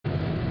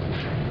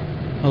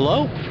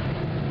Hello?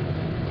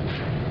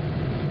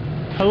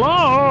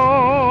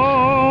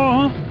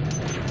 Hello?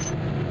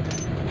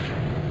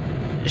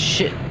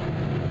 Shit.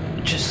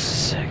 Just a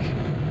sec.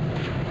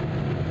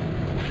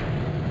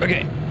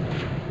 Okay.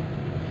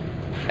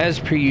 As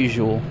per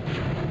usual,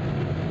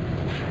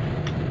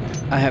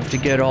 I have to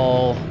get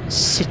all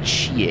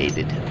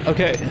situated.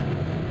 Okay.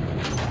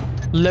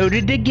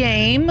 Loaded the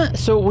game.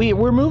 So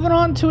we're moving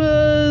on to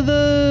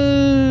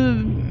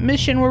the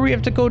mission where we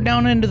have to go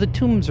down into the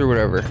tombs or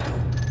whatever.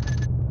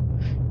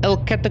 El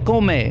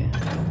Catacombe.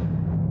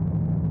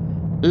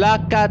 La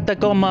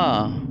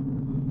Catacoma.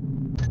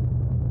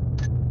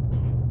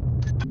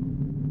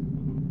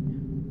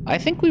 I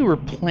think we were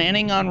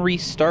planning on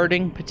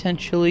restarting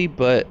potentially,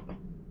 but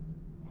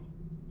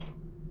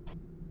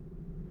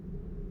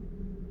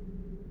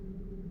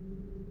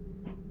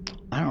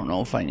I don't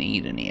know if I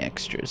need any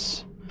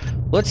extras.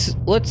 Let's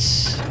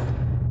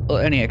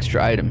any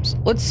extra items.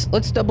 Let's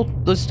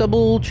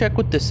double check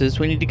what this is.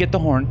 We need to get the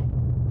horn.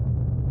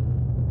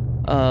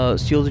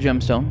 Steal the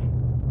gemstone.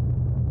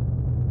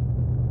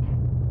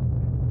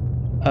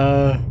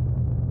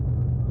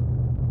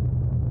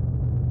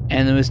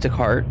 And the mystic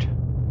heart.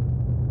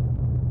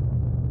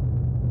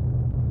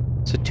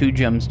 So 2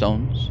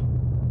 gemstones.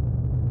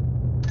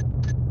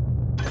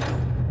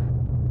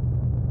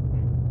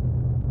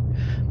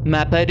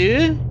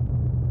 Mapadu.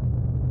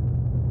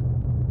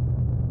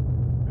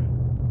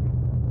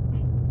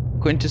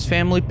 Quintus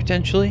family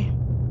potentially.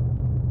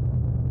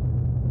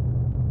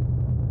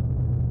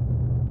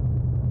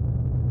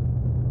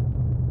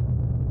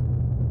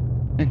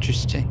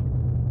 Interesting.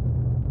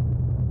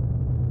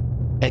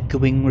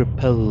 Echoing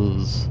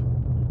repose.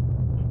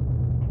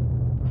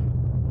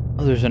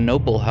 Oh, there's a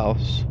noble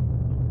house.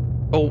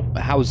 Oh,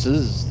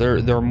 houses. There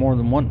are more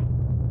than one.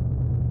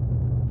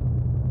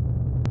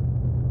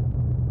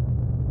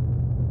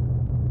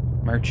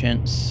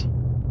 Merchants.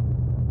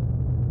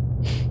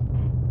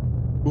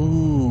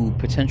 Ooh,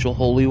 potential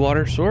holy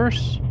water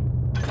source.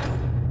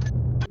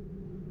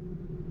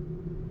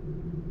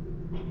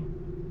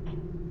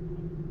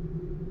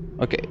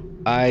 Okay,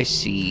 I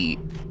see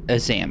a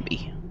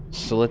zombie.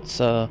 So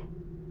let's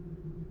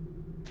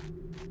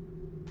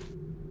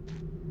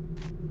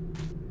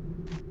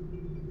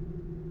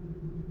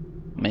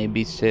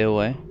maybe stay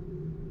away.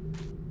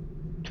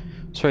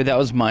 Sorry, that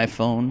was my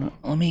phone.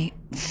 Let me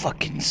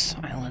fucking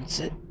silence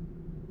it.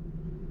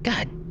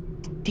 God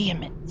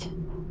damn it.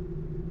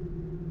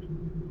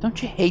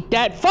 Don't you hate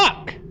that?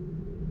 Fuck!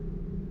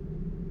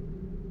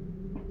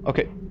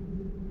 Okay.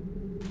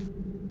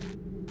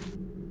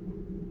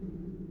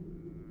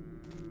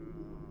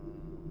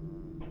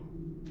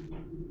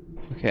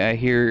 Okay, I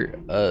hear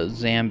a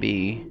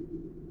zombie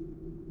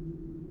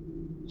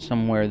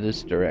somewhere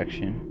this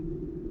direction.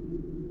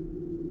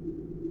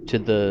 To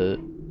the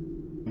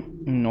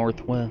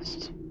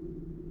northwest.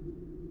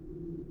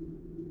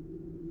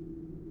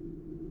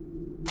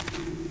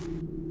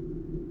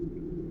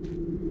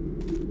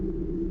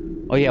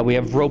 Oh yeah, we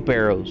have rope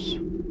arrows.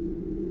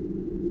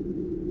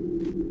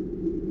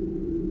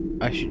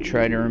 I should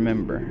try to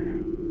remember.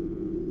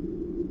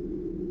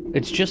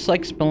 It's just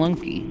like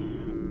Spelunky.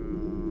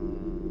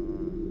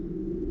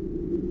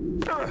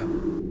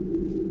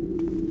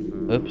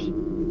 Oops.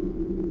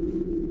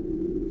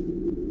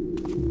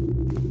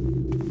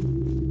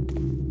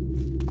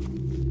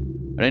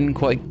 I didn't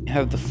quite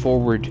have the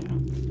forward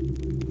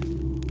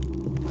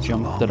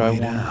jump that I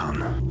wanted.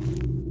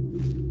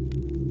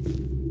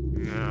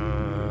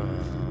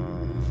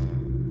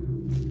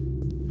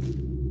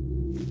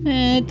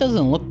 It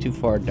doesn't look too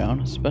far down,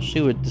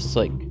 especially with this,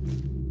 like,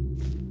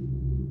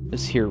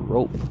 this here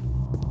rope.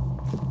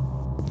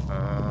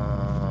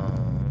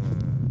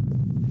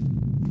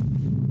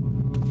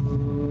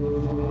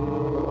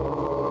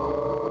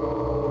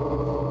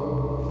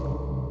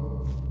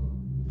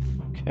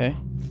 Okay.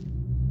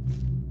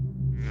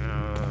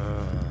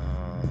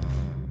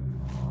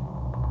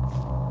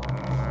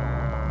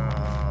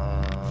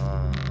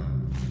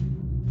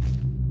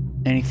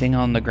 Anything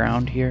on the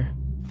ground here?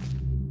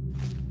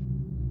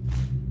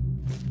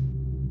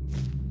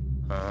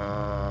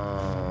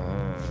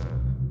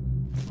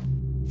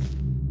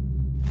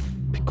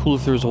 Be cool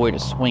if there was a way to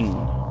swing.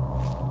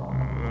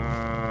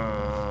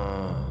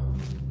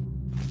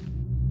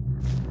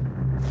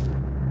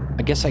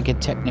 I guess I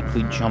could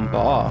technically jump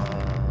off.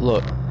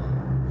 Look.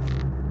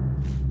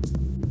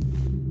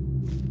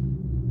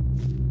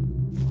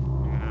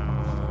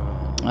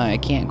 I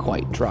can't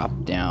quite drop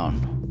down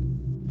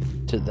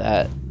to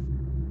that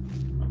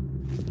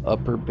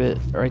upper bit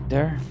right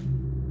there.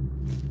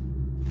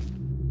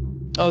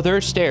 Oh, there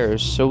are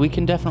stairs, so we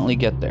can definitely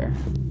get there.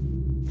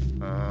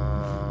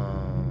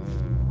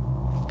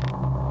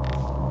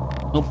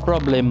 No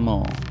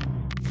problemo.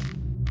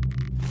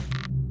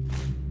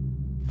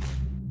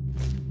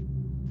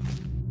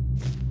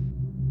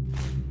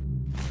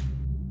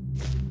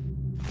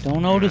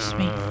 Don't notice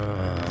me.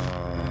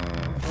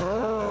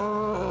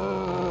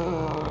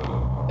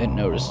 It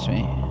noticed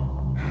me.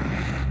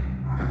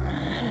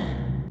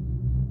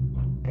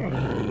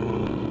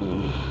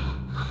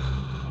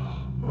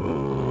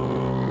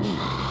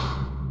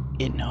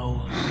 It knows.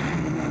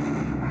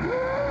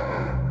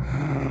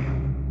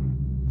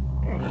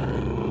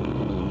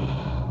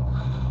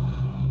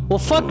 Well,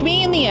 fuck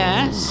me in the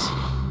ass.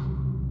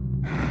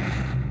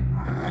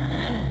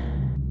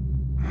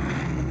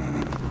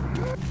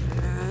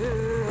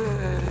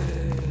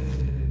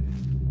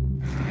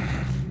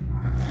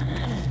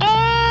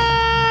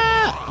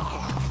 Ah!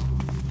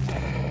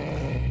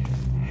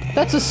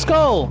 That's a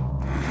skull.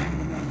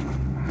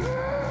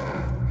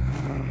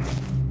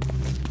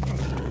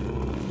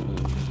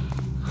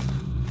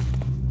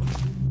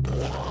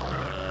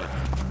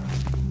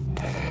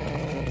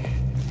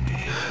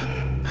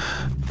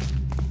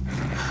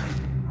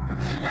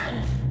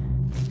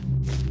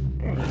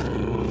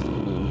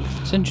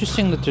 It's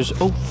interesting that there's...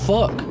 Oh,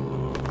 fuck.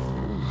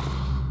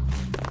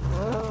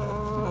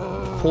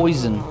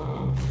 Poison.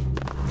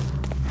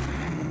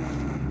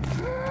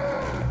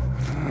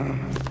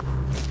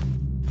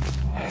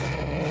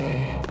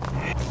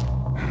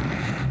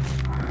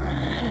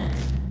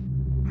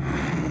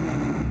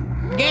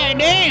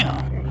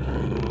 Goddamn!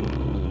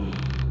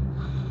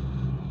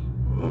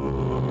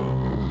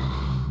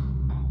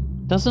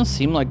 Doesn't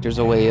seem like there's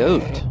a way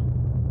out.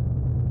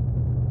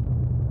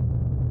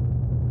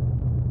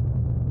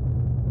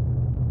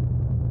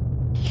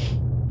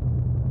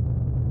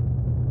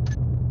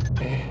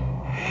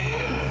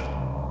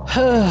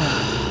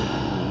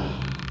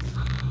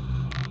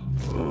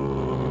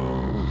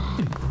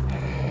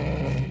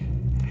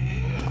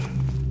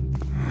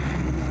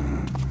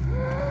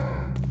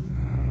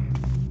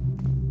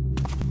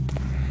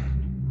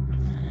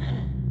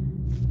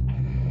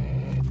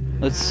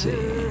 Let's see.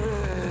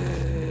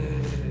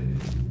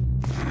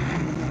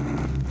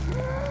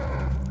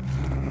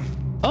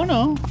 Oh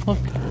no, look.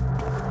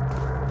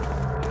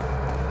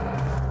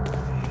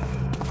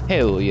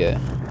 Hell yeah.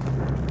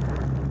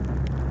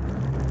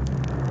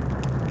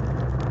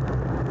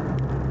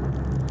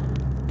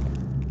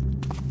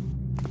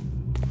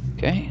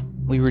 Okay,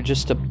 we were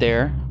just up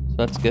there, so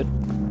that's good.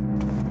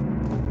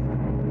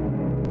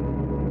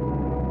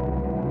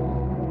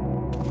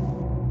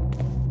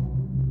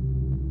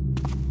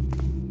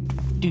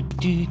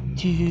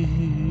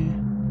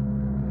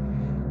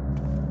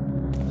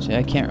 See,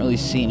 I can't really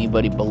see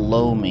anybody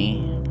below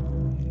me.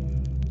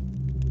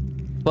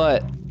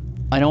 But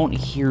I don't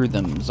hear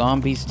them.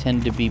 Zombies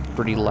tend to be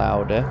pretty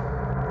loud, eh?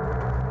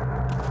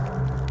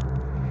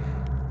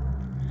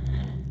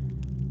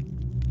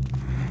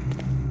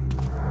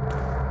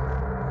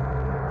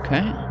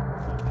 Okay.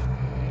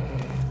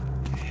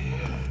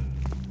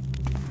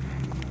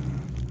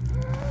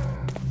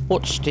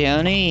 What's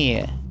down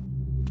here?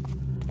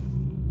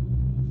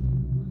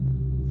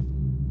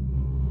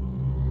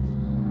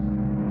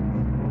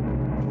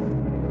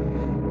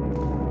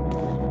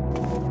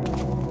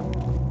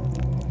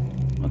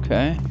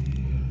 Okay.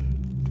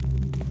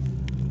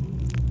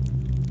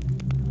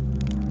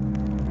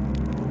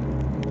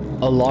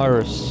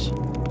 Alaris.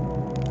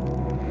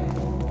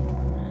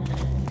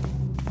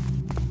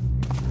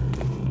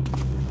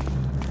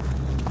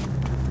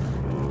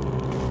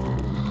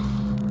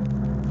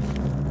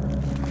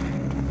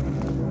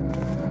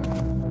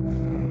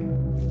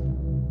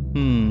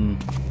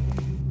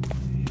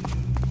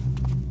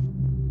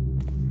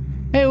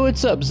 Hey,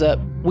 what's up, Zep?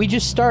 We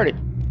just started.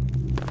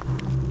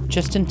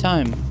 Just in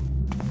time.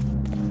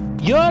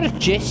 You're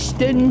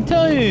just in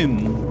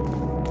time.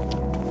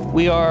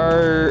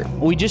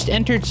 We just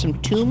entered some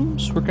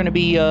tombs. We're gonna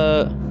be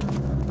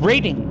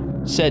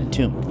raiding said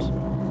tombs.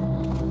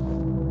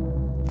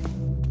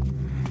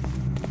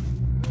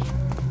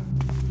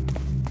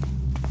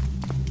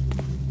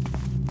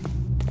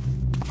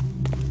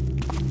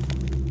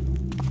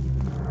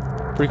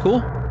 Pretty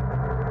cool.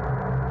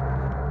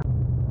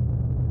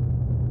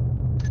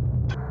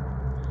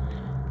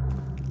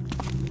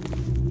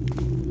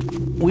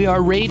 We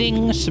are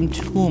raiding some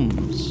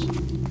tombs.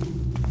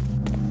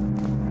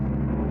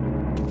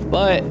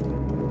 But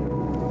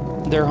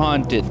they're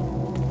haunted.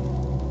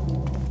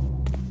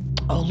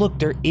 Oh, look,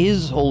 there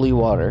is holy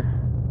water.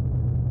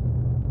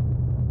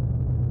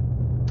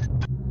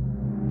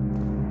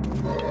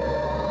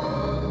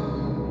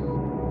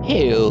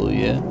 Hell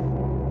yeah.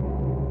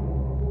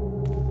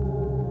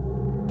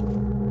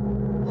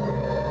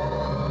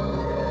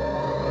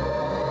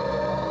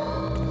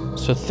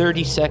 So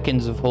 30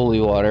 seconds of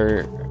holy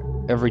water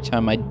every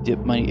time I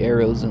dip my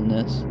arrows in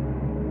this,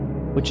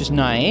 which is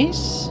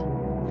nice.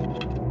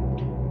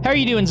 How are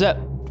you doing, Zep?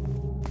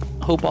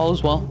 Hope all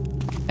is well.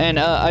 And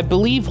I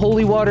believe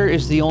holy water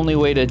is the only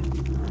way to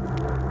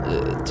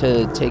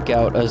take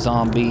out a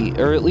zombie,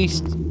 or at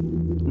least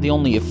the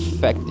only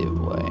effective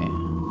way.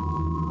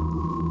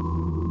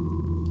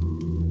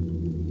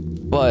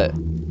 But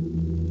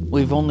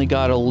we've only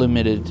got a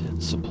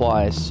limited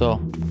supply, so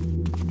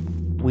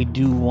we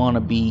do want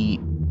to be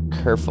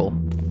careful.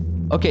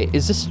 Okay,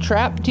 is this a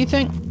trap, do you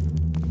think?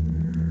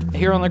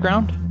 Here on the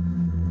ground?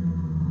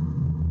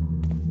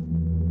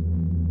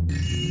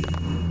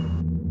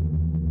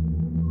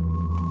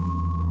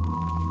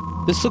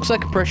 This looks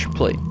like a pressure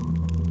plate.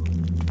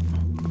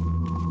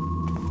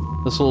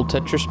 This little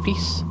Tetris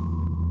piece.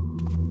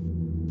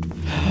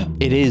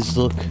 It is,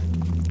 look.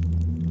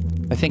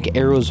 I think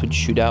arrows would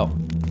shoot out.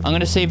 I'm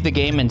gonna save the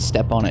game and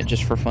step on it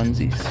just for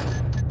funsies.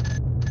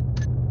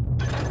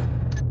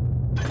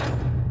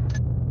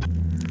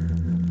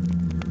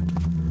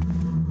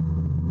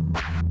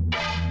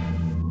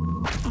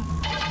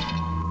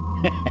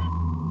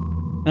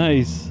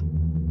 Nice.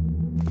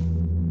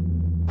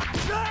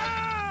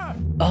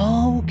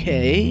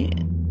 Okay.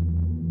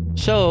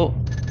 So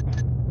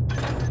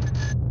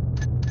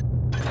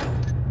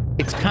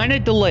it's kind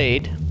of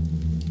delayed.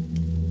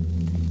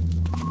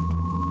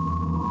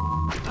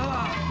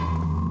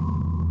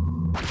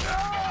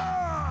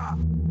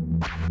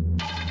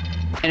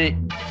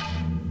 And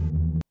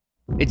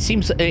it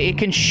seems it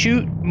can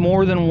shoot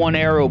more than one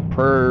arrow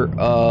per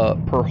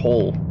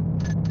hole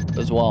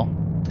as well.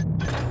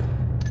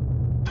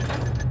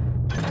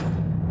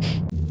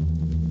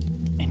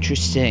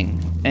 Interesting.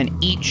 And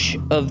each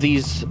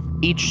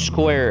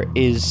square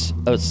is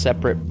a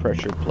separate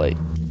pressure plate.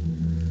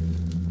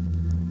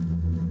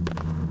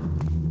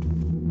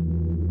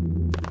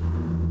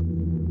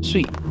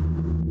 Sweet.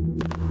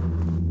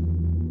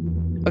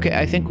 Okay,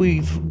 I think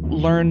we've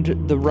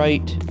learned the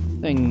right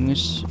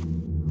things.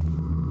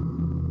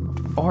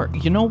 Or,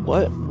 you know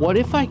what? What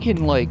if I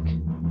can, like,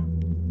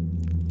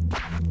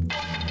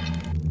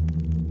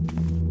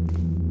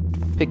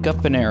 pick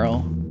up an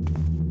arrow?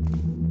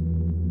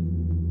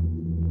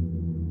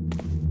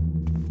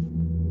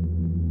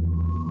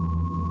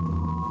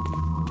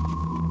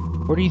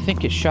 Where do you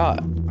think it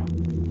shot?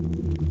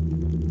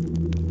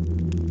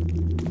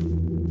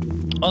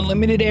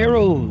 Unlimited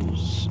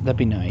arrows! That'd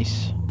be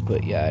nice.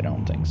 But yeah, I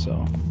don't think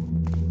so.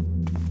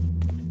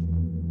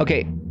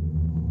 Okay.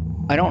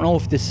 I don't know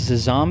if this is a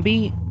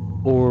zombie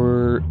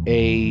or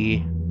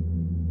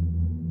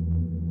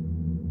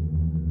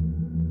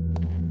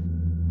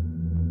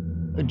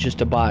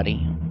just a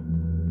body.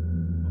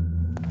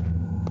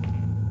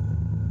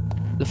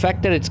 The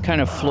fact that it's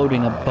kind of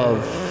floating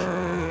above...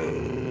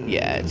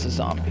 Yeah, it's a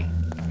zombie.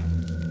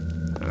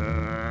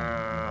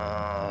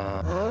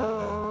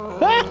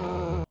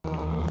 Ah!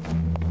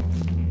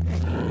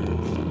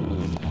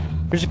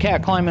 There's a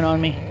cat climbing on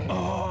me.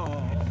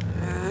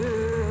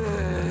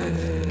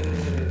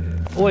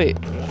 Wait,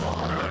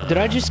 did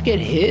I just get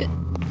hit?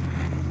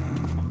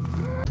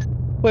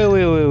 Wait.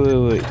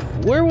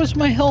 Where was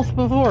my health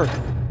before?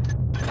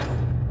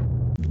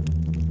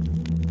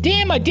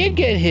 Damn, I did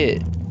get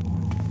hit.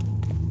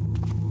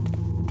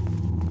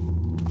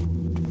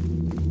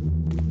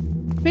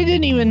 It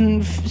didn't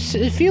even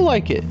feel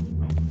like it.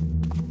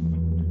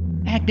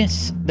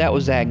 Agnes, that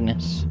was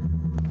Agnes.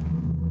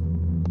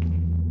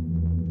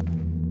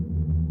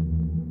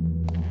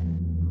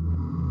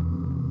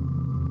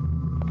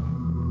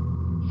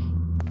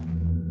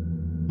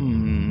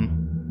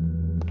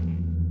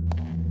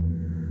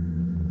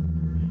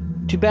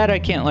 Too bad I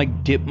can't,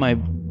 like, dip my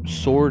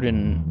sword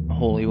in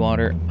holy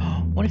water.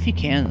 What if you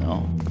can,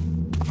 though?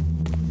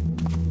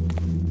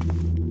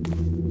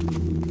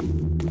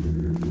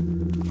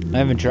 I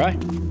haven't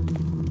tried.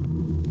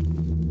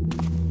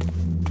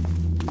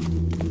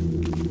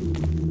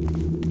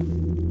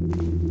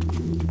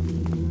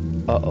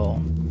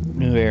 Uh-oh.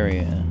 New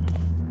area.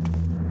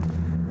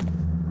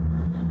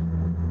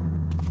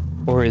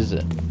 Or is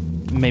it?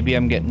 Maybe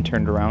I'm getting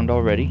turned around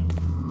already?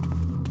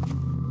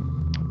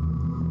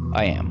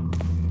 I am.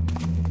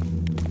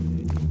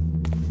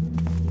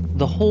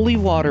 The holy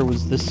water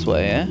was this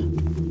way, eh?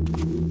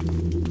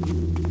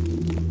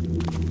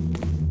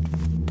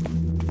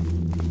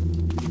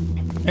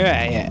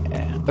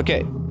 Yeah.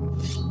 Okay.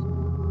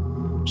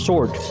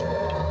 Sword.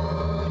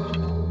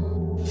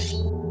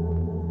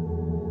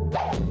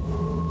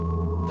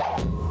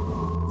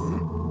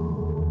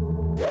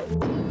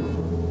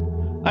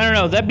 I don't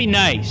know, that'd be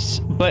nice,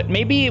 but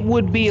maybe it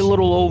would be a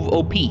little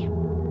OP.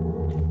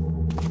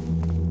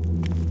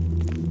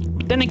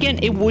 Then again,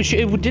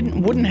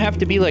 wouldn't have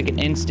to be like an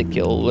insta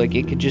kill. Like,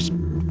 it could just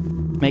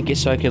make it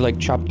so I could, like,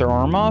 chop their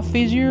arm off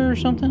easier or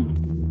something.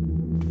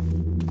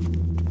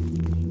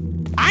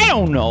 I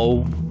don't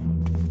know.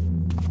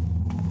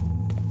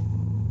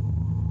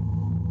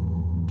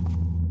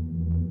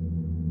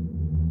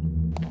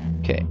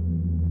 Okay,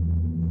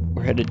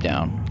 we're headed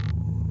down.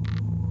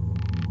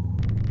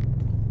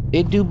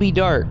 It do be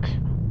dark.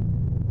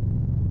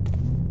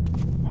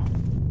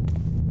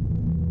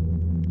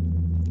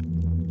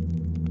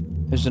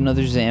 There's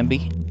another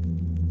zombie.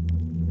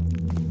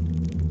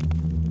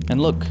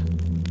 And look.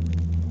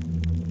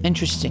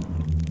 Interesting.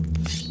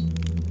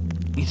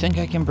 You think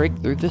I can break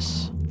through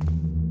this?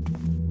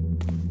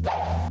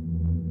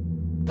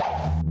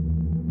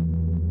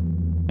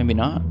 Maybe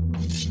not.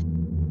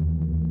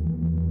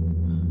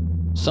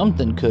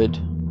 Something could.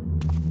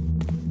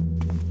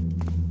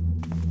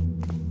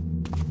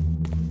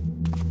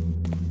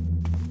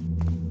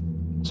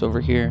 It's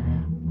over here.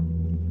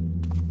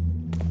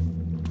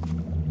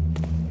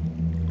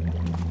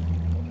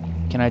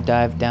 Can I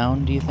dive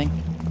down, do you think?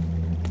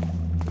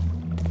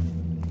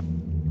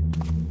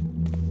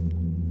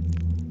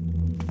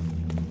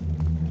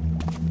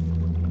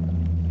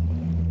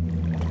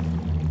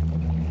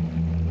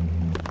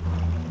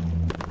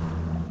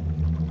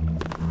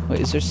 Wait,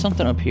 is there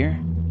something up here?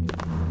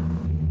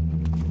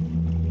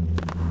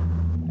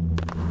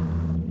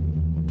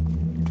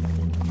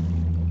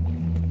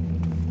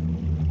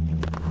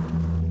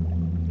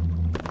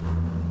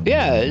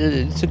 Yeah,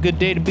 it's a good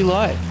day to be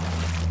live.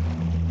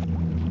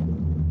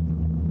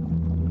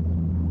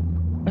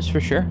 That's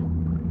for sure.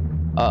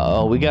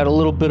 Uh-oh, we got a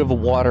little bit of a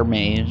water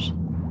maze.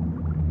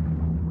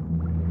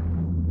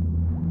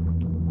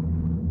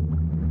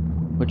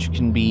 Which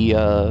can be,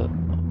 a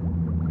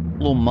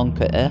little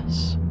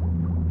Monka-esque.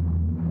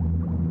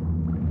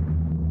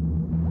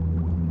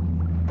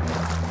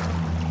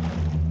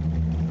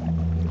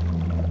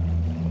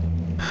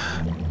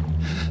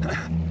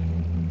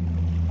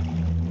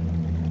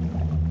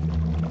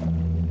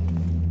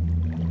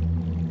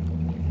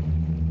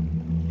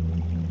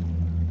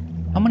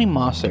 How many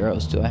moss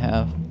arrows do I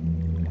have?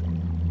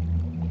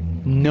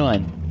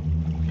 None.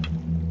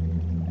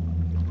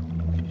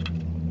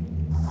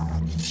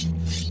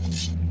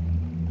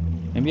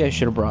 Maybe I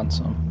should have brought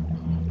some.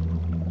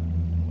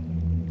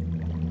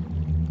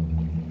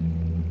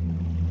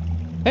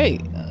 Hey,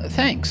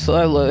 thanks.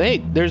 Hey,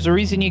 there's a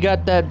reason you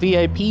got that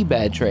VIP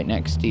badge right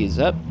next to you,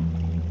 Zep.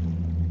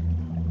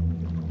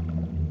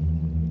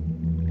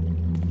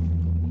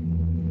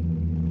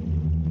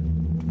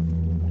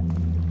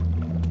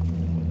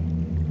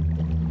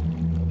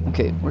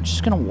 Okay, we're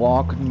just gonna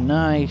walk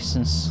nice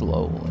and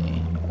slowly.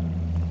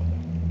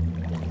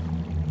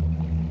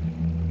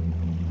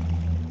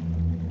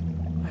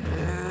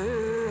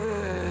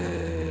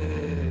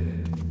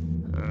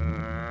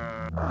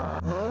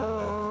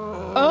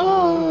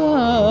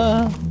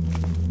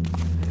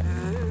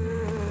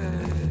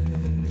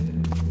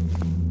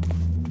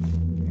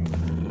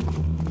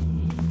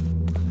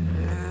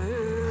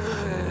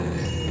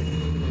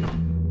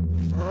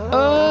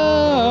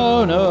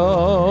 Oh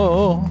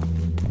no.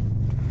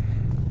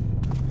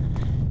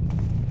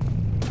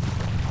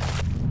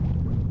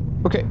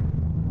 Okay.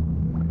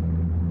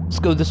 Let's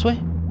go this way.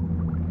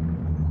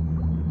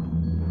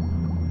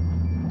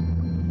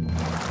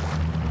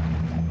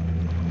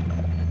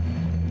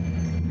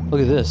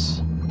 Look at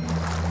this.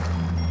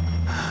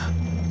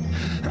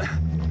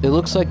 It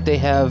looks like they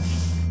have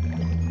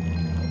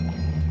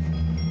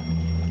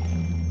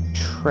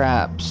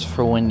traps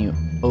for when you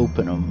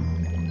open them.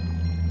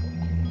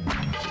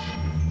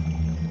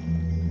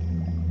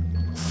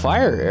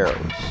 Fire arrows.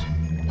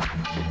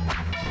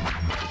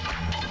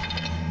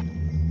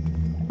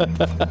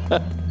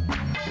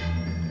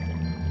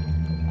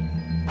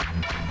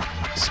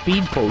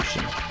 Speed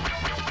potion.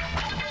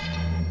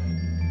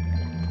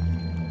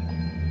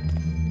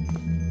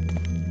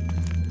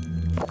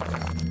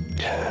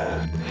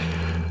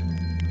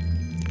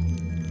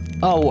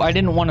 Oh, I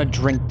didn't want to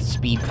drink the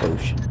speed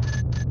potion.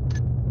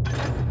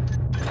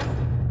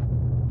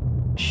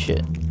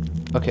 Shit.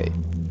 Okay.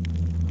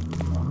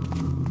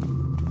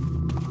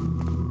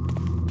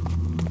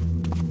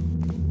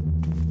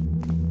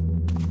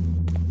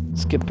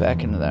 Let's get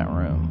back into that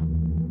room.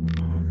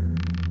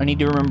 I need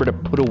to remember to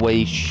put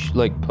away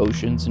like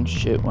potions and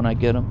shit when I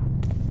get them.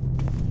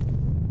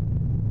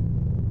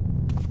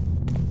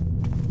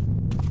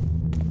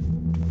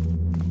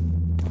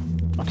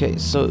 Okay,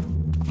 so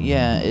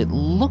yeah, it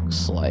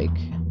looks like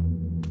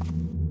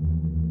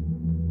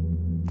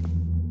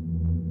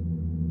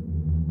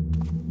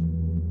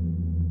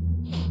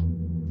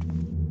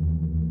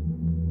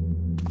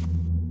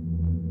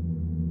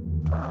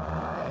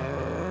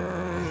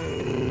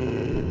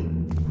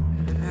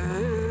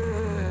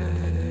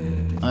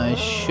I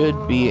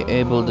should be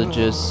able to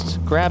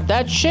just grab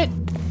that shit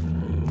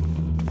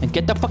and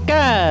get the fuck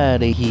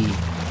out of here.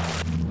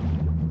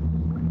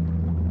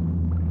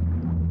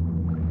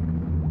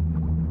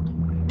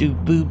 Do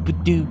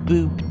boop do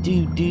boop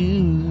do do.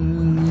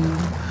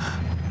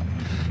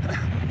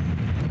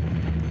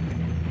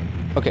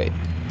 Okay.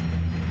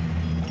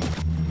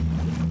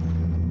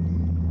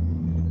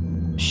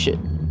 Shit.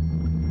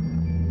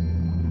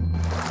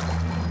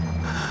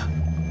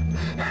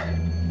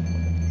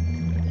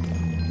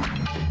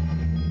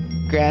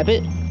 Grab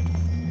it.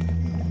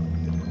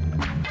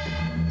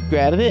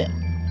 Grab it.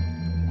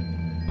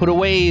 Put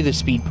away the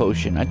speed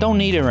potion. I don't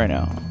need it right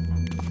now.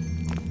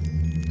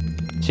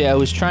 See, I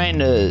was trying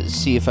to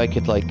see if I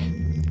could, like,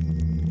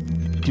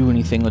 do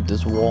anything with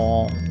this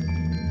wall.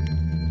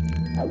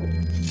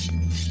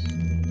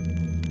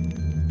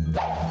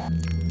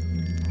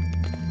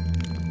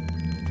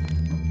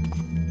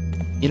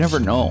 You never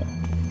know.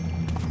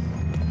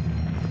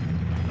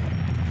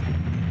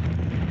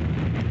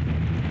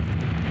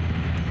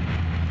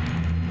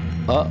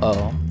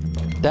 Uh-oh.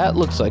 That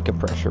looks like a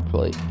pressure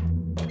plate.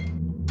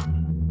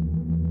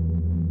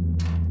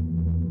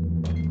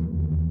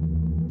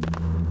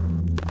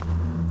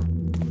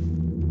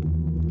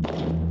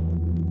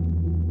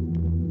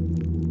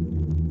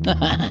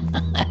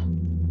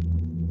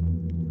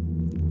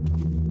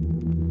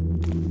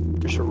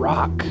 There's a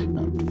rock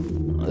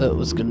that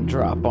was gonna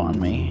drop on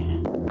me.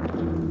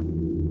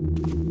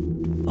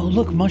 Oh,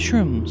 look,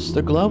 mushrooms.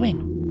 They're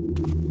glowing.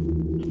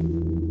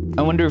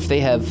 I wonder if they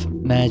have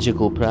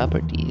magical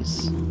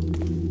properties.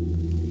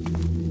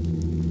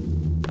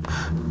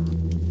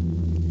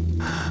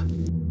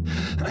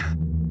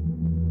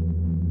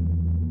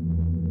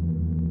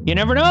 You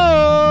never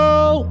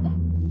know!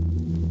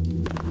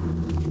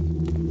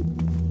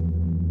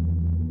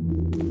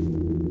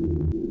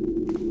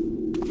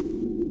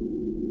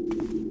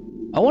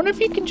 I wonder if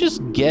you can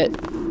just get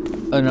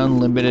an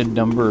unlimited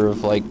number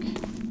of, like,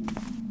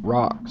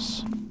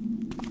 rocks.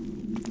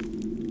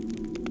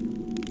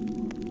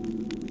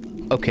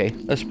 Okay,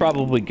 that's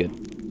probably good.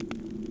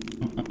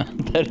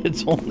 That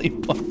it's only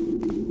one.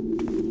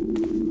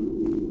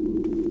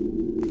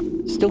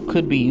 Still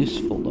could be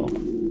useful, though.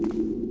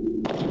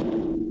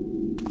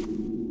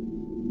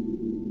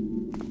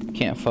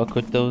 Can't fuck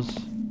with those.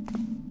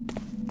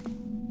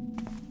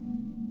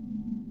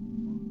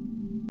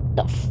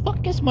 The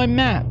fuck is my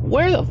map?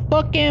 Where the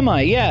fuck am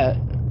I? Yeah,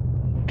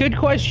 good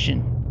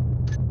question.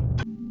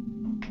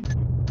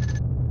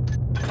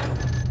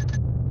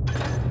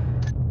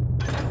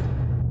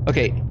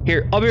 Okay,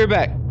 here, I'll be right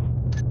back.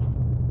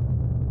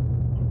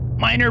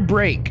 Minor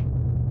break.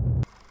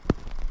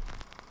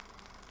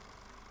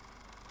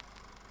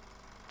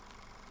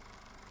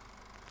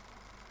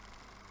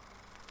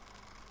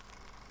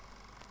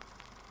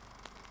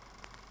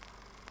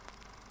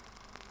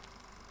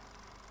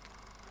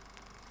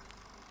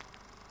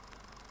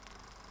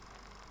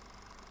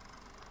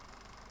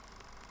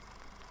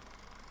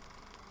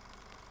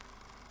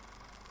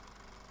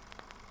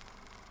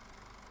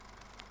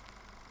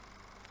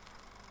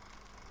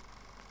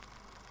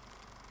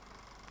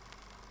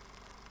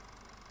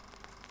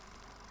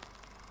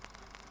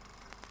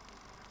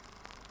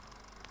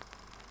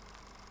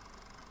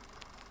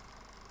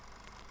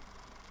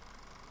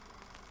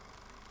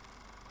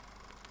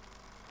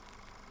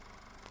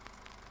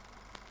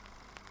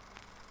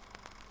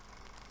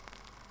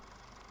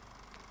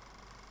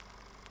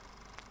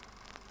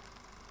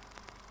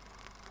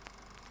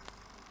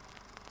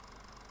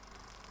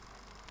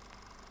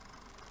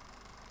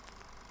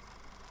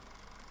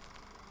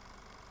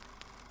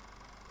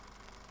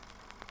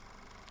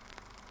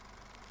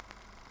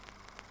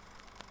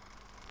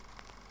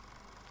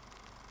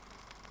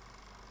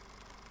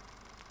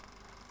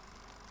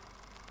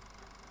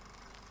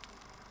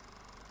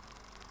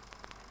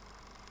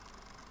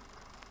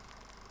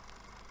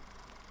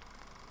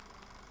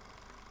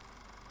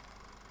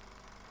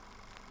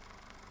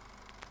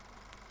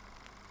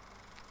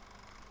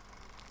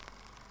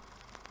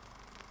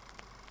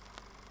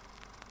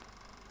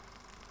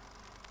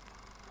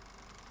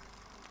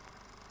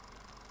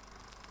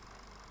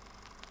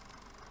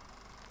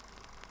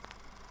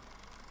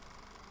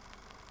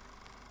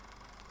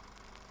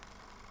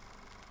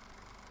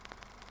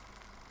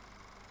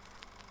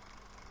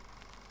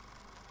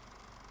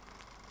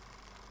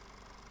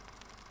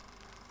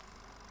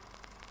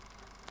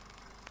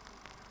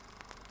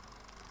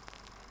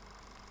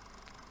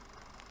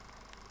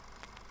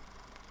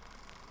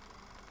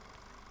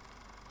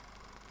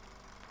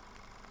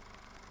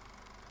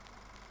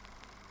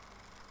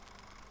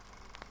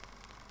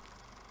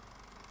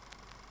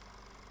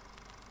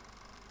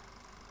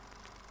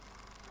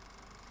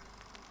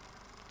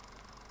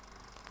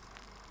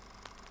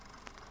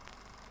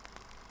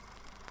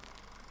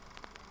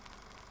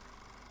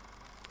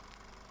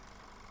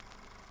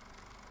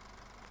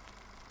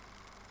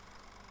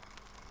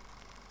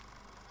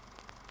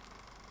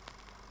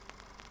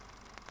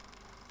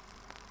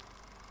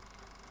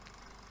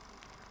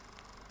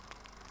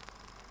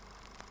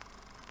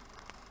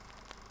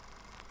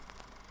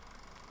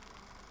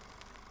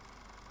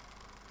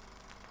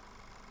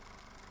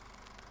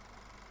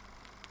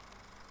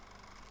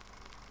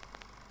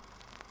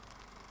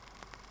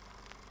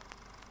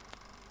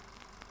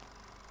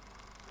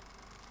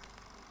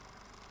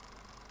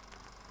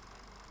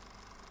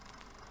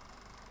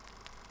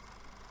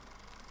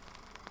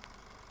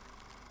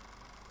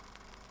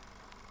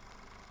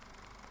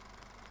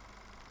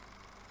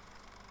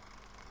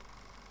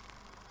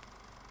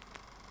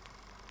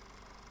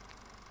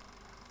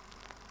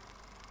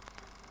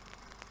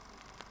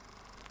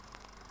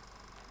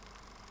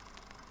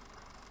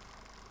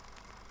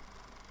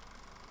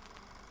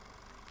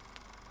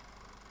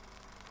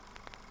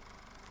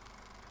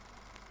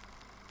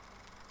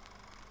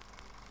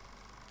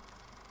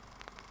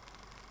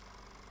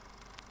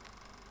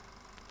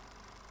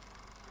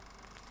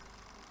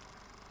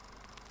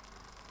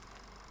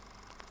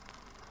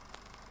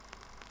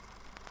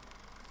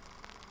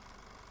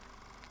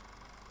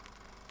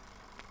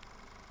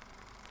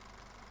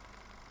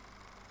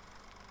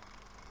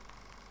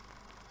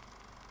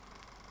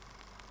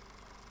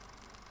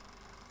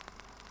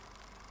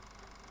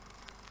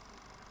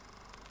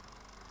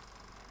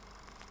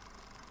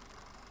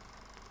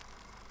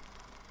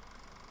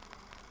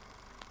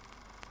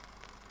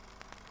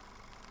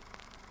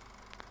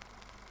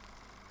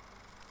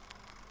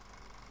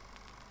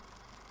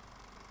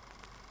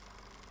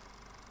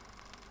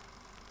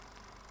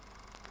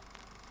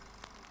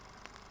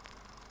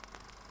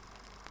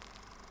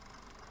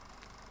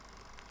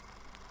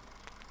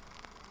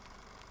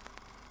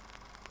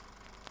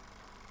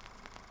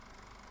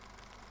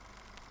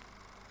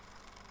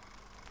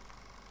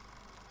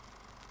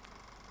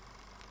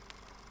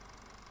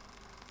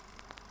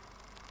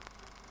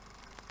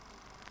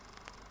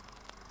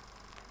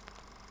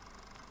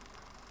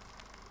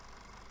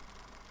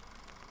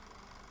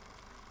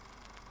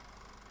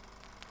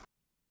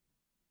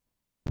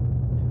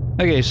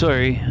 Okay,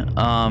 sorry.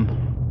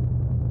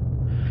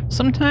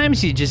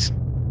 Sometimes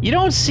you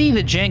don't see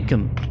the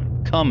jankum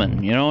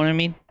coming, you know what I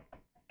mean?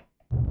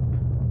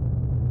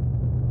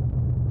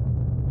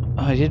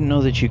 Oh, I didn't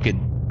know that you could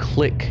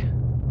click.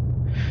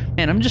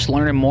 Man, I'm just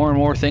learning more and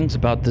more things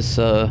about this,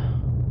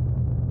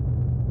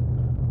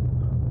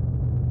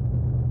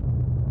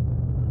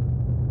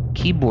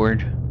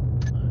 keyboard.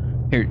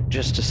 Here,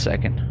 just a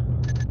second.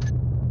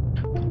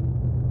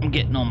 I'm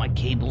getting all my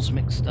cables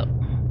mixed up.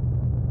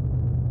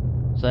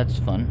 So that's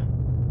fun.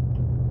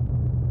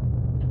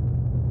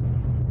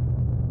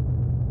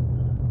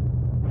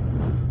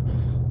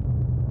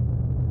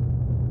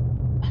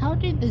 How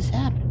did this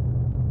happen?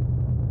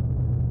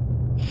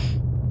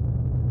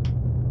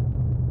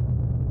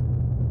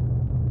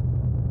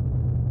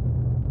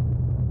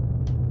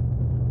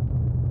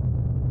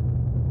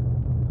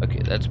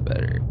 Okay, that's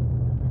better.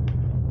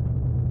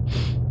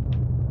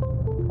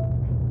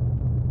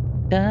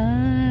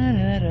 Da,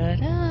 da, da,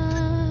 da.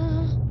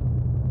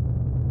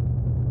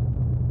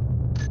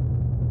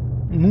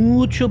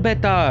 Mucho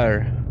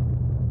better.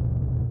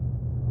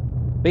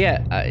 But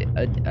yeah,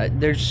 I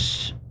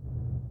there's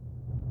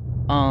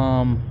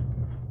a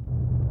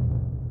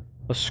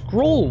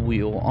scroll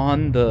wheel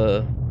on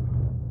the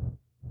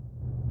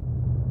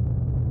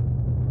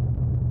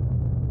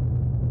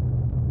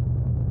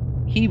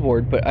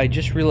keyboard, but I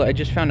just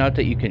found out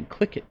that you can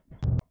click it.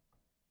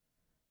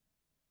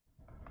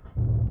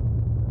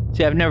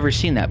 See, I've never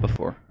seen that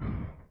before.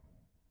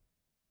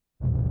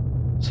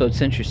 So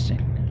it's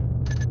interesting.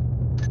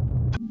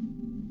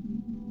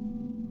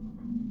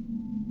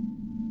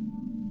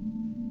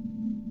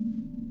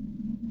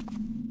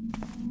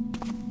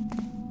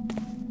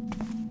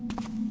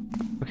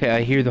 Okay,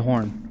 I hear the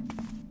horn.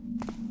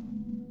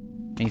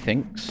 He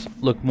thinks,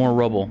 look, more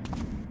rubble.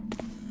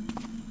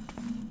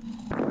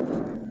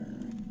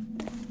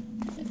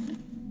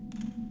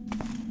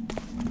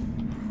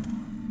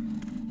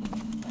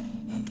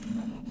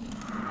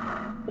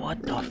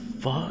 What the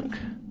fuck?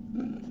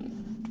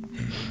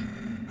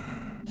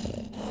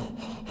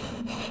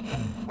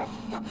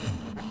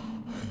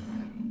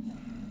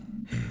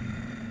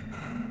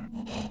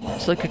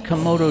 It's like a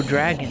Komodo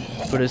dragon,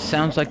 but it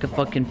sounds like a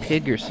fucking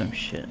pig or some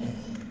shit.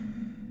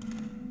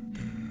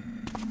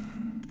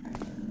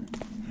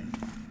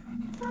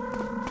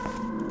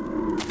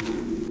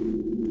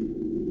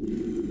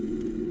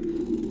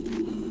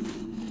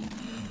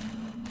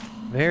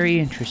 Very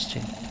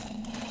interesting.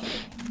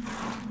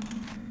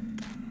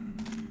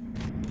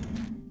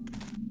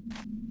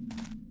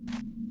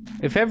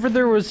 If ever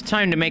there was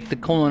time to make the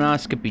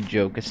colonoscopy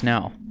joke, it's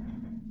now.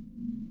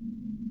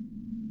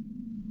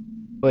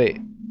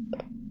 Wait.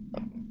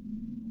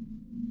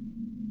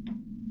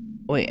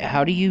 Wait,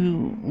 how do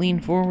you lean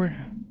forward?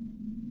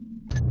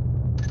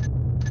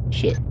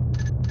 Shit.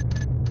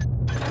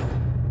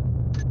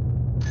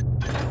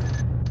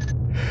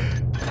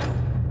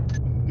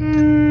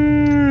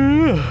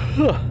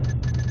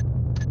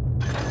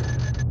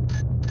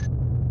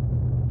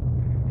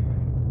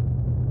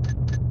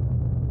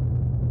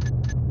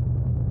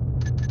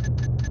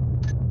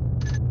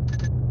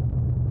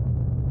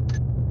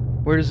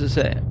 Where does it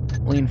say?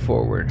 Lean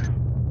forward.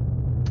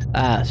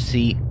 Ah,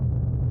 see.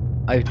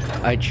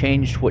 I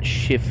changed what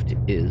shift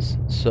is,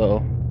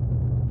 so...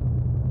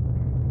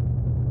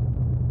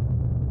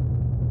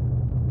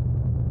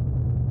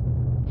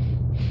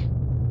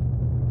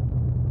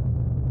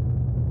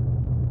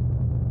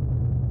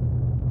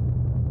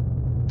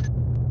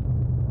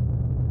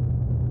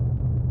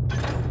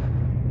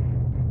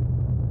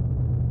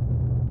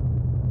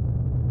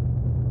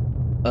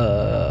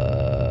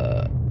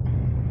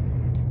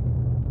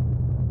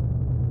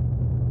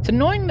 It's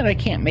annoying that I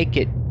can't make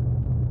it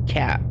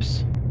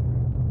caps.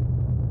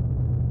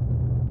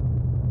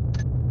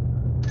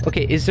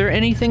 Okay, is there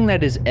anything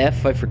that is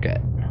F? I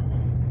forget.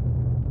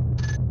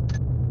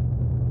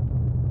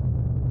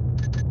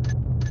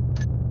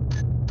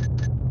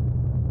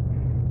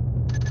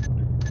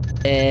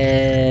 F.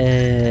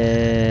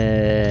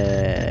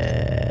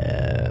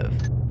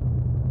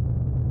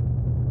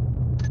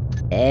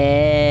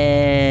 F.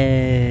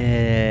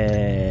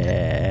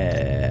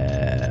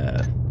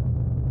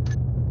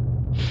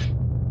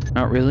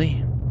 Not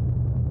really.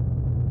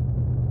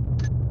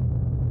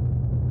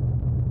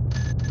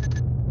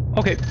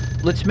 Okay,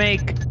 let's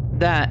make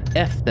that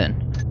F then.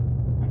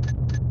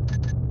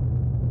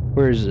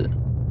 Where is it?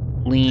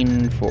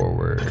 Lean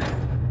forward.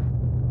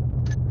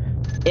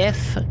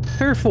 F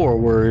her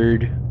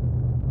forward.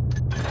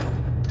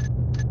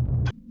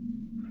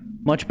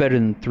 Much better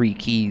than 3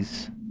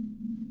 keys.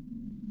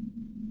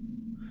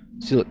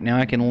 See, look, now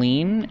I can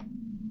lean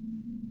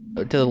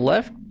to the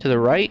left, to the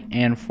right,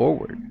 and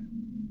forward.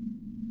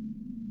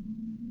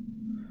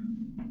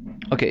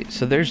 Okay,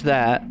 so there's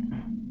that.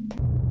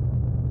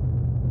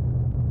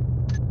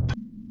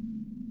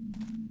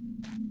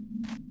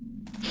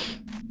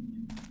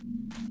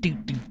 Do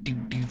do do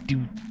do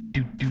do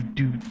do do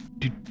do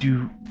do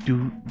do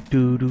do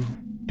do do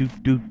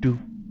do do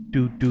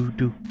do do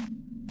do.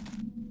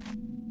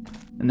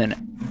 And then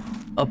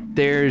up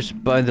there's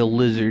by the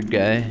lizard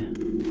guy.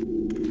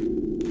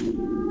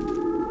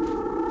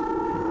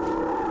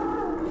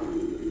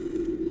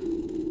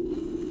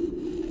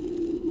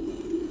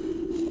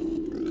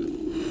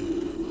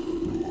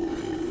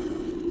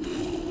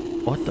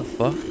 the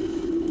fuck?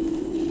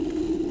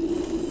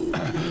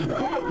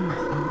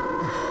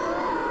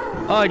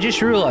 Oh, I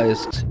just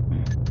realized.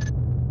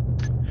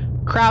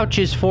 Crouch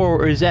is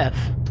forward is F.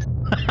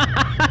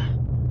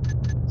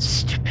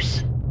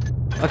 Stupid.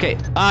 Okay,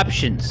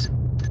 options.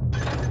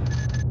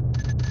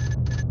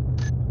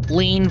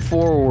 Lean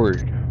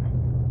forward.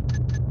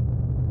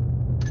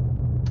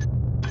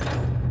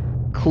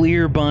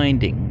 Clear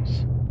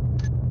bindings.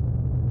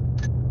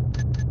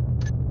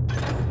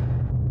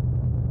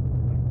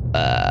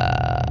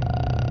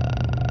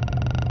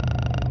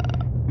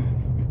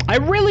 I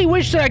really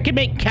wish that I could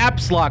make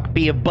caps lock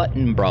be a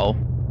button, bro.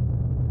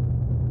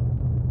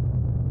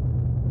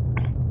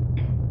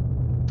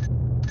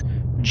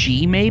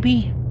 G,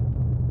 maybe?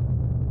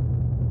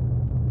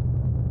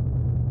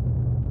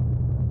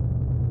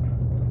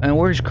 And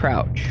where's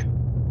crouch?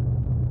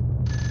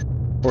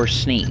 Or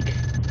sneak?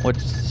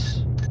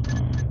 What's...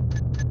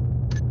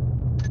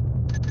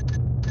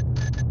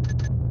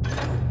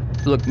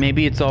 Look,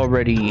 maybe it's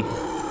already...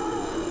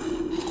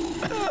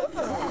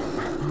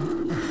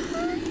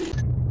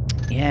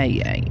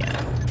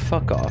 Yeah.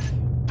 Fuck off.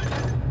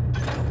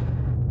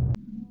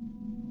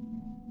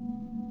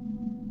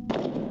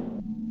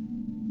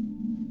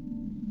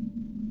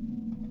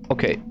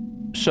 Okay,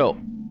 so...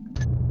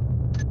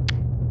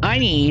 I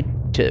need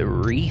to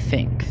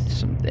rethink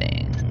some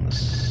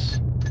things.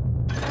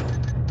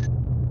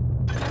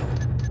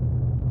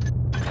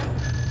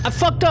 I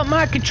fucked up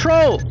my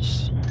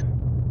controls!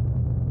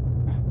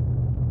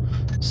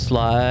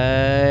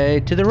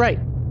 Slide to the right.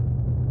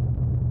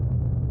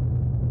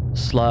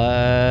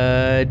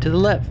 Slide to the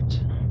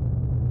left.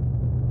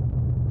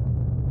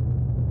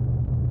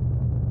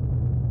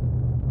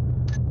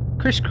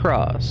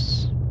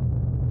 Crisscross.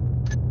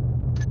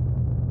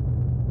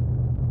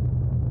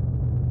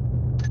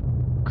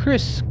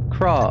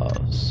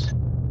 Crisscross.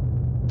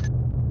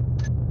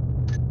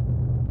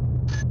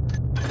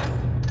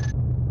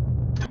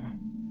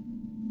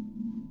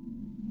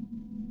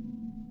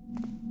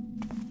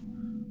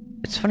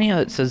 It's funny how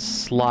it says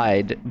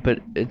slide, but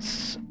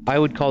it's... I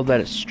would call that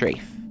a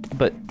strafe.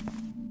 But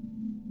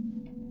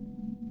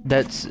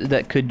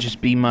that could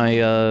just be my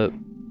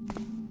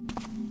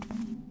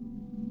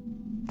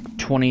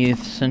 20th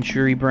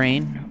century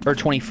brain, or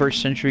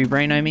 21st century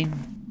brain, I mean.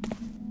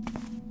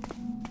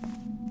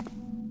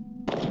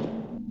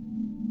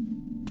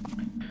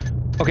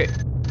 Okay.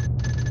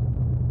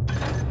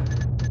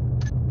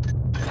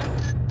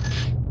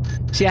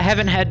 See, I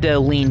haven't had to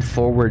lean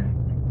forward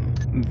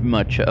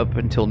much up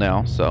until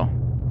now, so.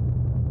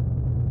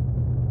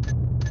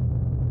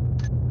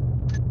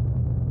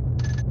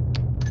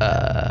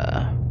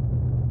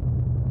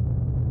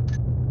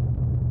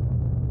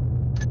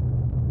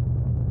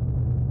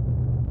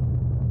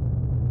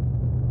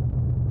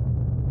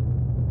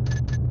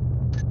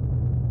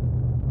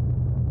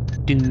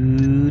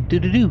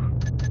 Do.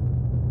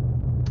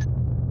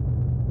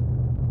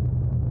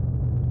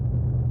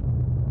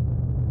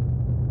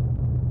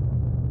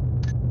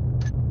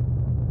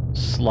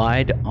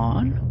 Slide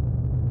on?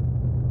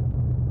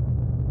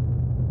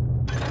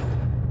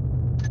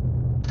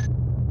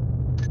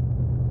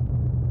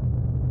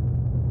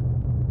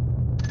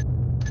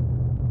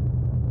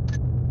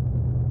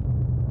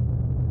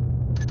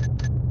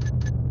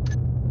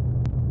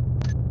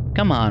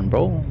 Come on,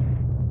 bro.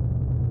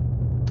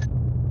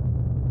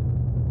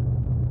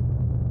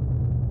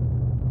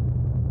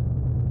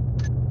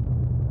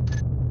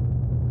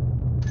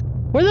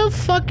 Where the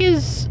fuck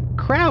is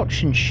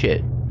crouch and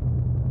shit?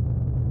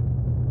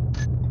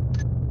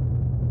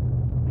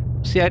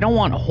 See, I don't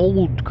want to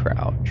hold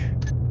crouch.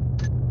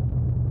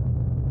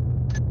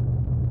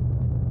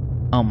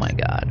 Oh my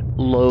god.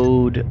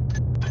 Load.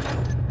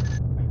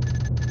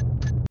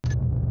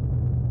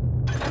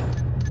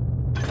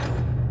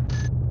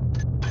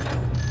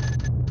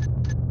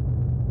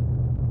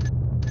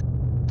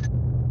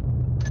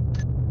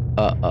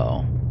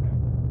 Uh-oh.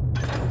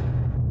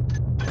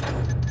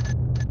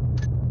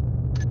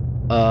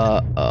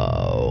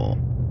 Uh-oh.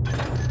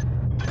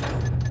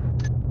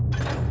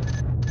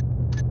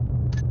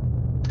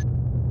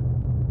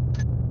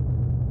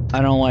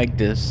 I don't like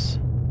this.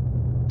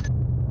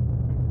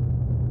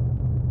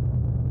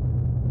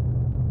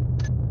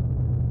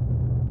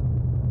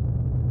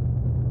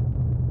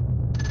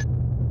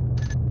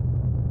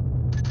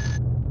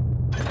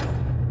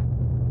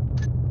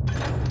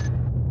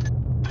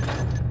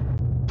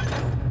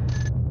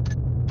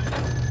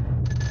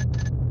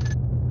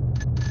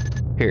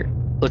 Here,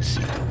 let's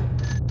see.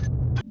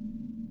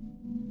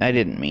 I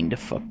didn't mean to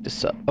fuck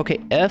this up. Okay,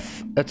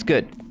 F, that's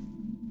good.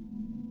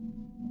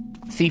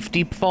 Thief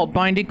default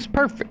bindings,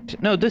 perfect.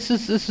 No, this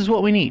is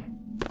what we need.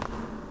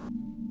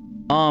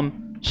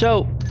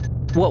 So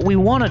what we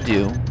want to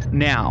do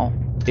now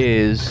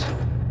is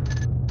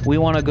we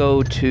want to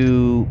go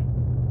to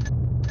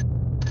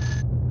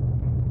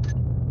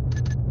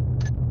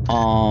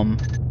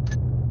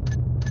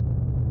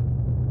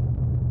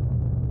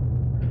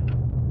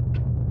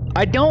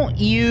I don't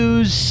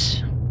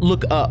use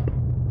look up.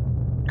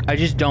 I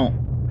just don't.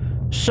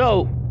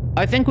 So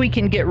I think we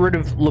can get rid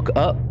of look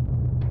up.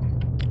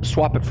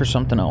 swap it for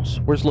something else.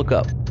 Where's look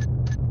up?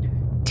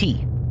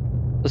 T.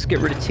 Let's get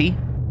rid of T.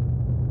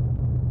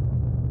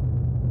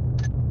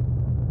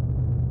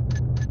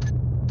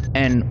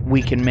 And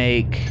we can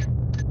make...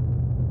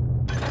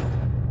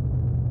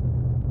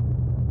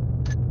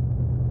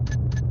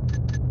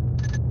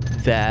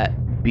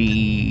 that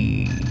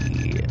be...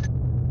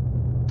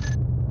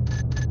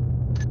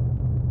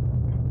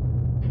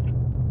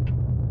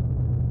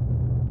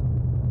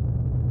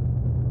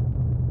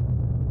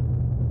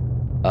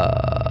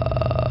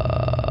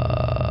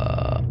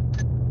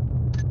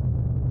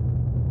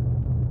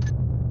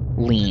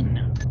 lean.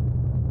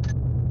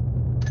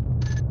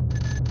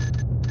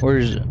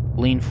 Where's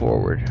lean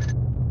forward?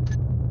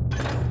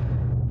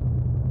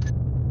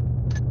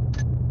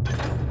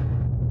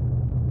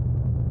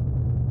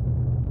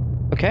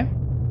 Okay.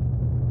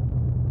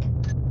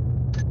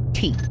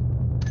 T.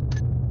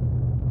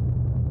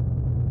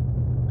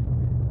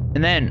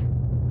 And then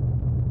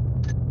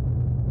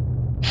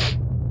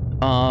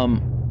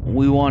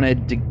we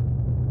wanted to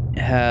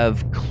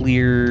have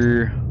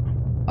clear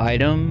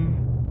item.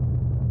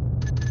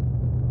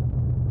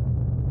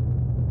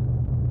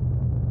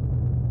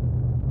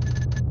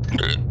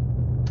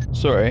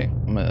 Sorry,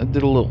 I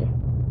did a little...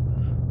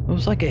 It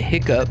was like a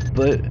hiccup,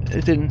 but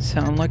it didn't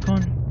sound like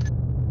one.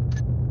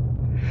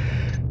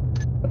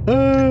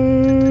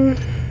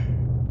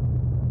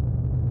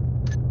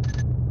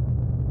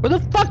 Where the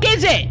fuck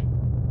is it?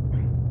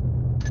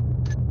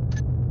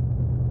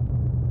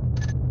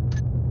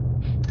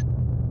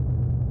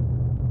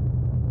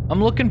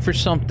 I'm looking for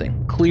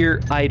something.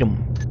 Clear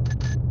item.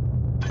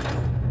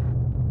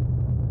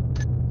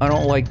 I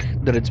don't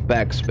like that it's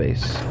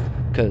backspace,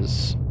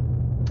 because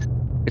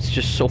it's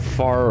just so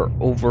far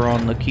over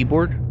on the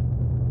keyboard.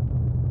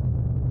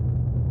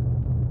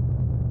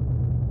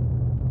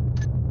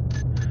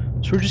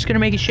 So we're just gonna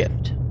make a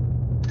shift.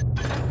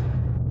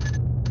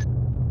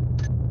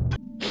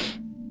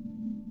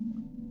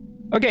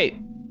 Okay.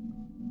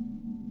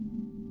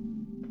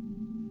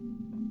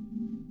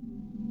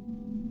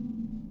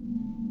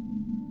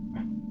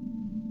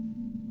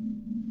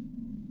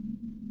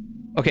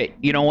 Okay,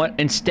 you know what?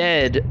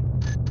 Instead,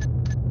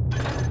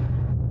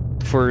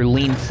 for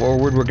lean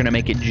forward, we're gonna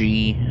make it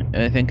G.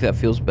 I think that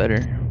feels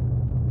better.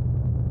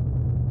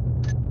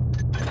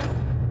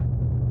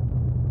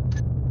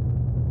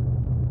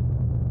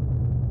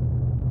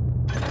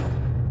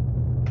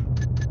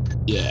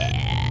 Yeah.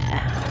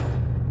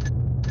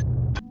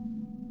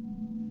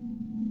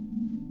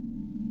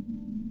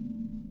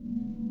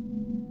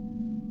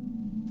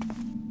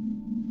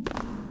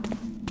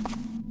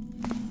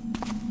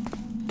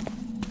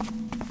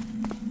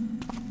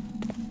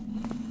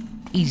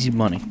 Easy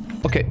money.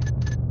 Okay.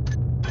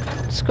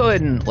 Let's go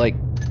ahead and, like,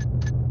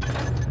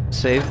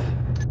 save.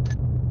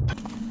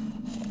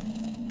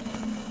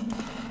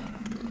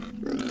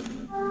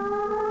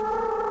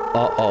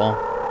 Uh-oh.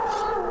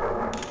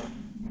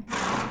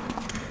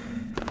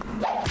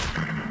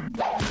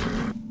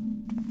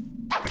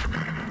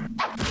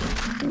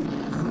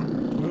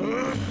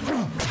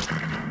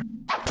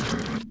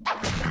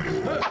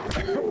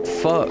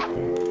 Fuck.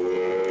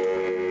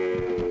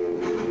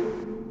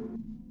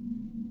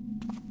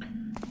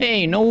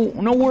 Hey, no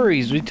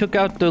worries. We took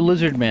out the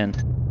lizard man.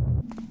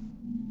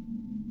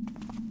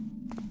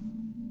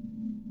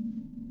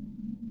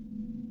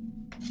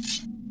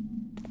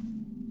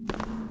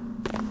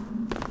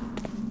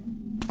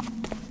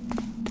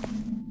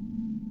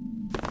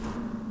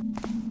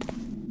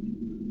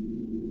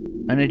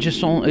 And it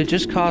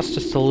just cost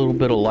us a little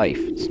bit of life.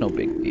 It's no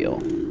big deal.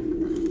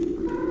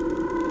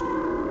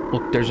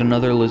 Look, there's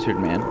another lizard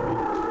man.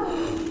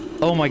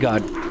 Oh my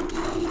god.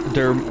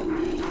 They're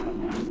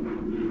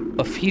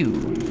a few.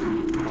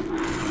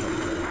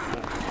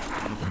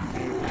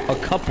 A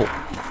couple.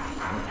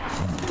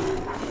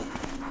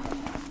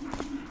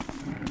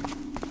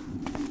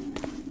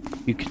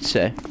 You could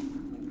say.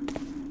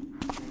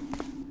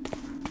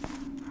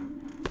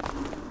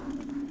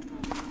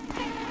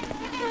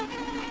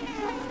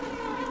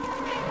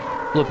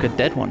 Look, a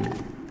dead one.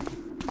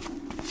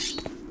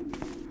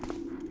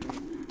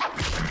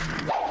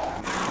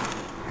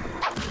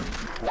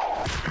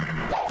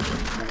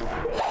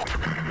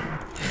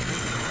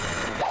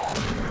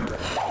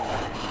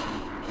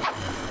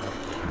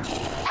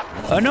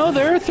 Oh no,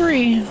 there are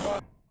 3.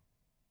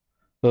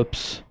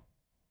 Oops.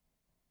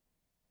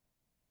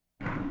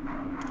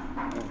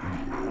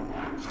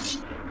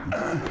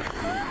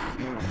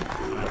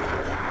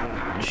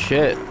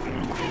 Shit.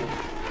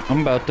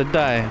 I'm about to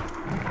die.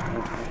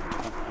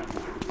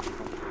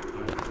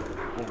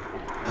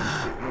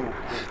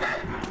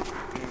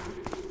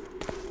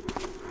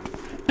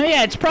 Oh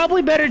yeah, it's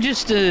probably better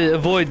just to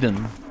avoid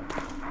them.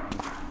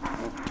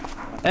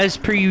 As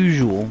per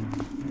usual.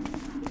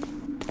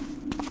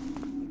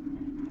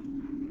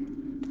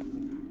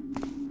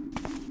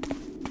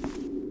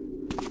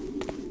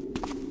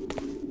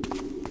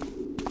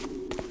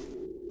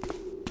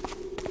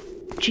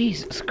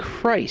 Jesus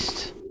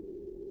Christ.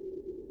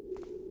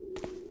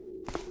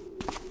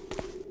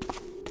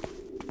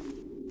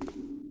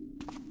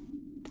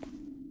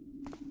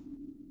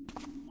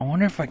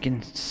 wonder if I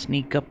can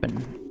sneak up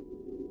and...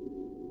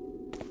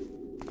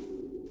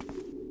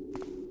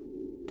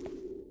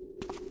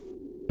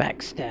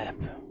 backstab.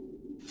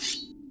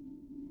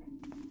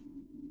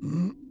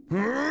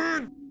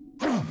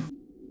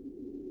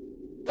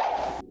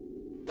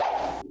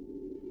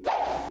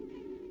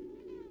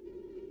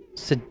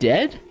 Is it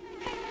dead?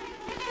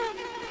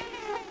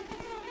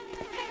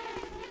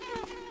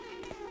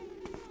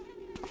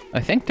 I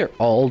think they're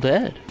all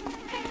dead.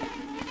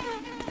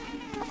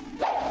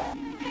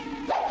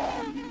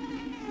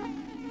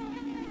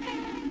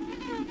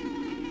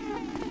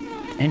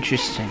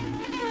 Interesting.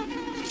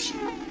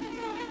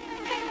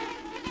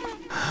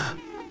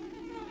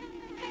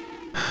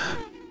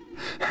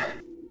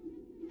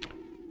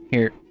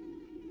 Here.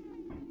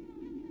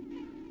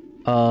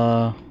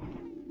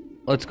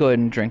 Let's go ahead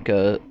and drink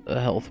a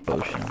health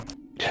potion.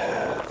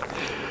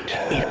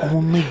 It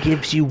only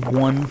gives you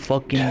one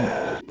fucking...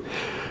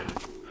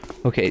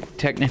 Okay,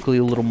 technically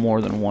a little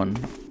more than one.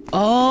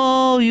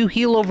 Oh, you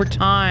heal over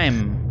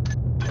time.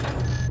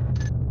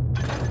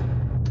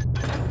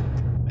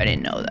 I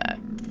didn't know that.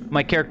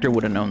 My character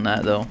would have known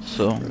that, though,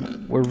 so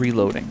we're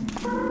reloading.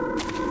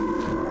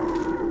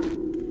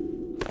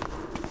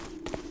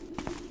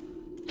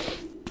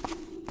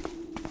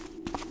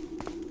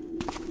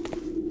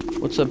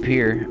 What's up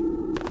here?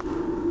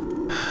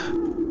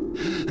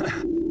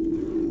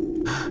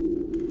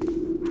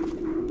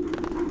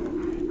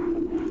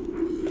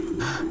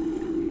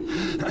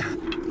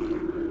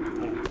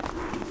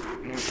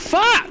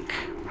 Fuck!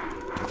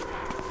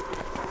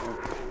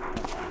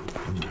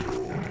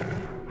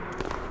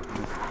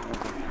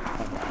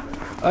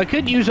 I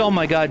could use all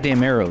my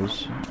goddamn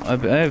arrows. I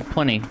have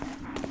plenty.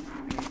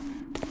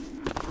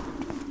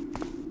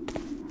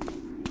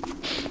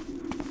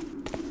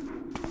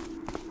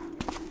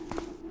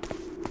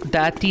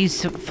 That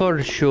is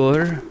for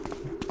sure.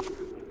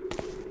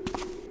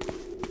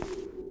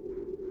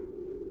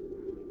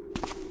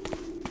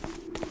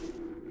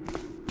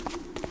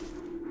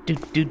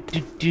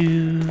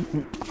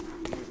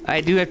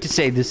 I do have to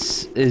say,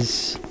 this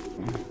is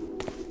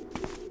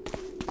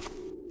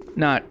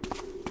not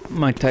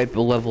my type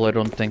of level, I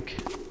don't think.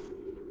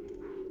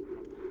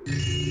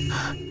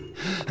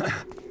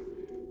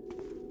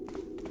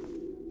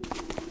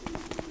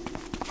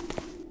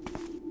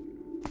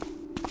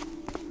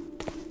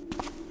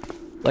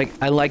 Like,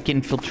 I like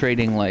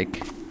infiltrating,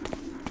 like...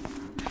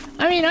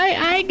 I mean,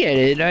 I get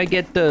it. I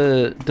get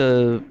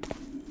the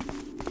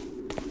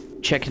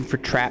checking for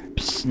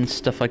traps and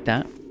stuff like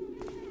that.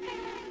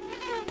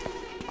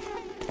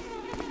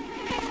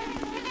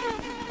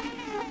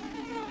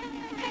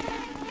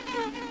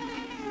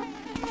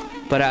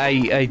 But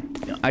I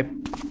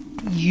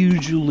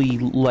usually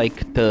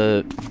like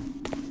the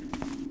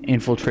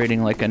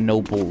infiltrating like a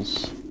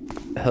noble's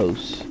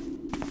house.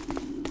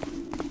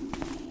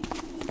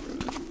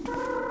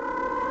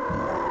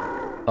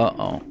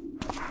 Uh-oh.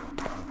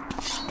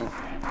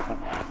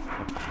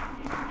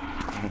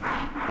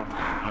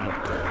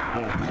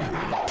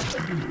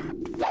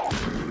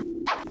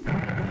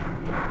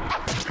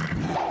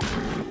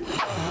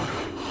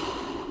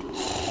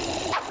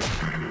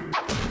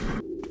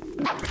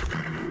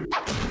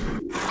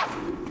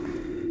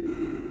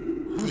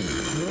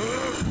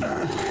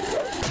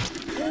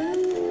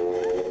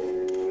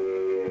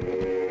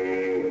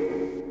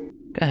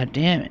 God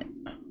damn it.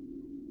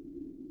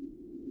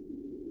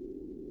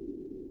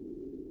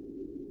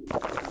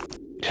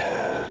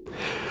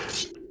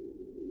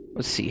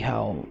 Let's see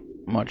how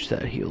much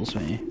that heals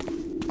me.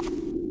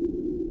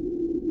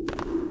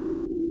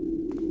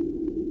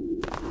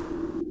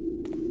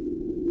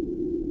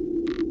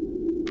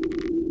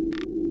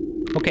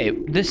 Okay,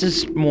 this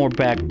is more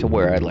back to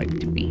where I like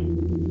to be.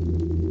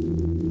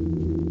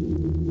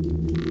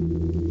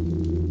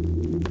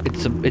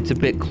 It's a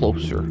bit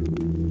closer.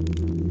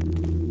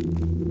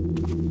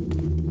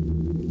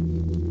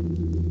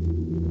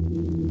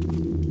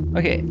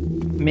 Okay,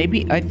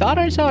 maybe I thought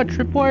I saw a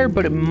tripwire,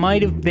 but it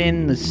might have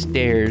been the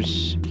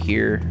stairs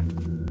here.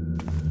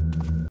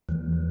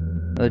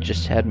 That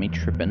just had me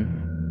tripping.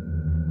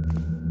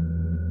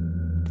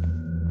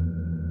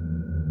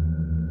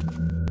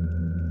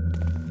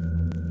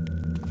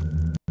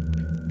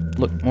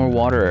 Look, more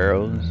water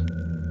arrows.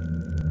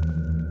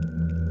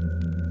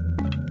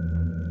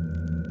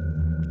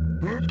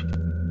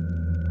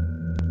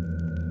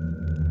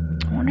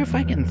 I wonder if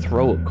I can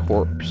throw a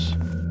corpse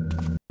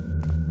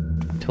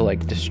to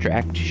like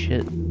distract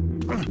shit,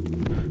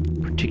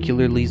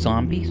 particularly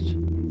zombies.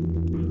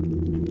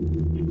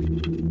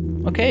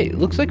 Okay,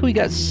 looks like we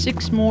got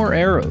 6 more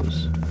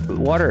arrows,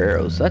 water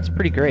arrows. That's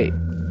pretty great.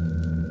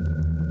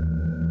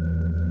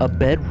 A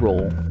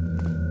bedroll.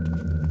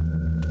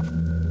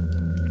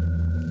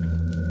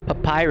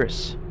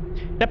 Papyrus.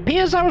 It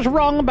appears I was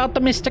wrong about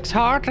the mystic's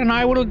heart, and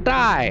I will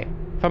die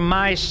for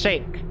my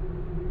sake.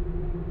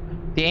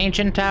 The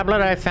ancient tablet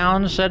I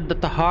found said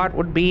that the heart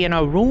would be in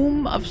a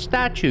room of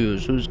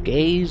statues whose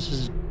gaze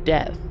is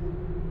death.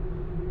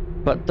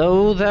 But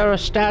though there are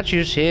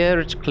statues here,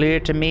 it's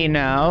clear to me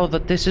now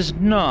that this is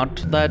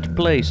not that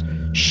place.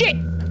 Shit!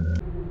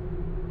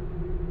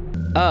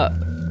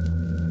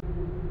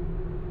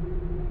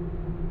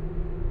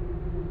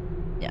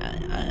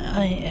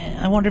 Yeah,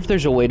 I wonder if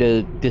there's a way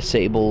to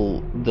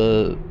disable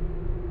the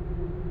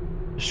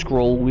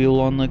scroll wheel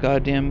on the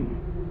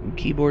goddamn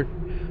keyboard.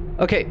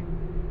 Okay.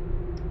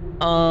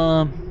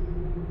 Not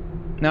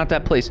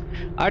that place.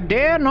 I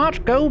dare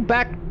not go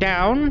back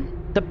down.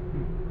 The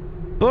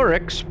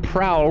Burricks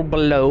prowl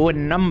below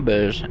in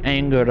numbers,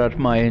 angered at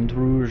my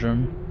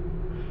intrusion.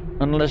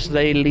 Unless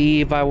they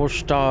leave, I will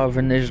starve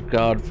in this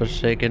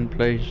godforsaken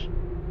place.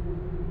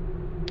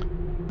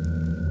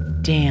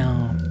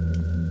 Damn.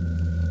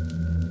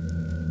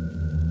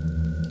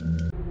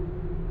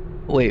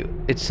 Wait,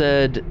 it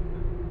said...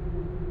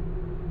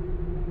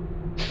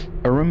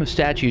 a room of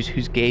statues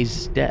whose gaze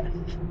is death.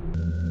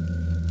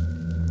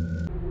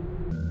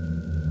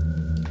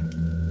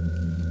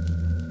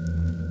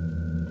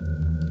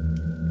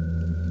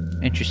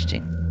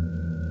 Interesting.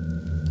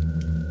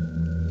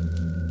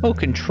 Oh,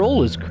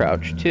 control is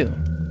crouched too.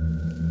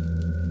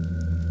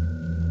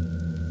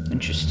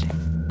 Interesting.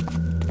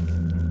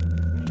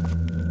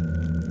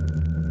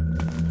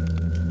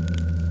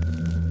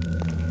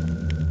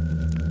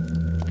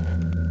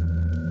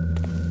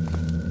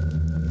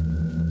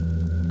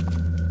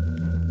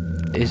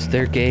 Is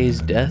their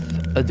gaze death?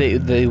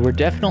 They were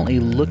definitely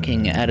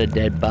looking at a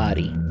dead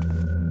body.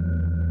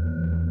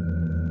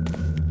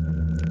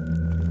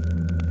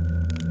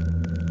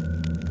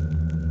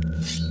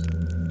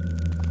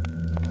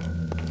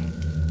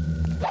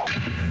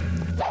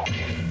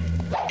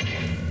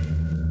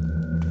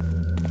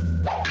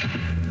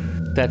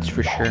 That's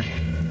for sure.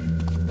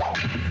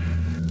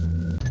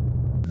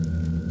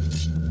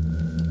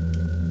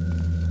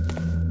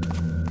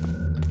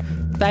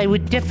 They were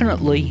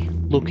definitely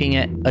looking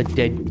at a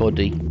dead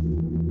body.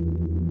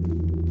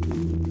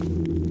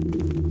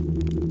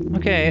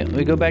 Okay,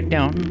 we go back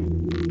down.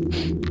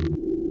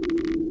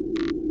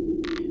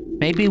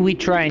 Maybe we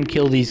try and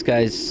kill these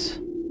guys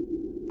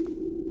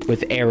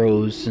with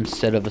arrows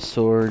instead of a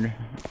sword.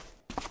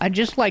 I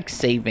just like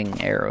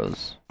saving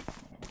arrows,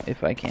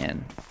 if I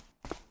can.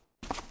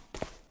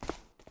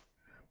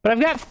 But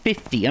I've got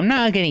 50. I'm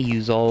not gonna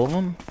use all of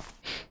them.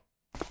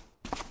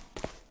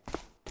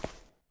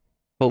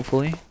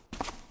 Hopefully.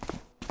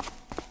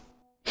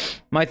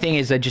 My thing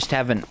is I just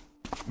haven't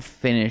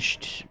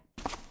finished,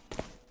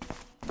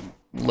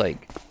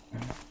 like,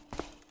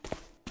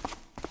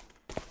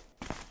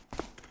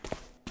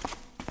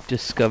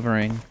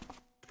 discovering.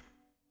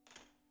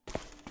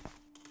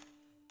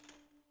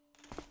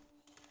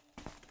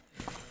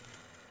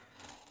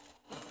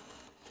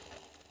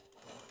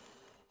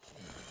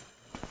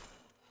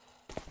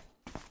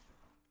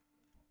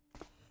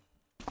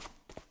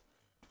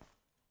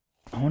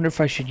 I wonder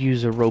if I should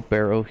use a rope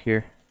arrow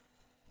here.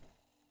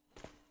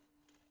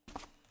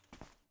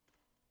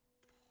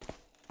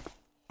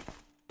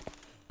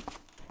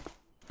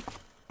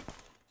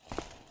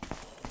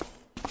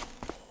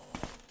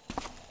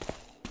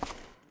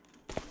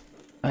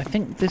 I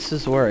think this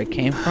is where I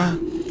came from.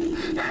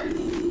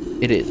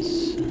 It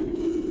is.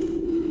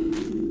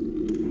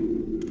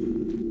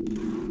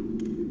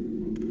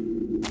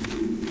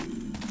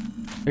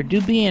 There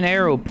do be an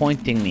arrow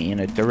pointing me in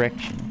a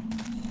direction.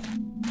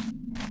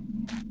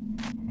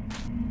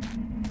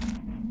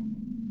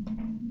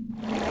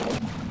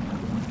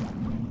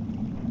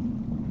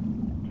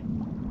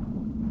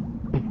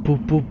 Boo,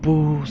 boo,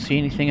 boo. See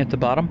anything at the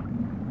bottom?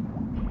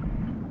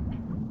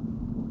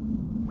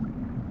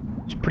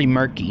 It's pretty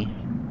murky.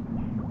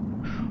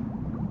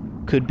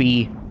 Could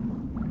be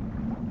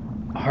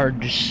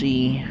hard to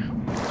see.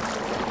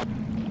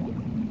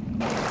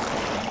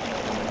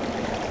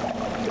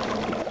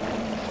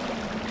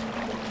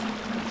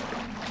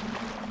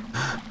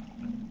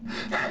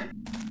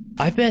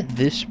 I bet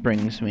this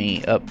brings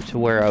me up to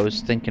where I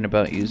was thinking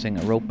about using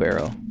a rope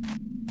arrow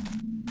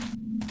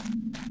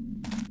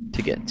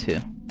to get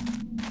to.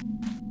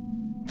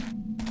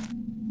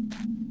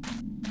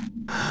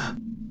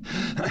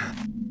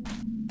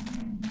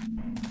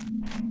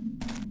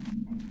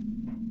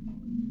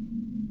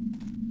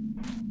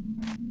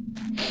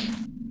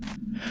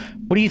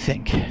 What do you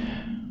think?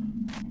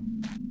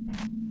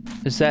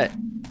 Is that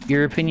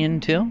your opinion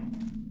too?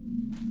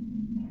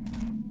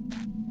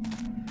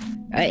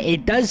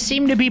 It does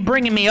seem to be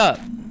bringing me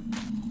up.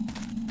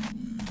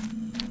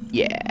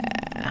 Yeah.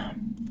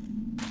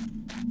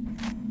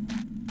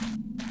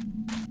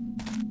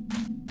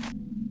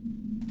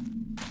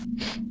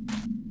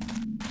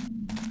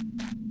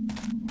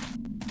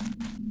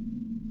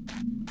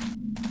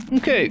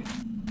 Okay.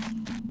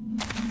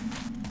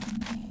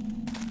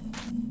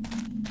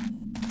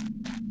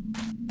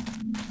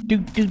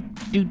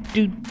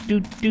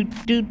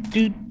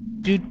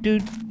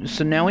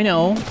 So now we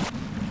know.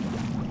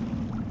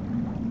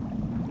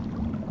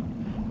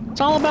 It's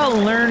all about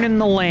learning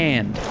the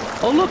land.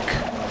 Oh, look!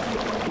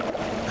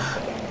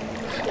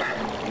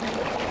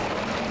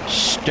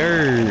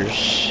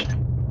 Stirs.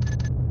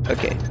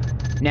 Okay.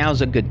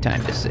 Now's a good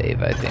time to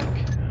save, I think.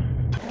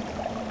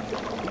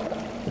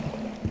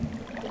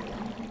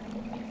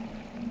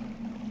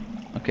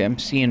 Okay, I'm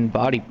seeing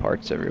body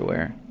parts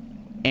everywhere.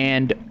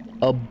 and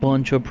a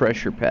bunch of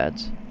pressure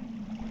pads.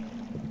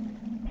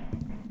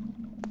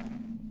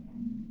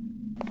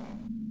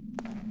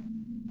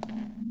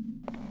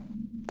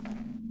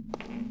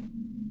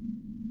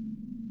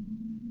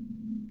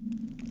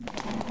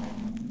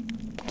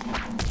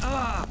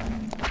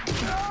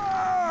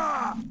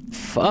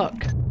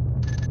 Fuck.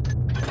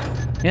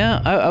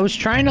 Yeah, I was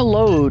trying to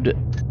load,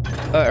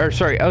 I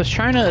was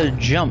trying to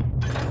jump,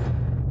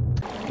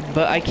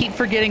 but I keep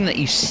forgetting that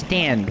you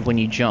stand when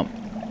you jump.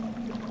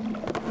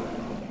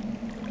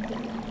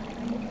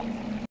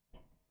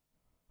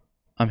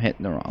 I'm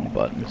hitting the wrong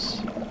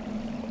buttons.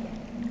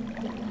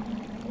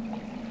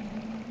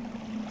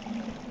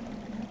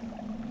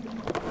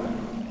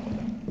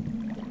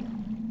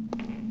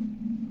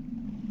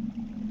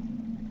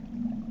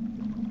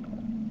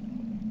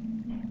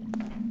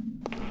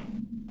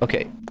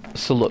 Okay,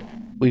 so look,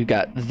 we've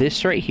got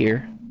this right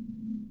here.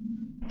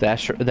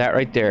 That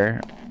right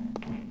there.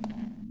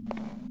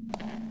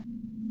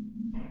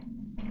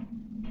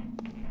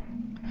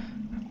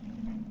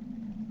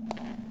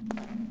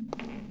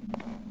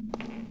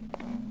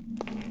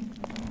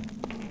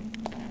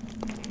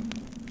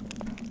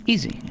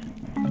 Easy.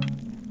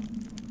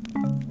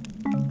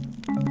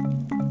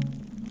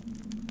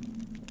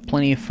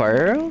 Plenty of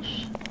fire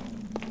arrows?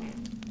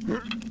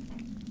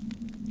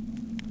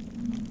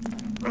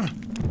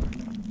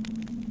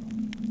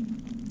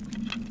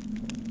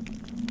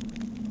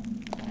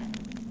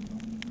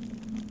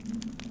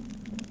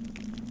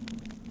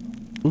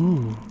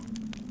 Ooh.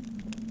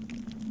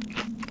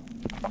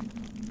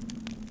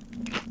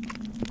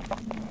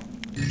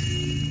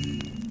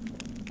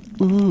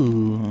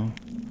 Ooh.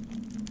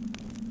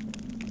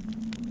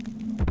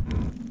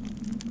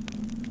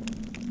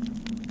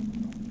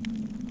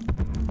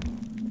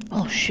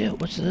 Oh shit,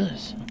 what's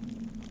this?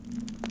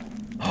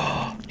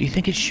 Do you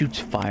think it shoots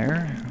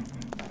fire?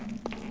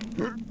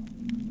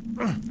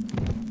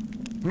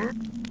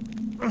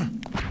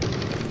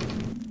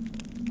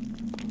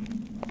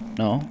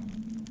 No.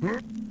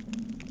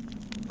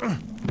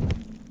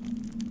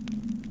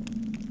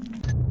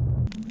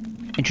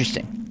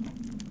 Interesting.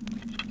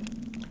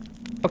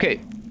 Okay,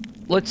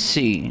 let's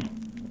see.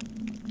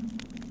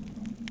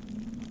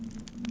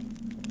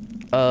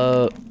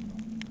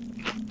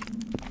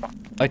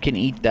 I can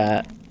eat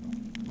that.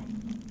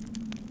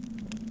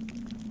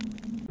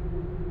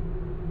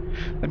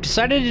 I've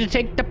decided to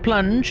take the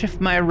plunge. If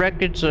my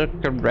records are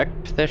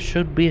correct, there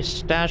should be a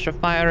stash of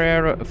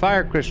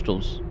fire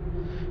crystals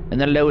in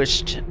the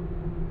lowest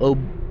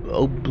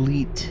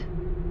oblate,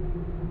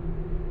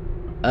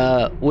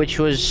 which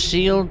was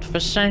sealed for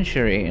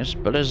centuries,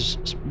 but has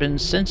been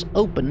since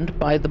opened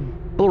by the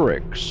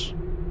Burricks.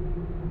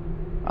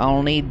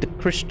 I'll need the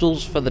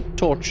crystals for the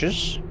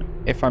torches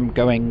if I'm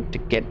going to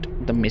get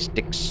the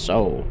mystic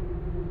soul.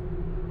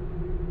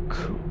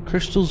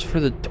 Crystals for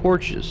the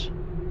torches.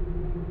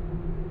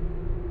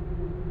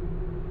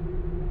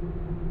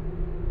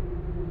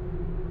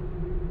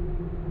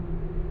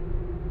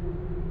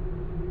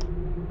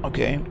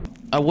 Okay,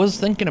 I was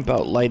thinking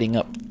about lighting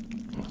up,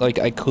 like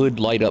I could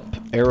light up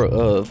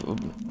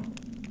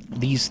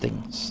these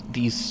things,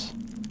 these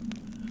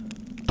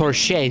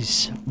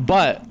torches,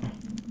 but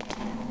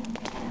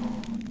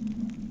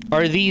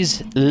are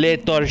these les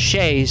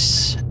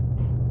torches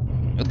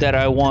that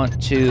I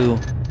want to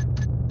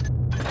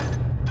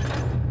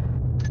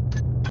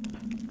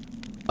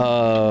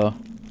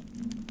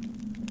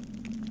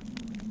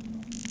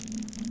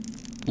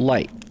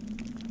light?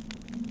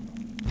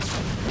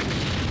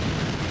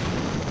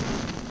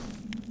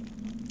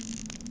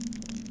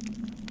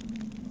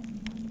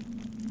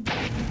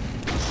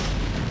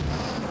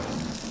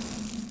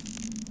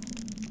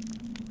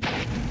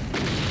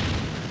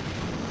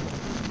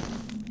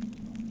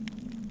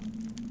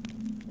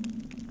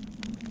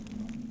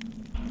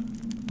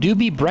 Do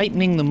be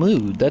brightening the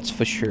mood, that's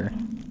for sure.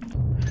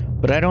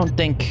 But I don't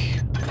think...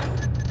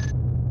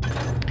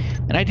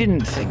 And I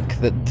didn't think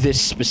that this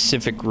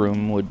specific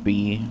room would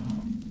be...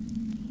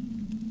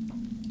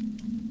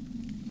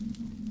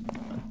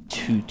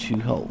 too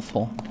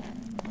helpful.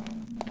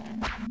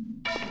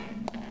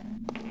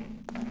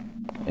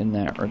 In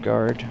that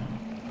regard.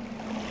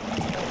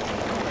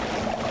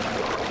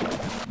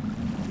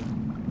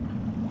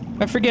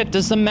 I forget,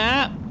 does the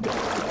map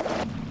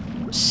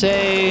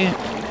say...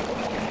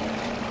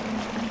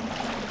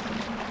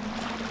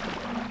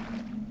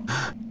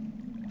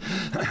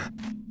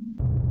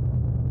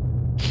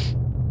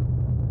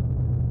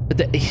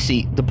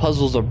 See, the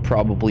puzzles are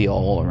probably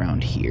all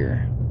around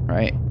here,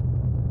 right?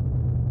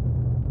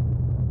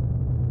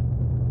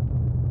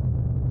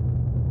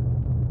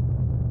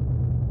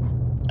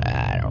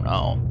 I don't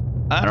know.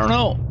 I don't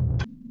know.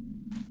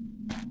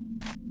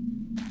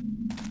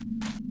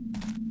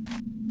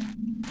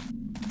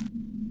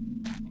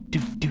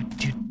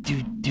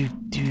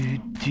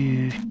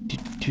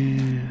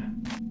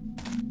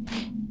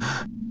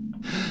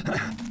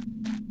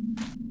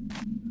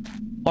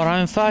 I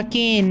don't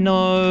fucking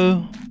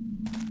know.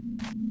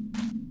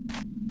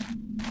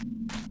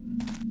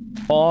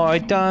 I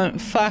don't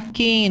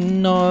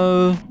fucking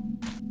know.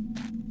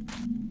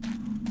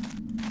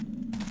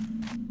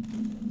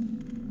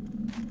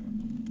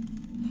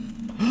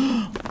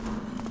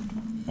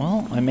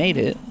 I made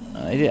it.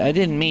 I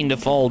didn't mean to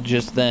fall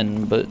just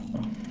then, but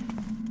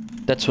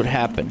that's what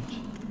happened.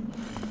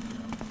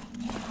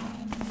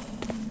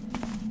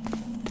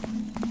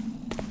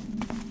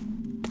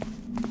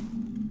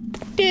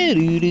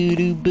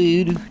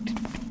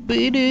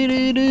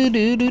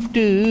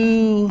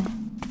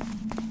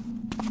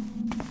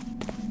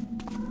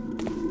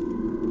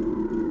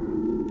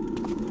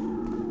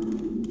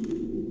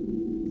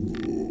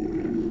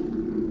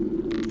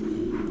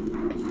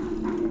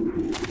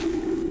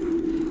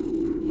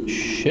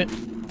 Shit.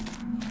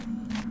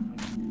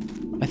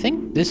 I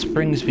think this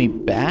brings me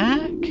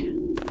back?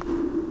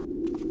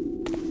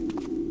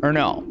 Or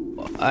no.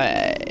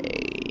 I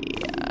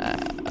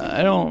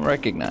don't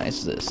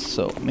recognize this,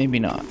 so maybe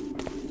not.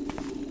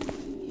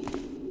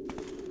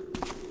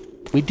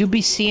 We do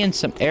be seeing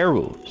some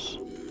arrows.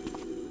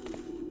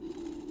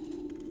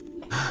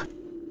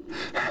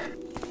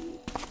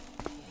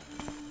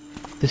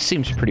 This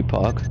seems pretty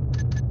pog.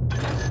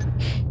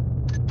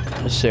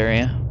 This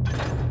area.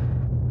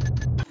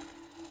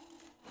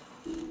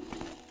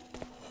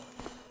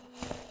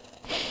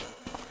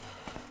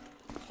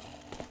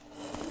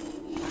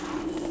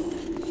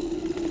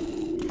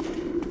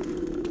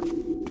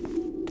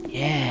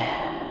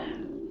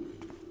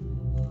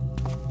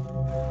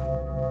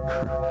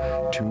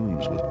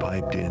 Tombs with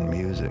piped-in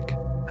music.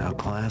 How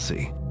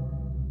classy.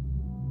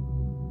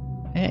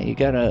 Yeah, you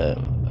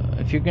gotta...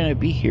 if you're gonna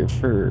be here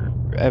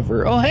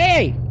forever... Oh,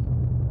 hey!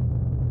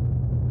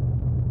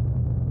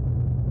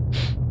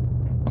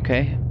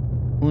 Okay.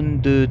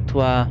 1, 2,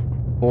 3,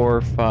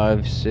 4,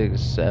 5,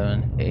 6,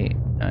 7, 8,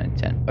 9,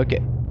 10. Okay.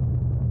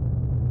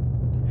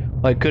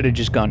 Well, I could have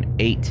just gone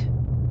 8,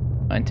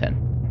 9,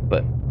 10.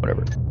 But,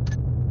 whatever.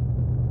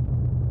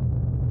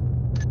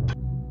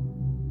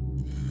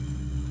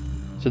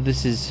 So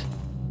this is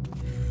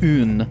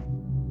une.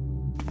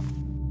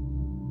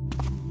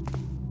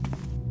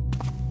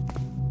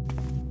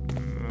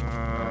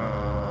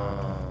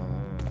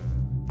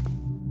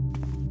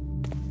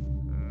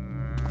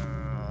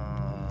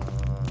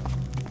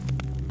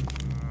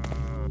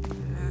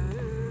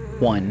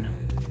 One.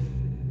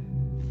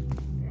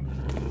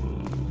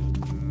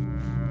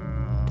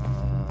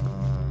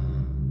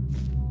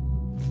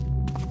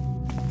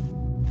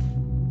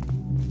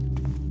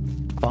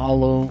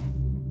 Follow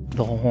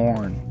the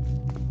horn.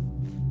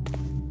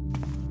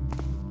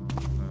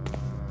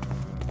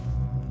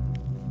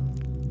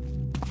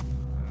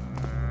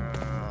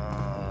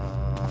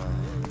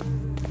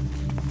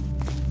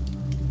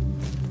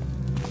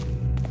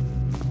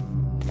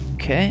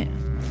 Okay.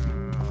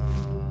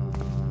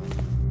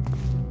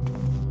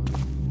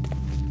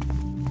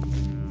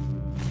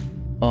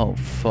 Oh,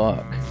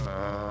 fuck.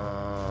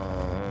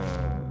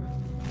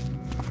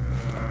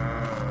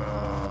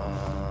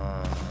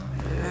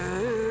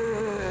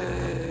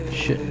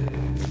 Shit.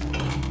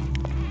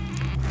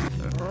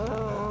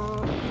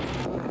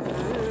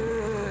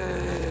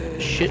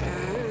 Shit.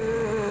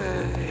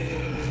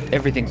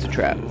 Everything's a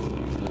trap.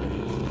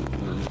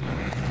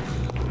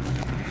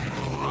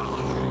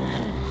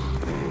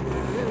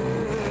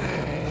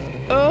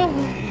 Oh.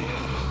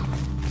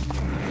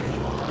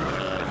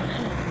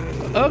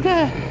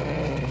 Okay.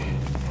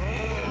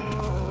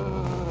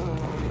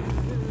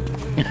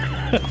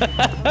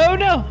 Oh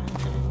no.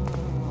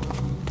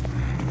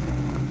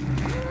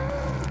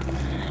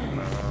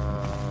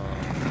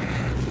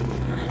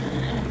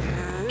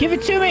 Give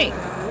it to me.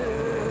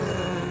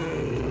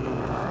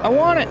 I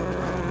want it.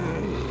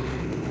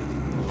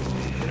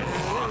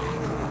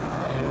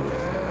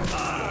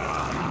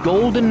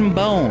 Golden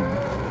bone.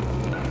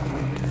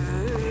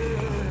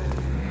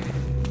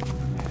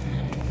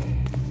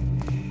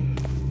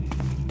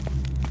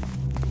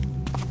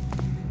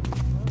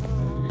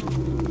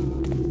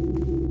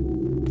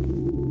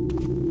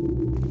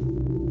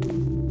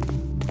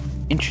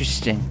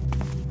 Interesting.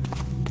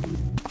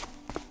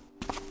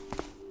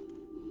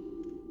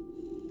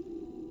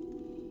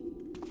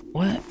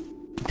 What?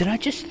 Did I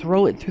just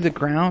throw it through the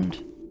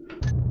ground?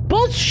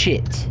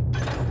 Bullshit!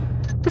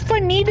 What if I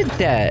needed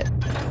that?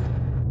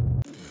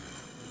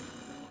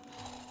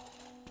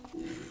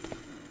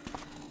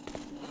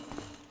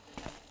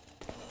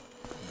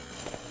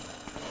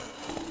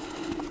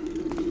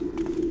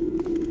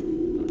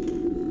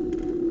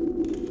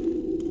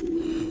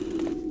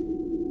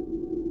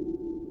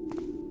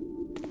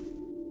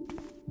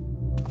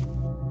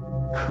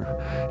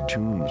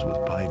 Tombs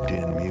with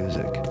piped-in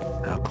music.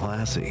 How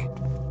classy.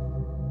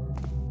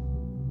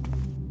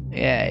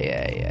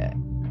 Yeah.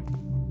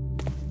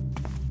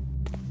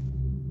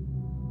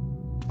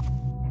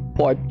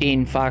 Piped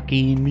in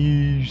fucking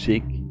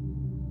music.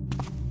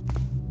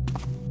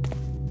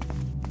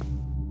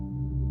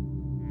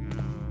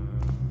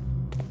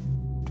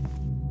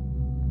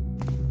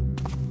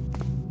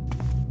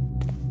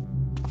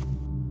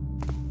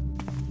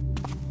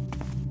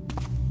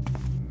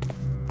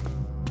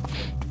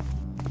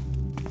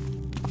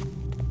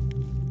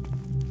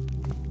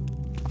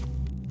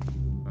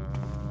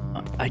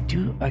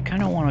 I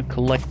kind of want to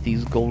collect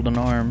these golden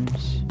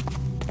arms.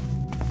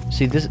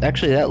 See, this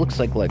actually that looks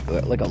like a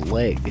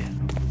leg.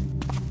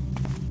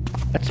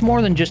 That's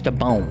more than just a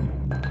bone,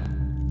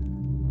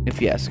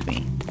 if you ask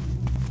me.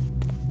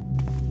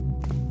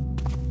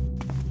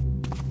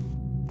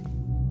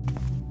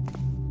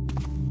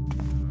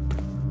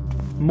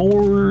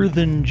 More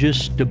than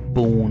just a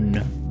bone.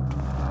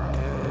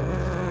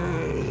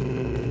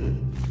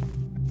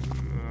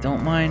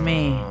 Don't mind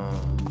me.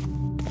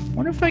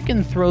 Wonder if I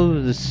can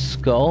throw the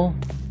skull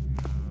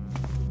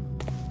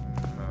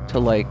to,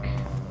 like...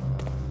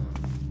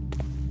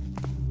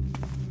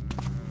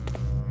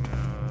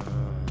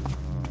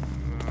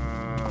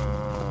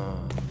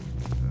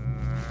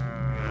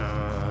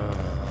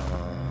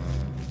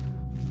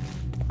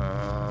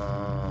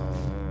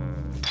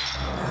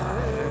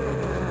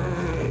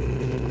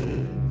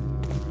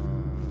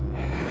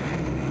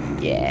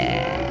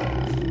 Yeah.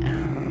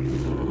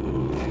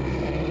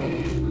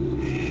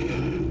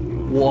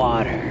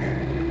 Water.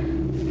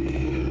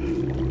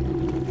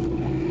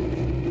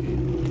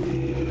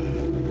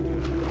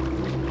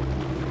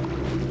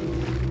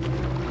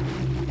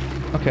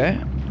 Okay.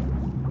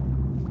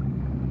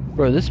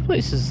 Bro, this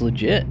place is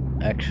legit,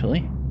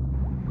 actually.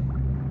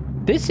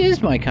 This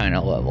is my kind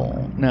of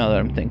level, now that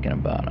I'm thinking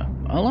about it.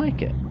 I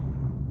like it.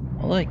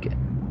 I like it.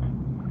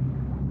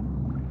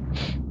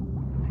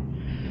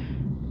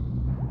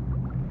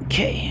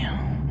 Okay.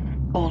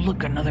 Oh,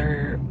 look,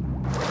 another...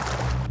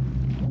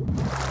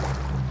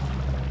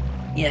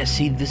 Yeah,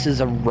 see, this is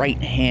a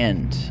right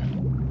hand.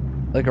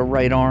 Like a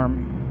right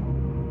arm.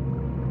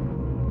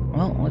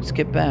 Well, let's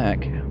get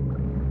back.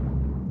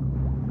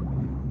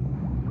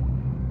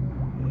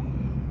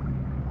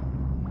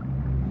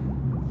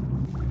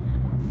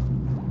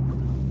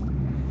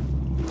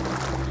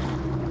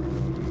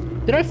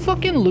 Did I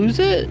fucking lose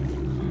it?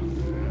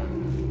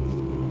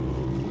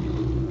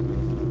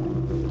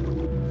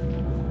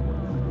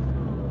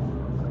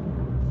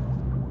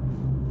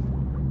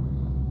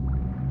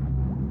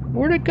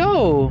 Where'd it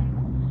go?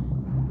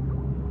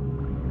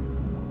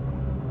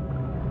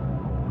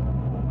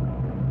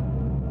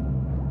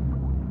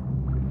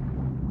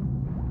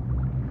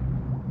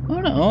 Oh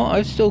no,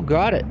 I've still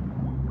got it.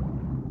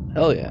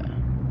 Hell yeah.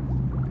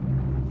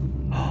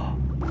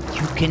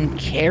 You can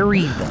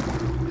carry them.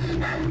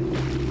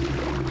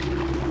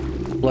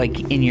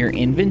 Like in your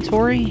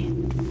inventory?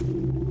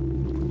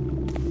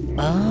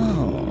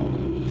 Oh.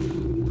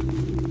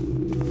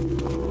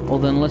 Well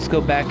then let's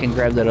go back and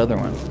grab that other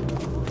one.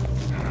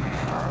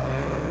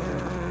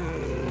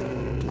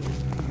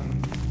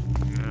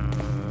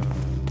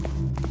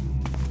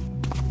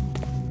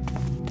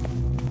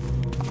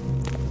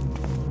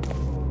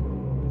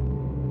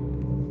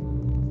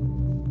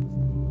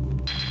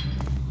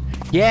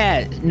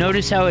 Yeah,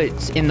 notice how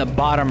it's in the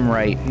bottom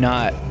right,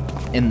 not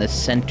in the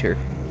center.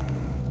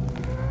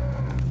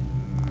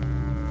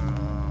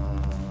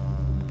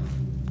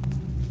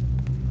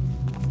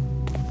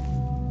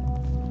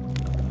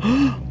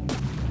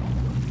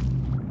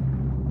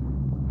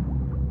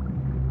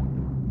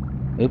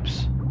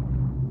 Oops.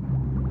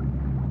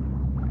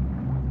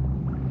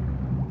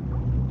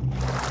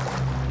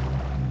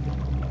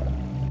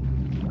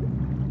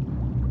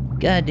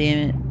 God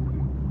damn it.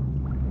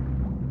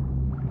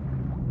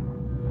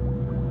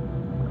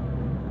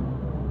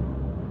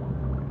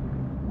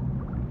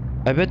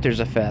 I bet there's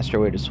a faster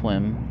way to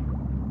swim.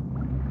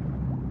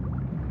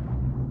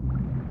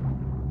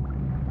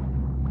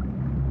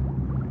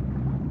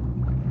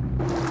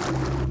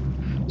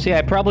 See,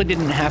 I probably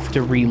didn't have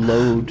to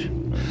reload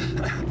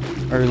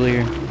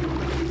earlier.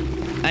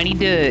 I need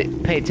to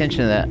pay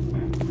attention to that.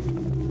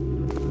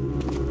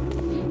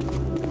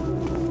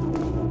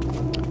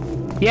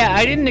 Yeah,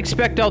 I didn't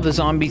expect all the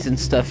zombies and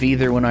stuff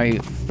either when I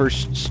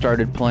first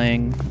started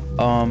playing.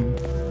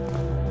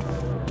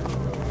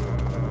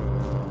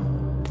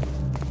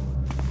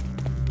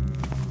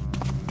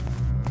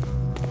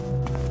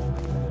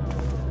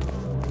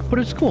 But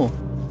it's cool.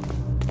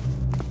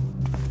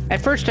 At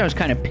first I was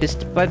kind of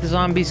pissed by the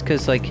zombies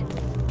because, like,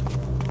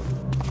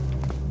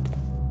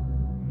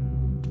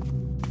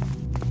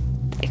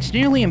 it's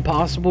nearly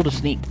impossible to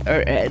sneak,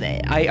 or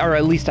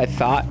at least I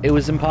thought it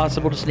was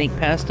impossible to sneak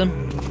past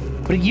them.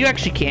 But you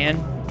actually can.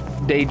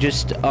 They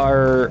just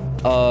are,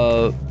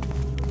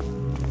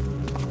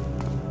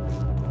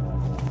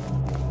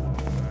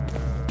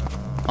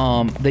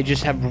 they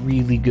just have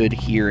really good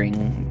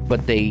hearing,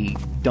 but they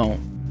don't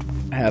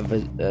have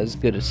as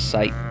good a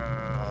sight.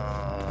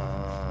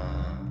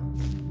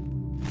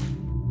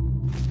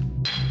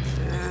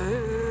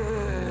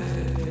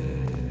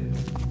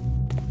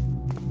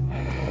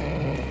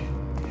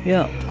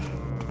 Yeah.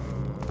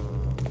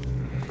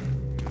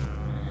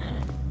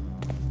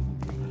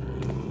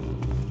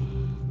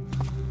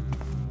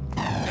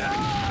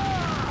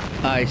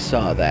 I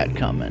saw that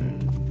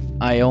coming.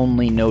 I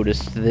only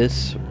noticed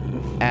this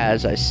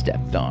as I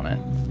stepped on it.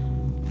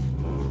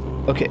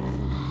 Okay.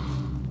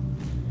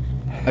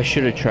 I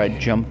should have tried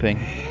jumping.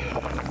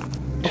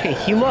 Okay,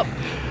 heal up.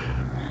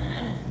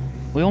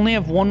 We only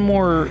have one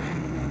more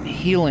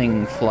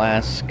healing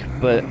flask,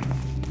 but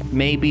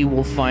maybe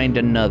we'll find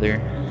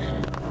another.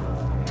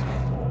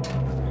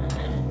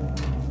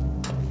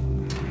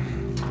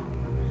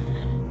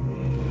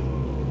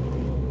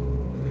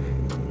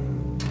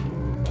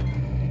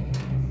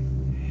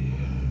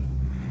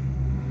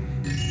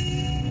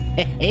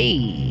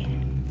 Hey.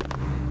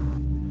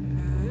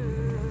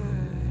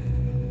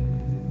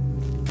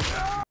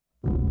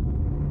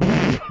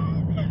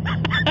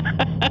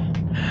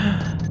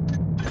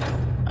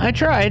 I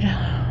tried.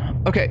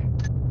 Okay.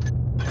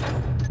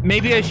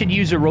 Maybe I should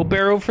use a rope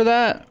arrow for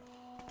that.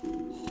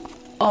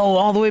 Oh,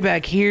 all the way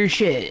back here?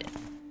 Shit.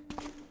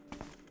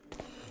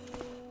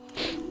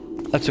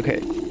 That's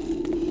okay.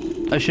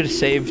 I should have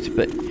saved,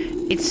 but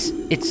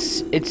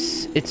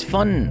it's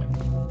fun,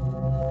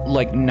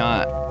 like,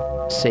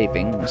 not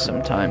saving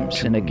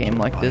sometimes in a game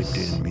like this.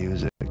 Piped-in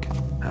music.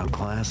 How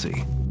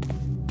classy.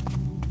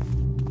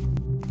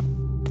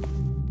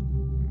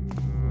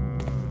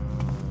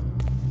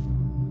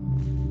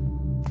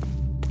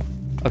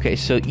 Okay,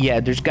 so yeah,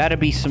 there's got to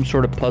be some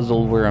sort of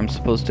puzzle where I'm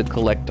supposed to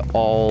collect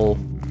all...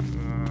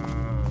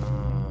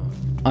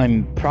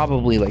 I'm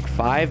probably like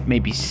 5,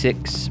 maybe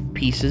 6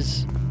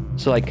 pieces.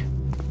 So like,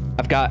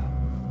 I've got,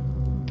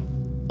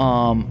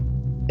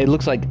 it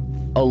looks like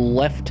a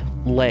left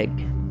leg.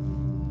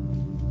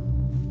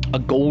 A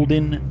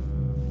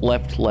golden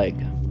left leg.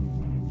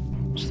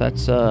 So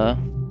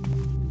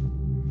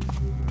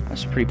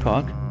that's pretty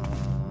pog.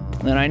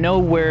 And then I know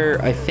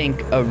where I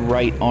think a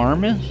right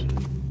arm is.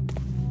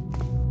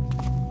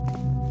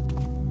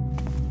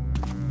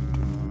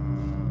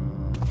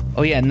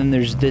 Oh yeah, and then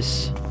there's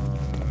this,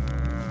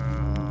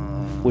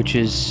 which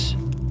is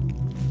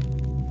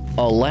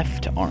a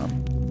left arm.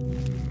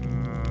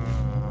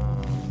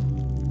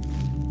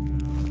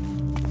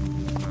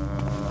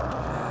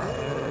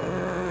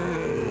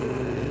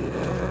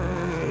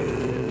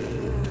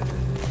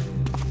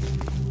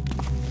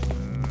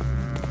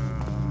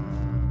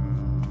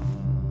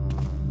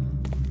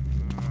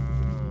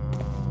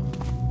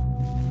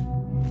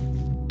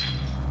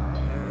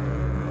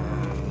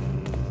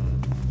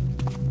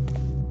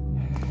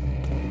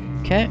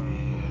 Okay.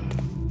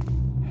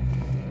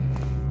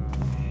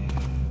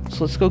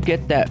 So let's go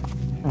get that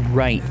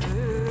right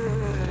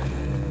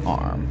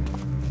arm.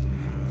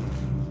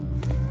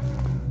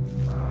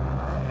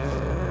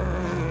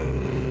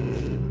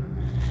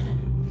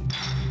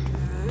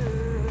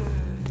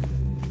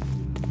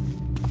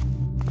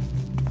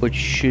 Which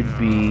should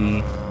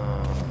be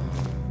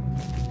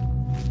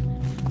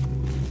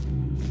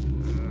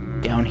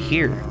down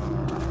here.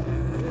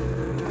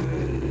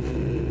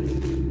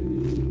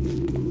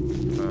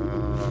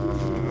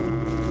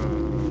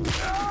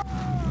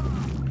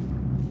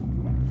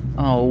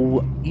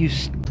 Oh, yeah,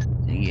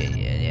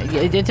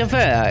 it's a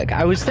fact.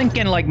 I was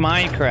thinking like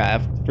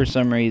Minecraft for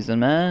some reason,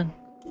 man.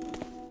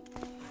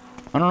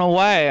 I don't know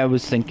why I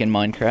was thinking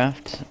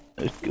Minecraft.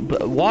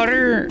 But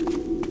water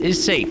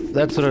is safe.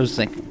 That's what I was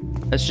thinking.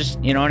 That's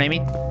just, you know what I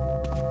mean?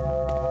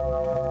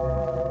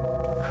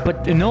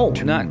 But no,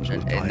 not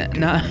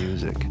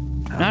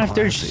if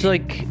there's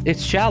like,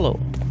 it's shallow.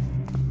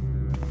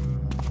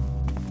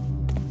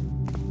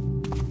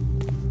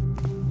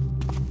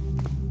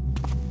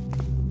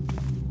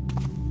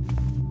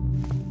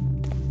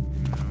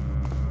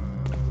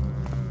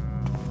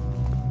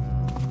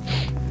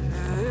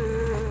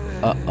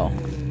 Uh-oh.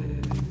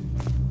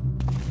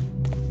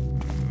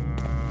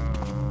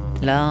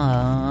 La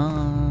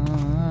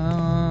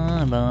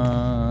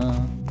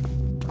la.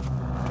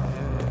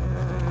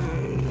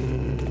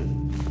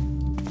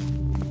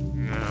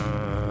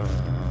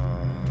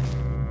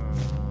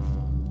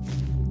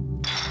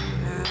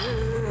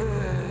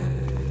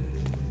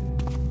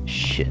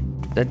 Shit,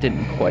 that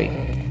didn't quite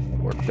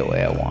work the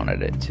way I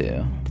wanted it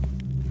to.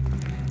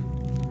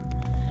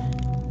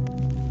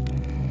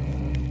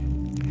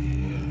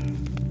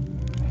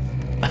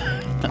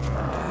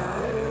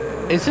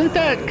 Isn't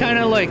that kind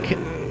of like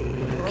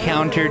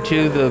counter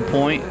to the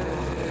point?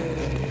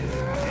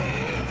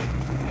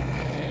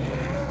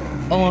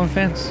 Alone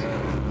fence.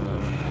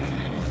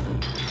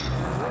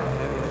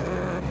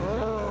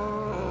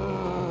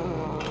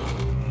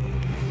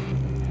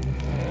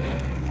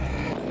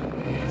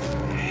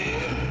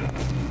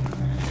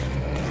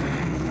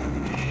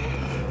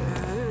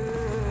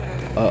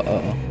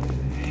 Uh-oh.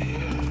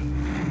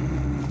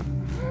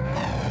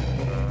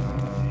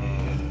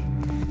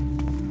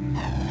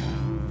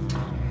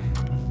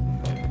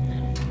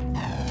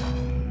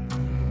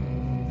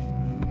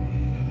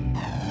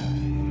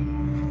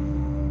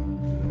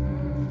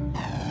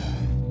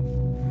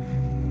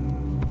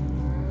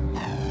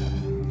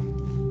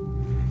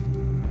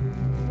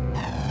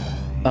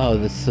 Oh,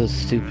 that's so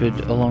stupid,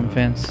 alone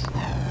fence.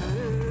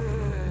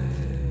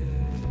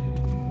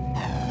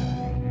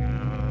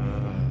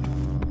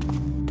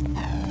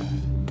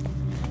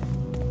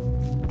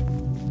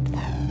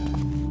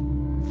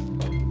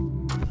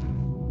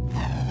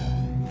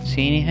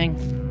 See anything?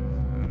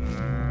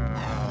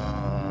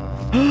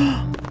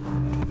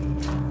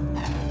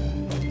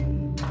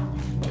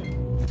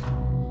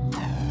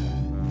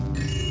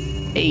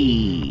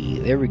 Hey,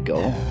 there we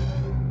go.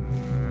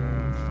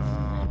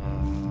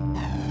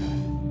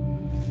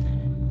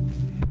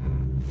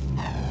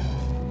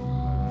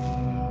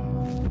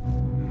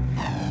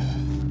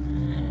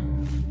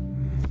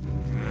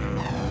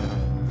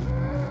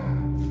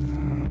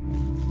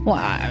 Well,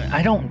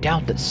 I don't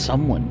doubt that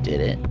someone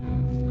did it.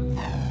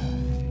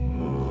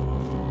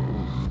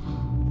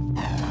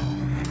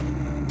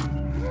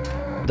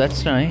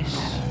 that's nice.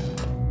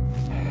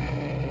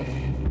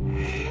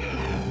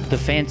 The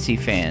fancy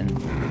fan.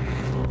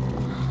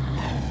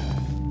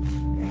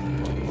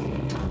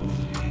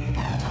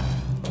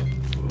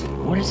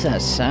 What is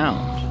that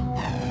sound?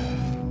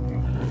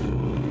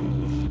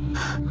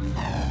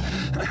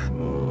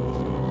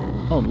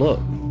 Oh, look.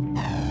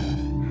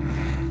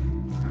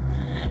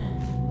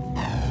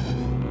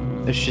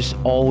 There's just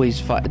always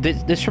fire.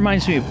 This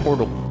reminds me of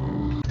Portal.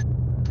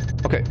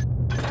 Okay.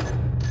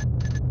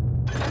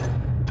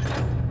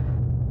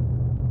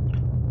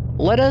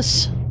 Let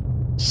us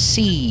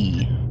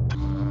see.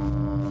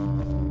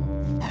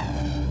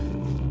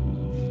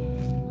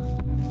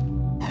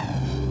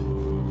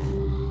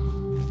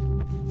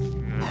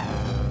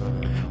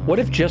 What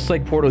if, just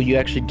like Portal, you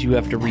actually do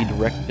have to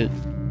redirect it?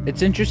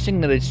 It's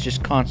interesting that it's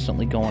just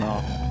constantly going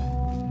off.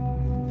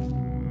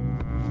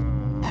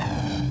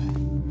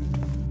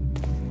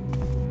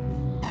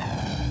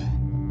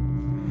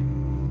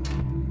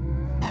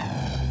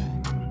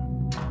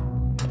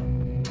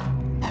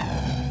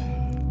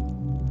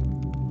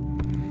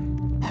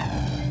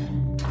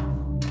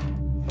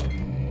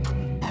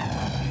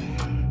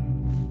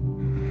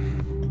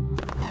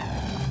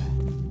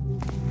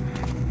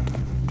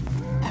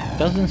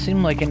 Doesn't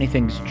seem like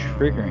anything's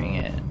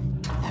triggering it.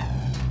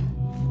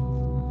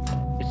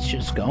 It's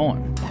just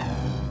going.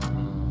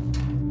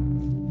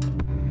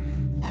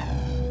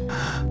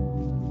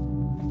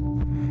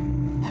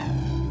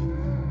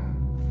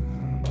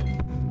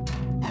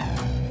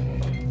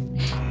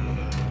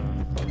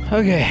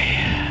 Okay.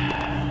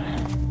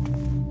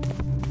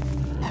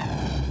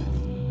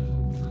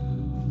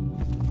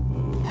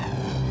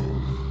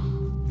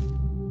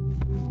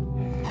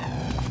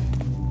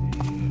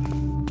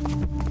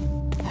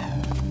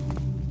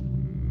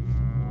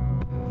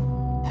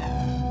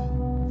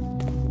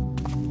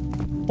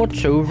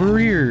 What's over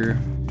here?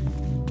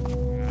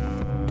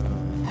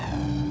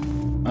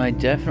 I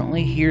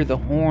definitely hear the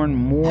horn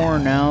more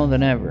now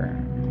than ever.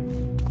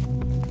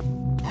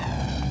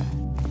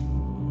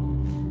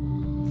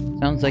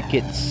 Sounds like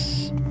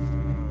it's...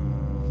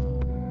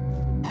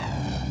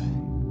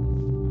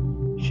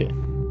 shit.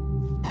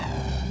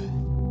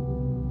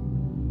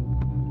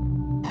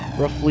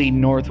 Roughly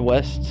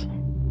northwest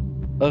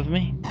of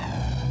me.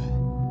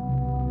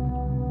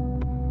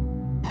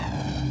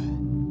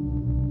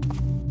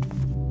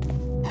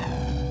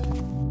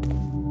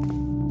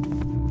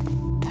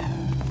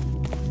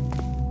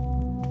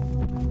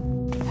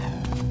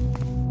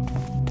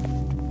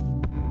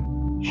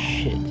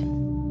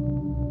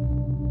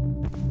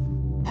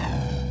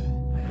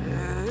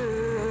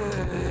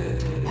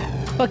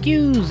 Fuck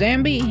you,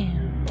 Zambi.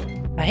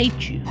 I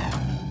hate you.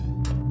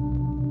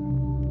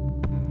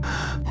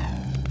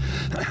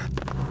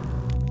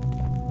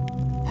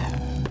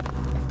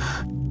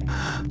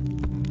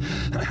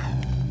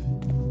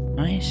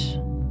 Nice.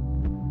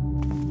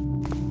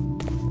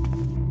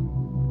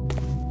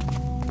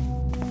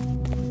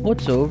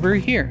 What's over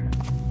here?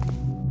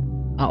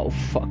 Oh,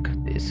 fuck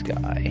this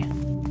guy.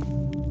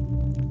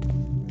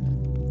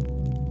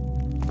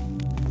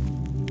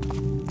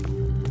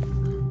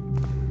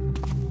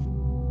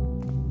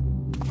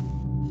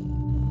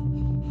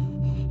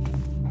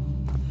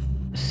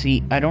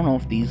 See, I don't know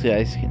if these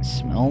guys can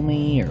smell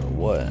me or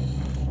what.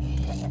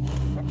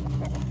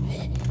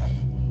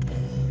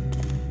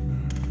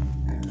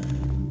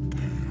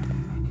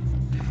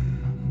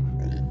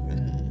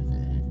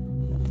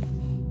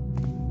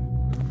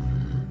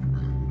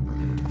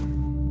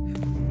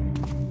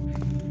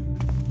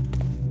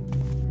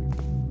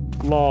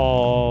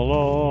 La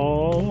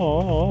la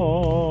la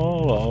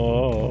la.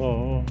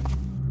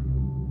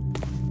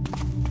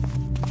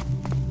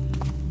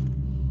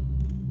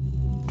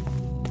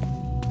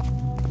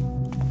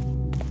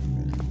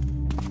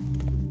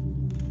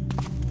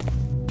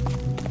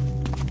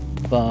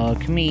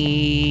 Fuck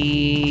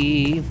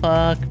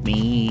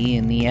me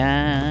in the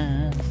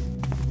ass.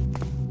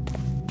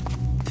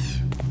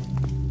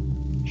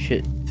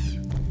 Shit,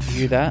 you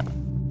hear that?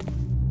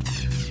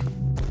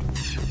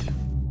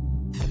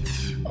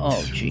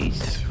 Oh,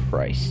 Jesus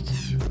Christ.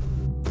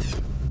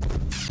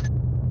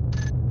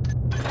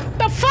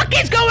 The fuck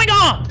is going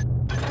on?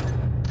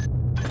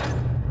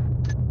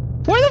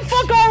 Where the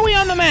fuck are we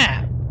on the map?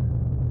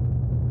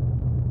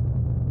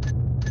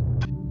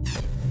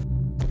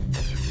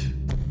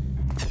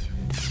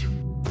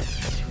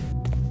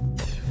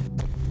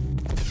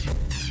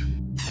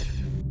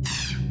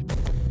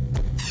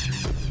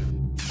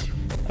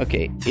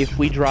 Okay, if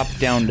we drop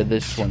down to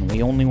this one,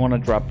 we only want to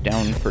drop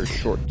down for a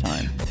short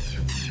time.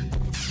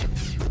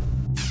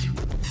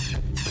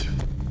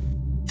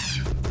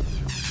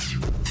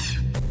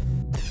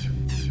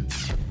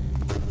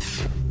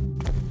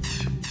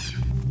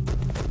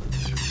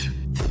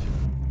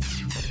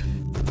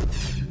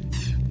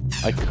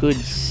 I could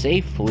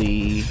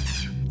safely...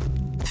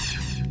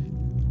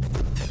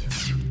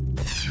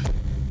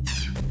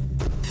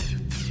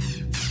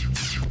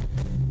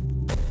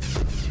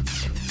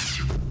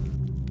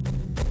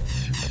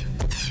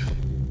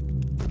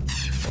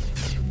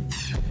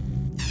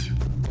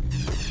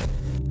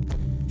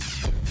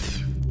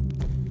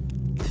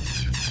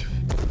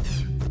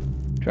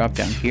 drop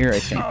down here, I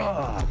think.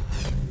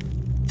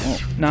 Well,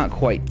 not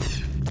quite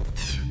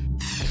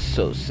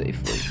so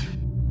safely.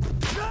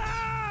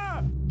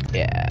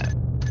 Yeah.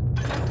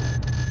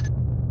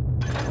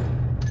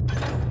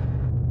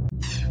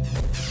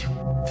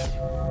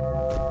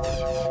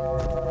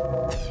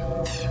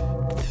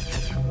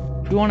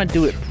 If we want to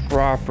do it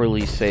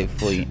properly,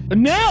 safely.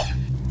 No!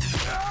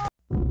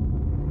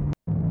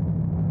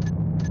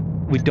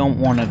 We don't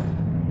want to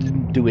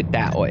do it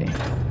that way.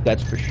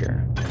 That's for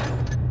sure.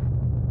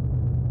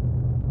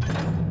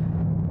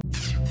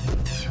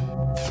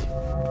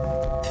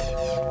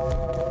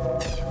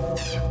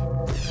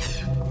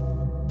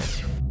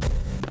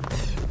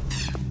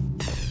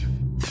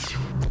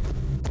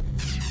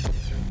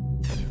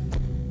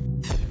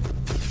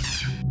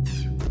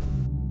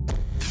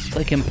 It's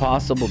like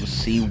impossible to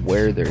see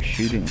where they're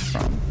shooting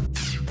from.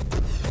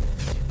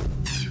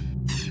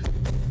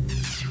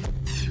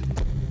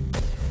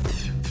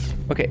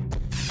 Okay,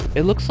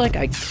 it looks like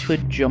I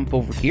could jump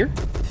over here.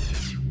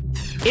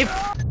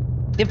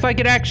 If I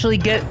could actually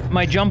get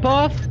my jump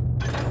off.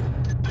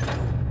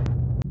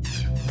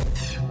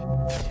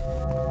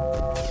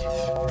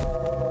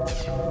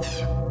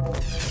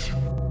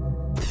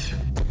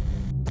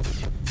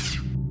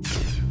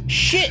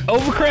 Shit,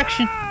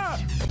 overcorrection.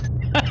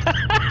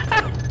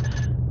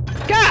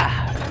 God.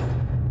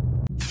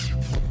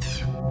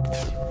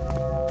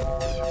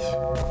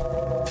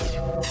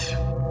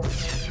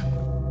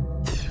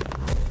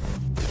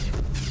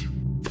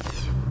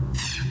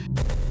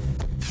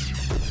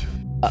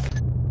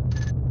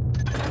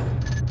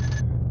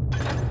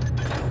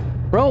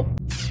 Bro.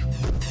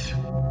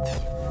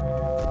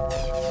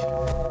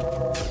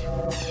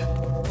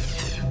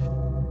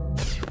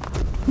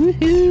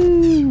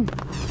 Woohoo!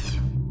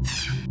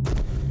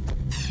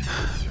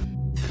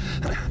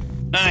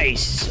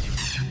 Nice.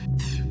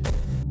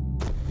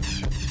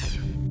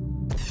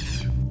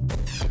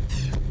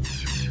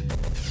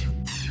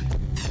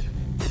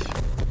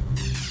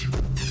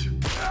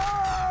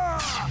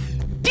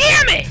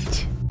 Damn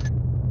it!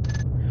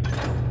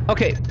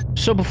 Okay,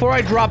 so before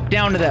I drop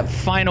down to that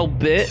final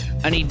bit,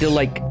 I need to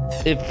like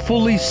it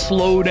fully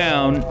slow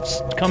down,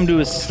 come to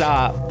a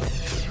stop,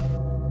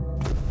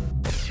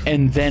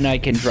 and then I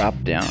can drop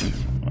down.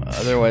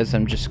 Otherwise,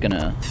 I'm just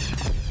gonna.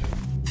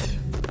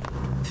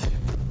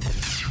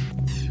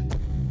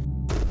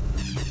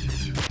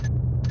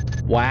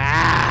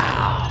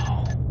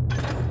 Wow.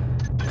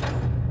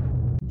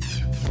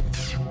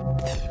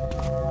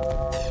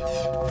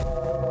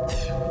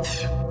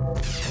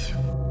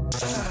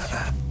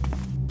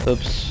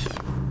 Oops.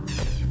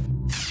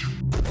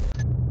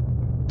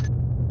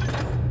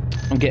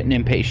 I'm getting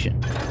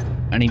impatient.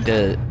 I need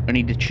to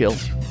chill.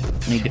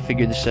 I need to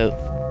figure this out.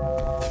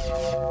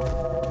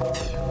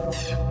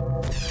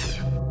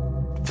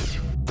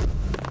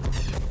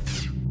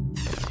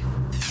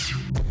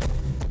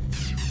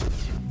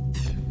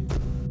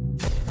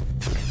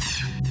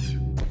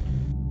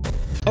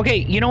 Okay,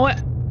 you know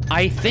what?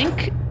 I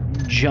think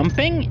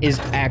jumping is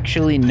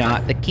actually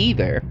not the key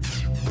there.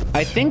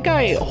 I think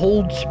I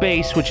hold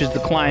space, which is the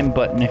climb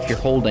button if you're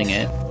holding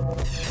it.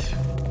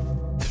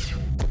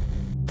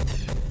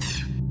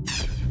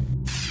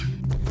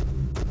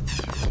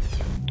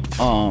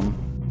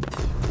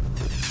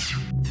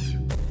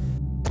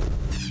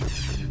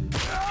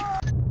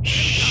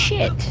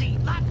 Shit.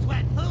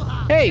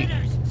 Hey,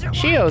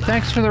 Shio,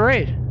 thanks for the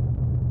raid.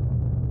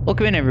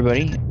 Welcome in,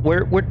 everybody.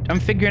 I'm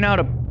figuring out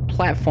a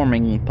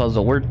platforming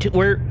puzzle. We're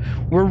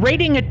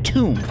raiding a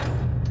tomb.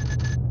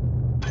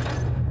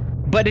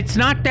 But it's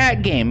not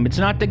that game. It's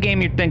not the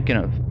game you're thinking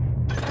of.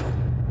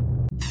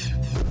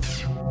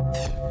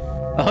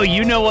 Oh,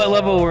 you know what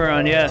level we're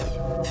on, yeah.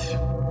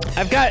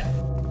 I've got,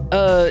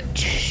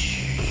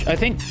 I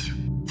think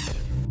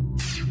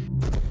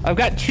I've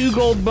got 2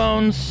 gold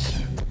bones.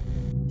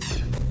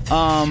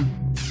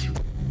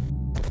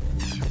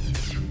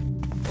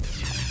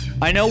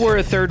 I know where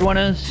a 3rd one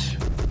is,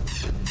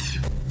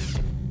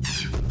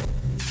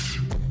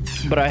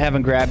 but I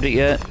haven't grabbed it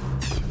yet.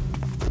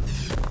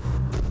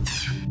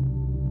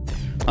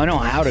 I know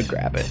how to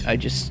grab it. I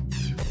just...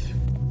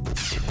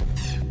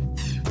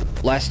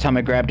 Last time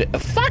I grabbed it...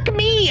 fuck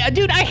me!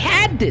 Dude, I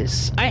had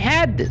this! I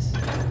had this!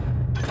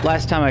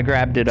 Last time I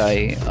grabbed it,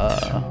 I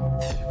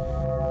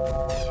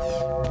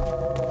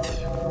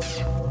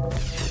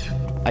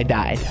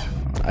died.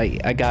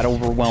 I got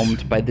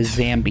overwhelmed by the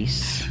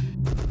zombies.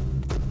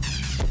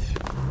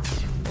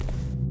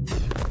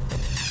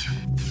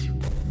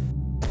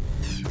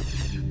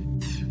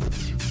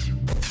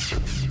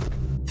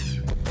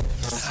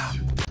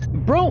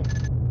 Bro,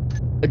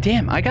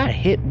 damn, I got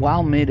hit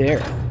while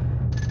midair.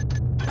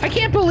 I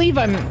can't believe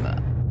I'm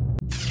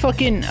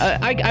fucking.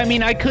 I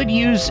mean, I could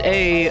use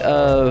a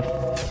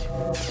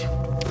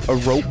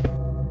rope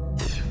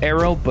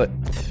arrow, but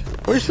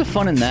where's the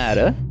fun in that,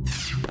 huh?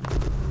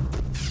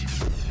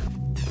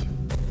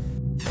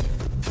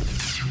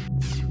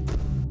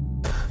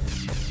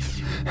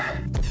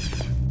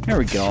 There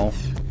we go.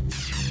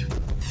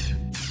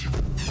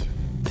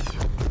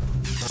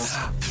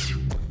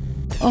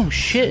 Oh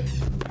shit.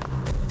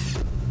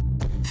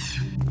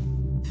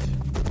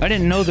 I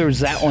didn't know there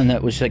was that one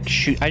that was like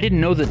shoot. I didn't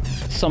know that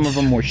some of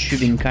them were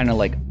shooting kind of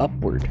like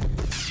upward.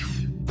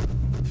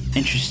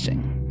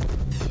 Interesting.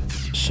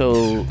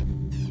 So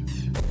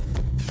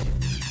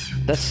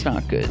that's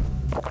not good.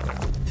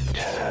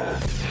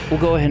 We'll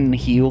go ahead and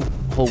heal.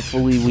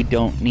 Hopefully we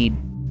don't need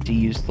to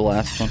use the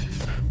last one.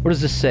 What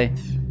does this say?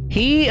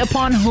 He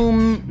upon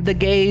whom the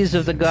gaze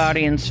of the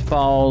Guardians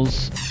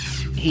falls,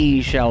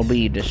 he shall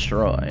be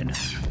destroyed.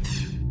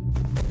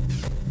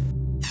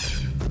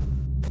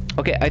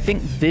 Okay, I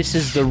think this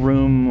is the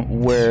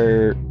room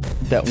where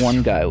that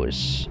one guy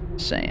was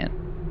saying.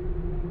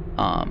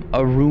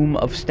 A room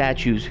of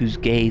statues whose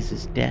gaze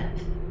is death.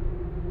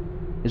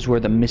 Is where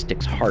the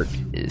mystic's heart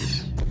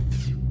is.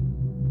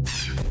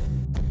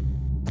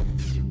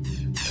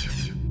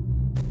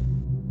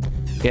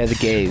 Yeah, the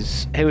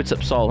gaze. Hey, what's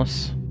up,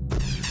 Solace?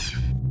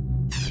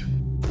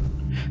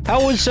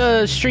 How was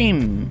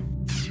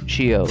stream,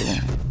 Chio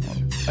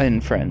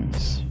and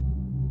friends?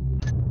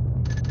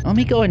 Let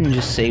me go ahead and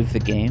just save the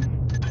game.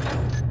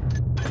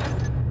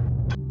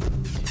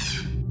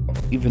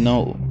 Even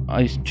though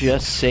I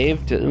just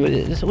saved,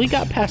 we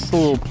got past the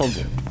little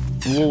puzzle,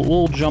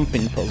 little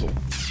jumping puzzle.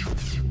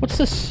 What's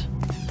this?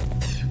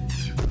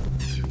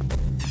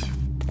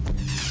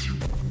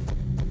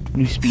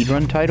 New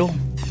speedrun title?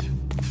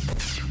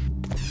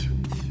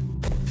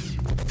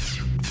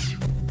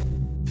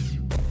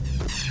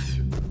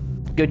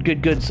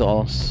 Good,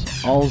 Sauls.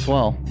 All's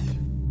well.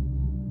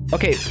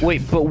 Okay,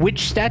 wait, but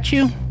which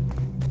statue?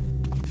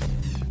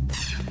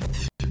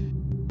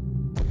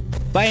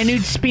 By a new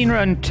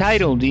speedrun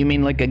title, do you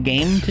mean like a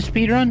game to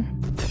speedrun?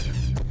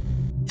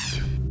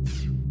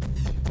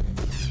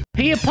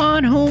 He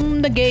upon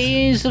whom the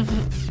gaze of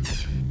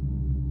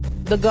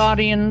the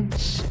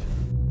Guardians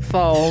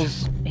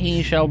falls,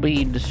 he shall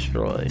be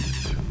destroyed.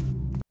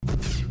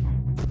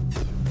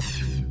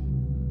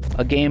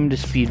 A game to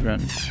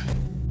speedrun.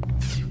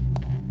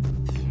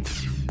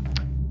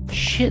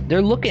 Shit,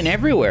 they're looking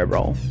everywhere,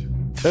 bro.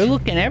 They're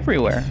looking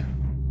everywhere.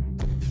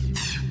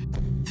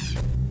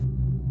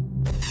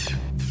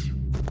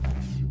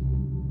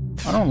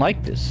 I don't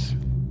like this.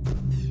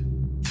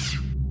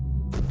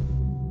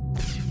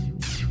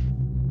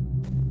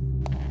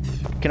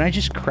 Can I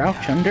just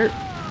crouch under?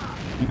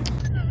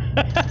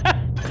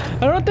 I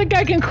don't think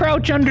I can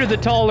crouch under the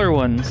taller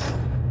ones.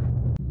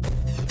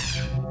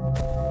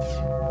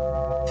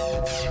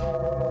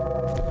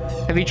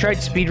 Have you tried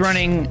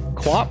speedrunning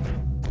QWOP?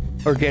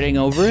 Or getting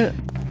over it?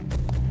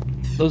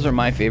 Those are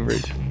my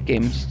favorite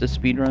games to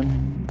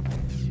speedrun.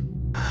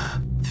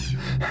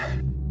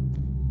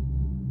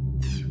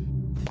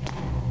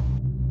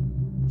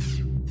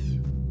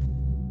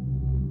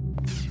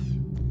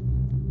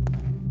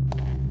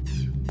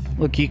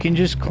 Look, you can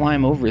just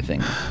climb over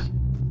things.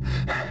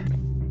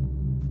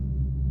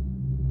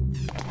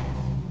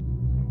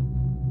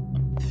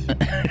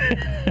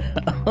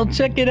 I'll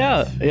check it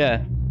out.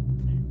 Yeah.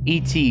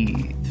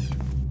 E.T.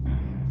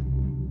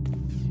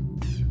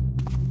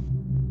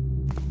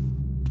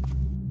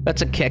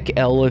 That's a Keck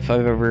L if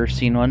I've ever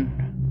seen one.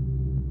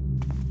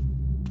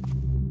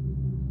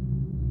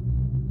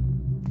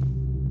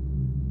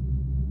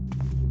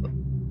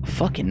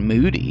 Fucking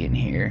moody in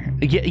here.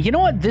 You know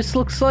what this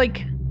looks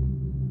like?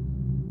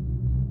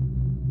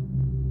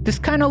 This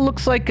kind of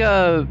looks like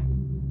a...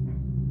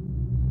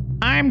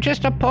 I'm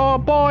just a poor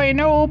boy,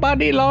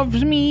 nobody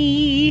loves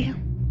me.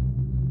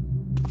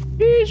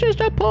 He's just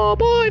a poor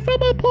boy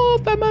from a poor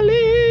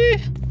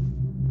family.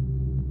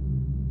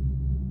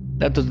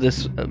 That does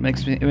this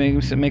makes me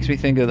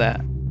think of that.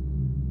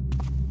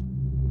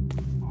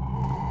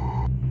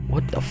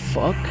 What the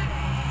fuck?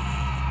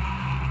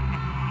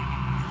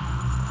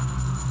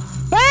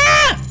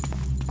 Ah!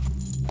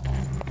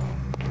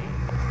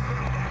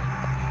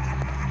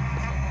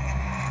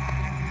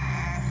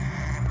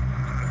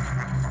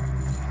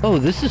 Oh,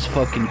 this is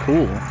fucking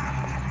cool.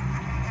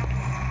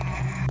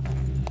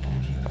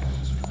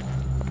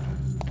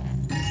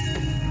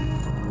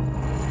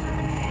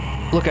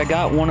 Look, I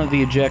got one of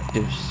the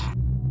objectives.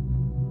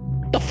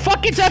 The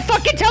fuck is that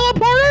fucking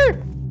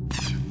teleporter?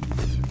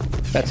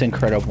 That's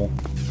incredible.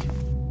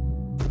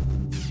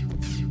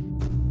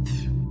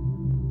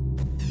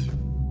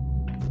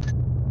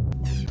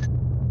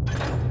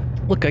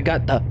 Look, I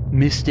got the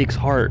Mystic's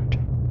heart.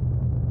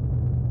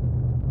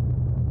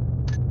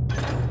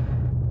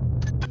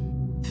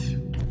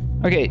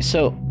 Okay,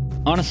 so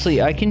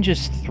honestly, I can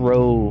just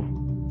throw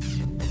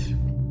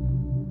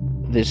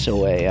this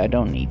away. I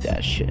don't need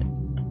that shit.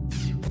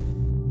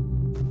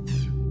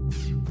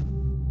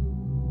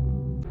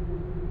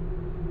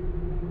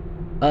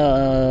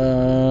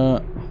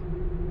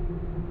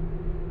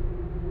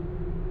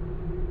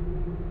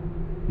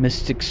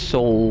 Mystic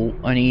Soul.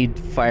 I need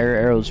fire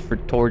arrows for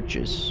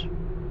torches.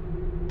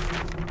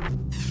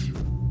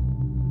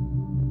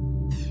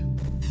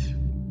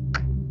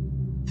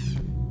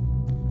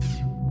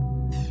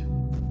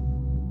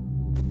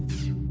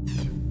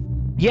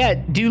 Yeah,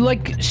 do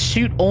like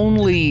suit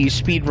only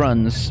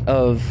speedruns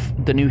of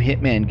the new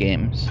Hitman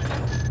games.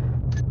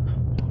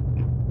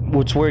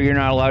 What's where you're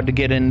not allowed to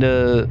get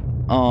into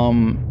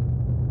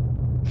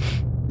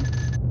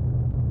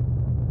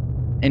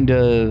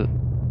into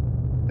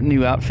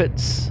new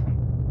outfits.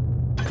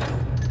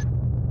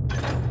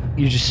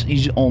 You just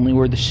only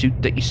wear the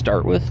suit that you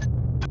start with.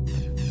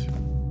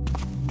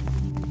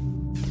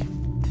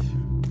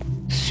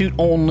 Suit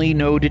only,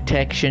 no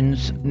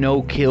detections,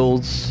 no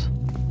kills,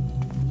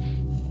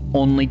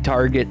 only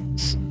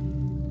targets,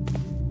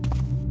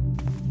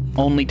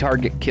 only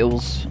target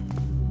kills.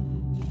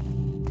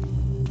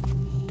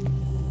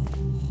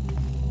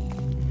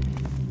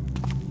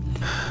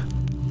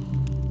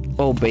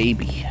 Oh,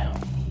 baby.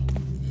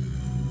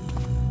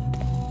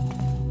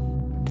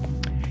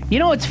 You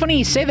know, it's funny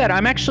you say that.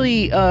 I'm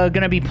actually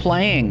gonna be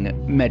playing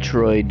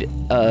Metroid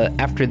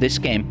after this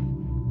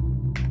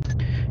game.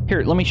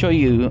 Here, let me show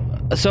you.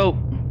 So,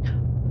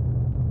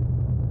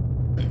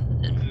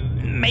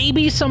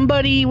 maybe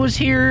somebody was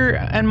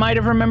here and might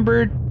have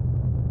remembered.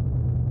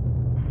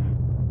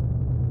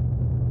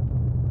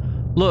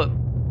 Look,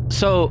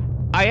 so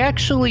I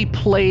actually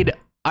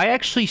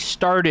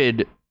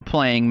started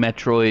playing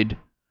Metroid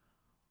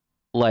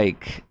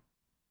like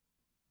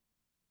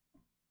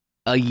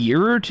a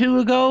year or two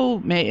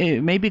ago,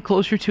 maybe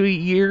closer to a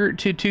year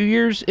to 2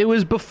 years. It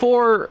was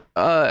before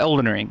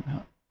Elden Ring,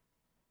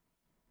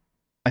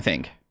 I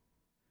think.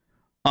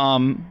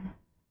 And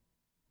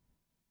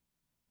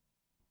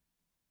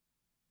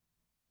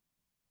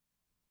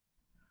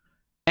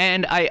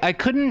I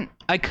couldn't,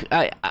 I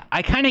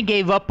kind of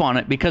gave up on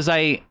it because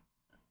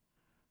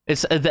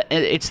it's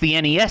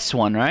the NES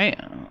one, right?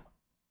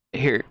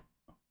 Here.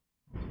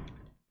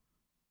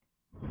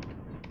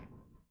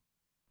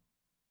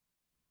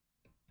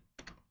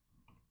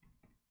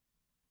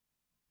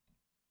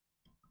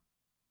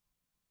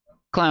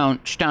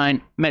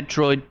 Clownstein,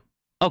 Metroid.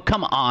 Oh,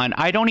 come on.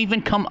 I don't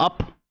even come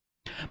up.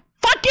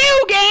 Fuck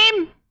you,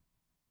 game!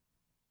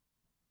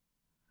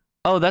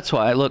 Oh, that's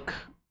why. Look.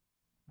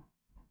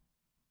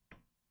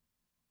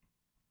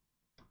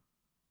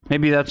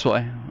 Maybe that's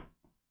why.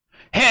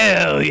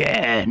 Hell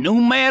yeah!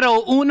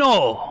 Numero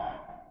uno!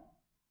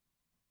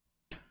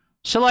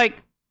 So, like,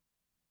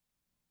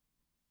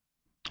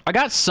 I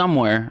got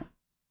somewhere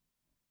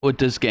with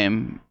this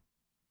game.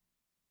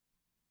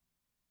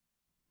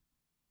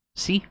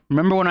 See?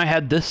 Remember when I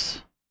had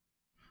this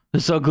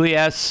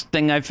ugly-ass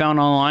thing I found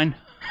online?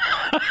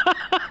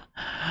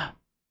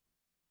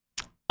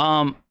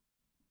 But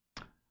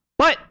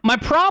my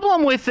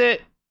problem with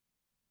it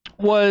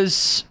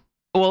was,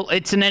 well,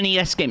 it's an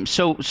NES game,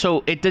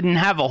 so it didn't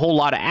have a whole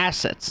lot of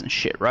assets and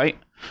shit, right?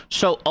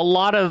 So a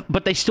lot of,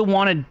 but they still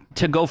wanted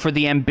to go for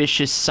the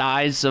ambitious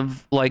size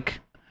of like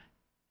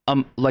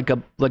a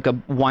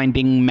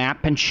winding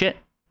map and shit.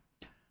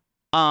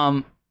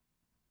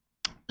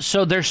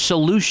 So their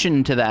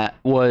solution to that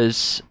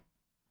was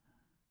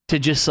to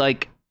just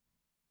like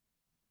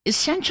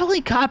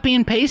essentially copy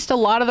and paste a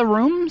lot of the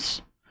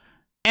rooms.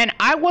 And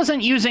I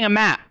wasn't using a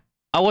map.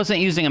 But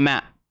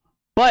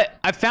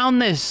I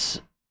found this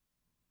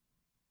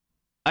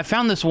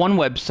one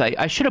website.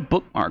 I should have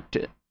bookmarked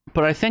it,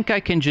 but I think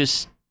I can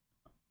just,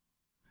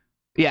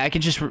 yeah, I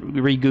can just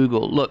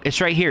re-Google. Look,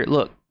 it's right here.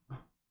 Look,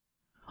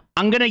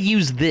 I'm gonna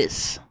use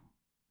this.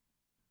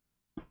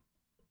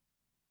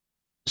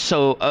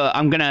 So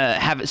I'm gonna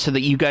have it so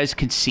that you guys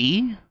can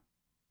see.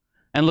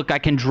 And look, I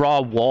can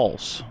draw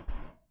walls.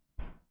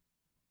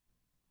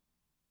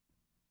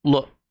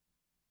 Look.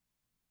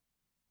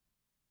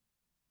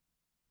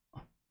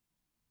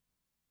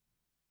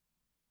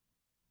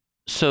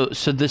 So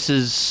this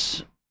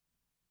is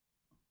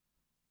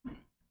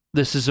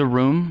a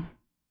room.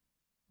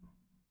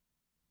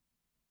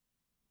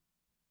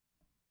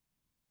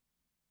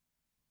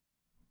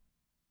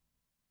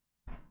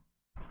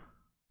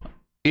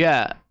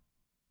 Yeah.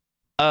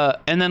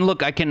 And then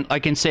look, I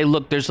can say,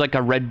 look, there's like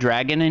a red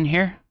dragon in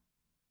here.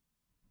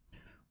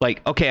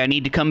 Like, okay, I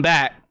need to come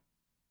back.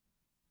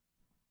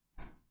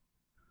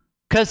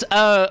 Cause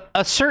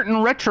a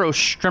certain retro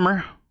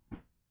streamer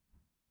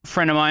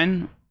friend of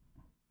mine,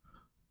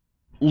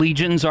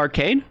 Legion's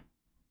Arcade,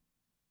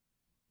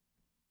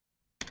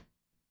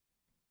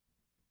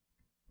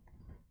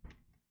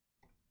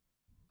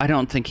 I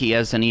don't think he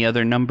has any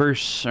other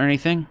numbers or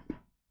anything.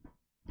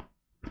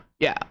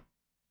 Yeah.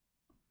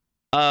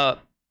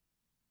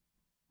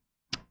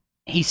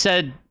 He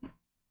said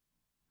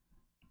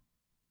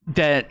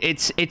that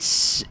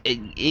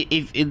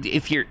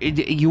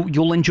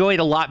you'll enjoy it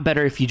a lot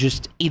better if you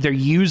just either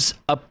use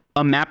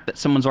a map that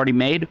someone's already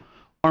made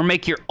or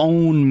make your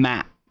own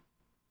map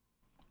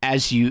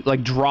as you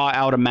like draw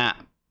out a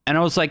map. And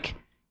I was like,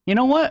 you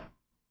know what?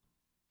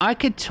 I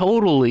could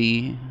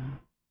totally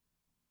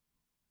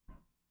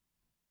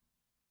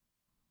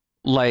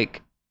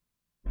like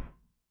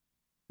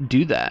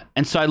do that.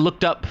 And so I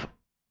looked up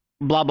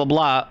blah blah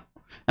blah,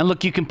 and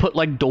look, you can put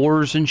like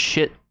doors and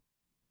shit.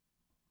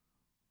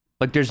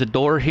 Like there's a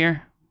door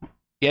here.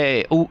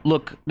 Yay. Oh,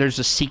 look, there's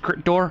a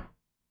secret door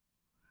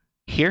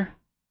here.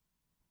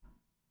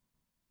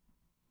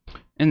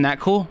 Isn't that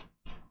cool?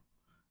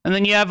 And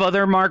then you have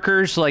other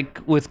markers like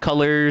with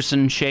colors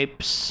and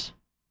shapes.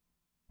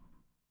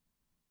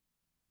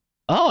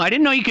 Oh, I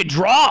didn't know you could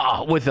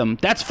draw with them.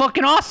 That's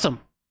fucking awesome.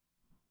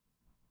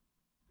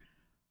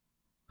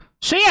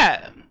 So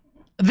yeah,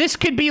 this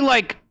could be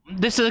like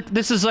this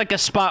is like a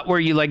spot where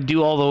you like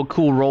do all the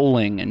cool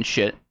rolling and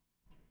shit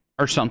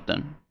or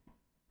something.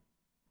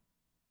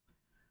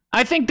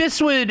 I think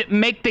this would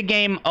make the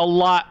game a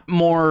lot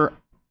more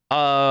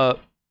fun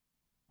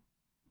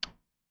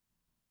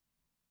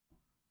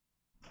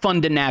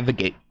to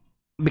navigate,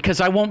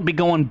 because I won't be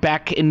going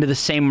back into the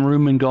same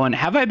room and going,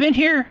 have I been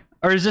here?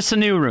 Or is this a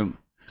new room?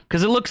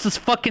 Because it looks the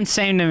fucking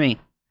same to me.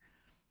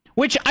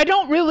 Which I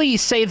don't really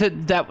say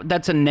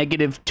that's a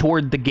negative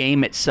toward the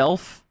game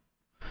itself.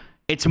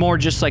 It's more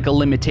just like a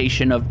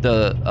limitation of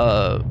the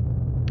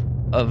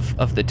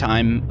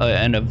time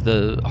and of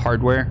the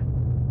hardware.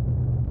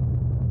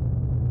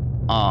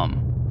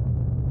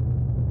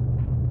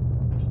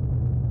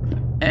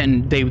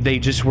 And they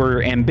just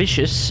were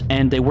ambitious,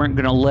 and they weren't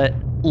gonna let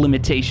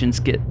limitations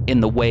get in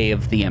the way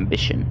of the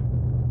ambition.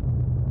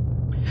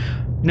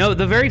 No,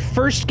 the very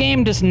first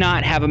game does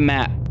not have a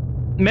map.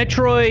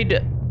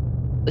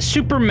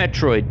 Super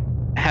Metroid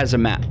has a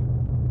map,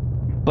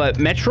 but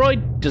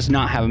Metroid does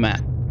not have a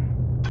map.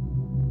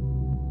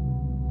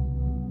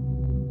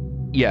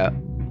 Yeah.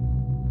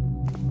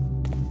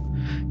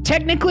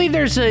 Technically,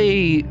 there's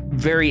a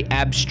very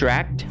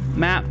abstract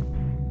map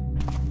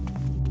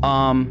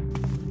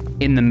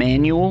in the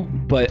manual,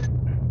 but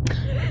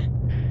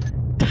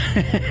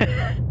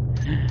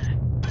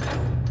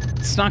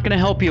it's not gonna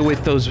help you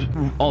with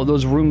all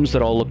those rooms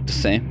that all look the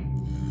same.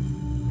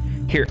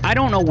 Here, I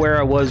don't know where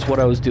I was, what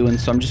I was doing,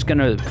 so I'm just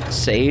gonna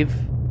save.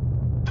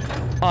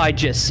 Oh, I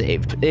just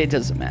saved. It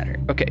doesn't matter.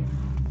 Okay.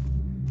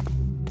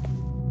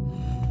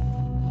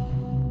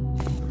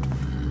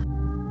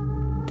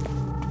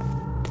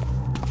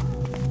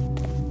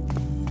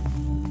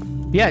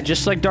 Yeah,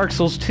 just like Dark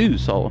Souls 2,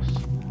 Solus.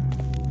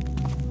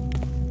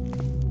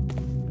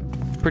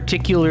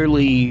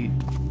 Particularly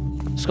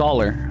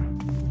Scholar.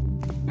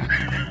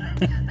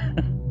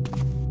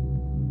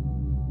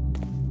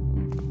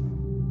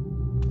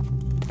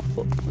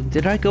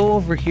 Did I go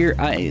over here?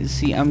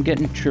 See, I'm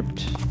getting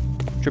tripped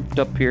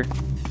up here.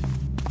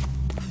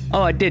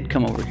 Oh, I did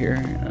come over here.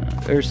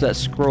 There's that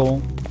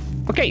scroll.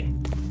 Okay,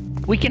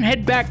 we can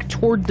head back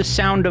toward the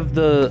sound of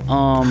the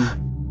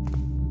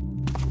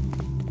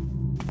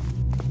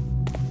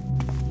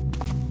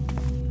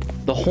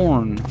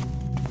horn.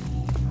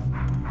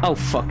 Oh,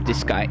 fuck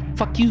this guy.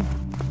 Fuck you.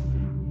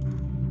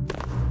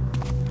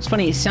 It's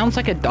funny, it sounds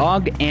like a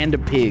dog and a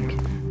pig.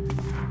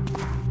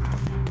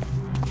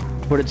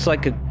 But it's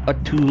like a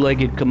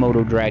two-legged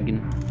Komodo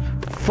dragon.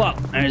 Fuck,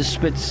 and it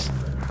spits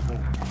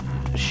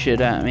shit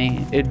at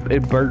me. It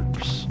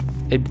burps.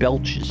 It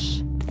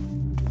belches.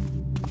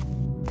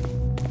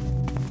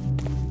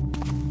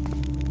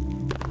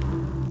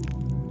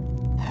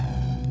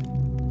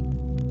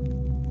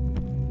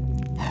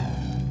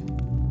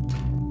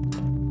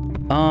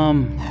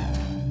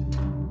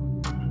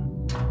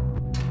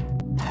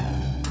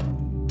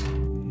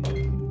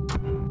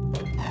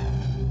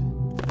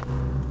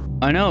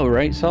 I know,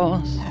 right,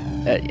 Solace?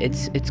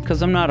 It's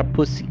because I'm not a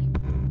pussy.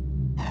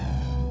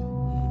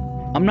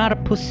 I'm not a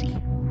pussy.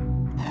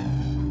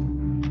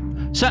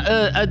 So,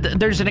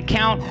 there's an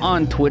account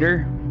on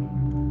Twitter.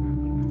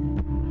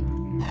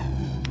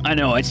 I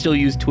know, I still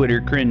use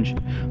Twitter, cringe.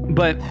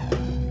 But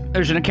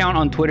there's an account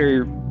on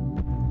Twitter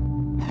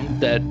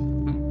that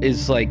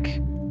is like...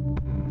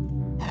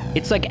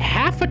 It's like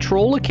half a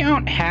troll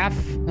account, half,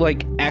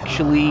 like,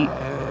 actually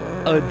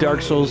a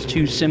Dark Souls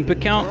 2 simp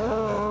account.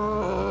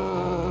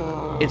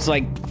 It's,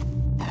 like,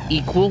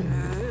 equal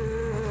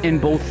in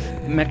both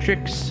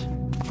metrics.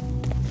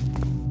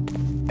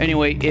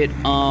 Anyway,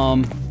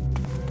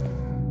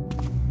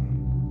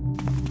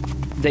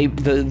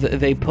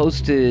 they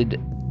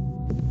posted,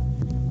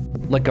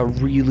 like, a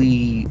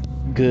really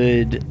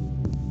good,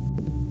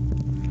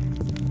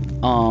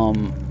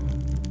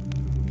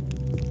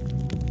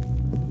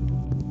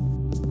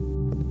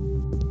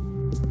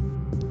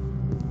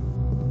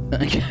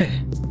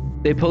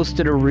 they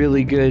posted a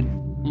really good,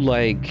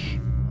 like,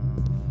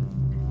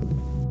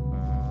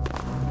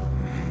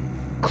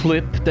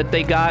 clip that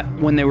they got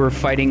when they were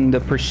fighting the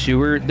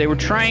pursuer. They were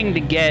trying to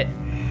get...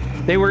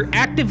 They were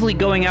actively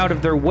going out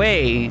of their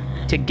way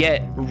to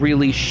get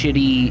really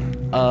shitty,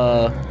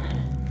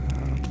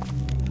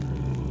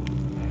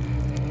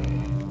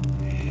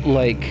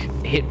 like,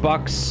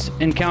 hitbox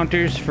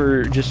encounters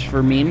just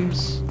for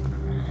memes.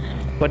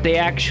 But they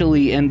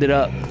actually ended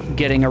up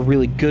getting a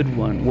really good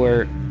one,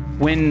 where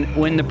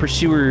when the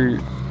pursuer,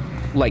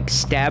 like,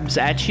 stabs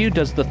at you,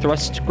 does the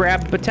thrust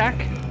grab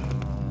attack,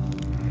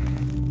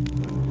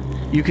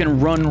 you can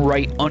run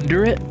right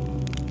under it,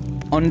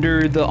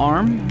 under the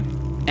arm,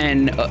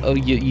 and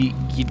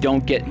you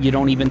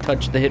don't even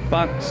touch the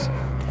hitbox,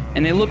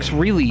 and it looks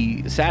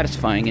really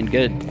satisfying and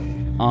good.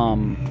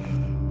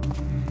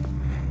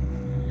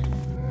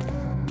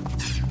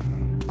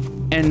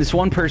 And this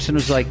one person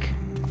was like,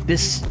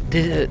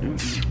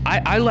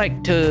 I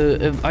like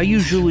to, I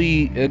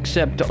usually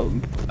accept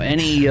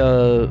any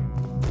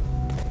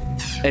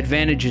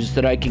advantages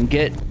that I can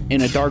get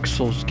in a Dark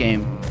Souls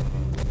game,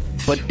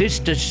 but this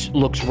just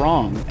looks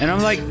wrong. And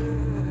I'm like,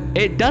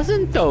 It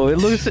doesn't though. It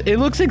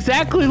looks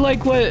exactly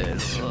like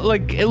what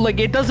like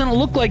it doesn't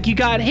look like you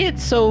got hit,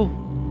 so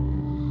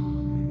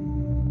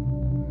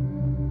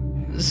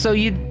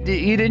you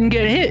didn't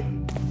get hit.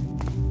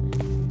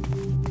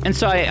 And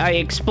so I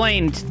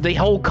explained the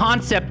whole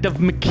concept of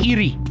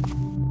Mikiri,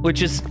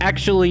 which is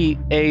actually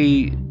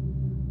a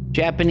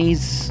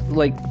Japanese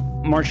like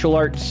martial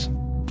arts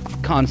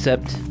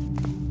concept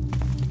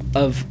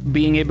of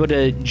being able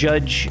to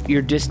judge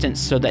your distance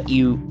so that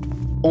you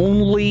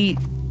only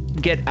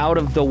get out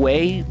of the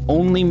way,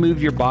 only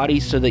move your body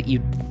so that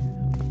you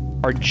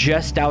are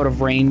just out of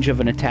range of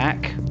an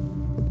attack,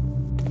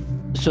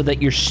 so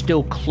that you're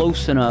still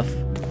close enough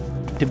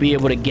to be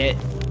able to get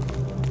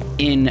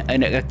in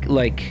an to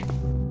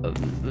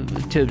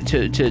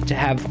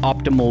have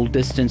optimal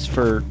distance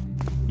for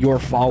your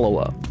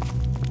follow-up,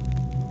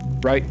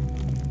 right?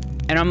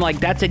 And I'm like,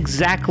 that's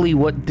exactly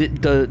what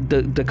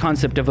the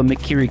concept of a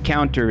Mikiri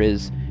counter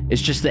is.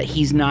 It's just that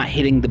he's not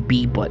hitting the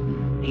B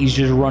button. He's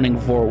just running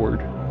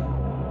forward.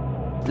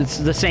 It's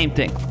the same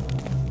thing.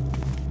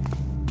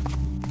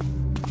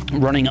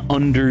 Running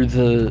under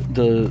the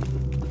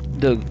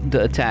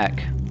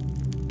attack.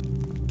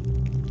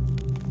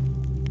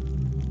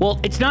 Well,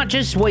 it's not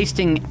just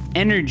wasting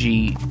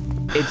energy.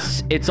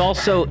 It's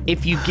also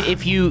if you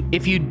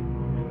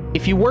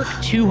work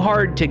too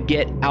hard to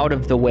get out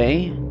of the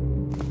way,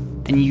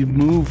 and you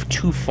move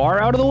too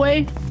far out of the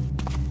way,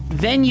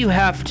 then you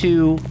have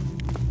to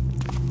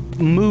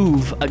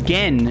move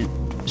again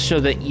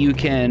so that you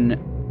can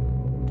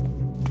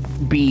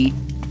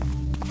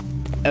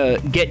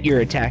get your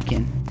attack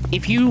in.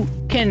 If you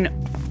can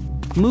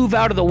move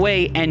out of the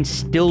way and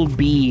still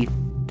be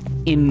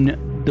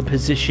in a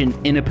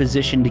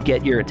position to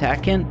get your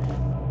attack in,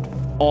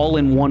 all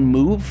in one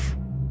move,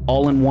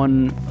 all in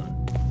one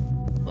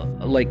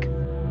like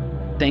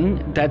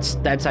thing,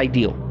 that's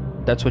ideal.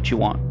 That's what you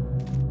want.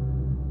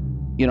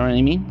 You know what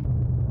I mean?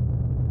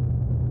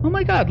 Oh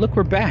my god, look,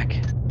 we're back.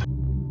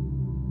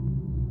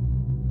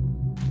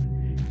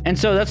 And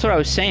so that's what I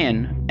was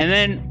saying. And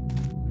then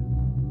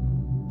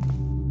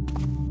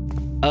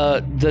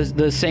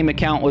the same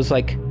account was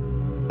like,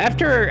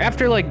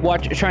 after like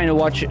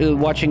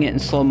watching it in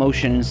slow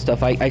motion and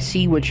stuff, I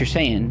see what you're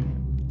saying,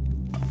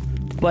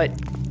 but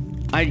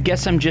I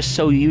guess I'm just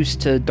so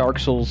used to Dark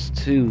Souls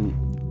 2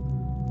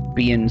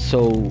 being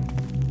so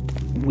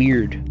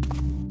weird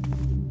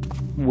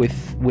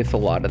with a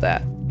lot of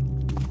that,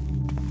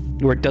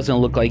 where it doesn't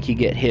look like you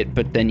get hit,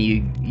 but then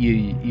you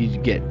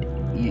get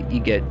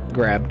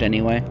grabbed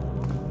anyway.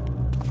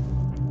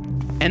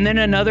 And then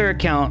another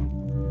account,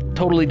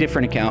 totally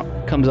different account,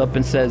 comes up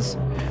and says,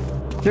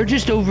 they're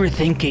just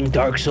overthinking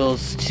Dark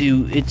Souls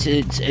 2.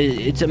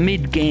 It's a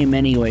mid-game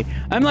anyway.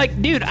 I'm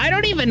like, dude, I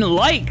don't even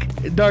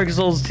like Dark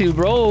Souls 2,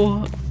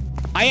 bro.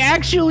 I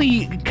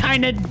actually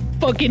kind of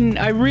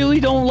I really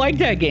don't like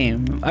that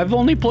game. I've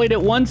only played it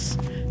once.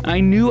 I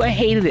knew I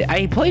hated it.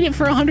 I played it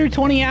for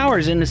 120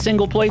 hours in a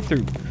single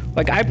playthrough.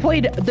 Like, I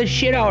played the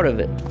shit out of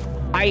it.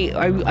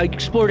 I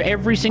explored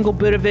every single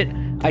bit of it.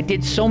 I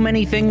did so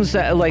many things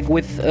that, like,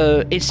 with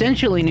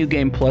essentially New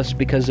Game Plus,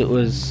 because it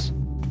was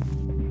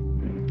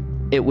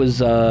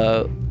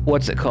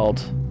what's it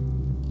called?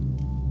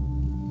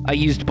 I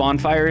used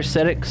bonfire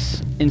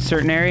aesthetics in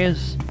certain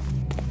areas.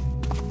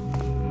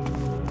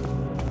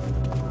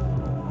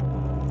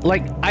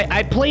 Like,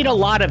 I played a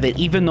lot of it,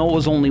 even though it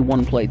was only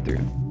one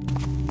playthrough.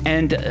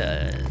 And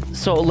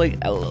so, like,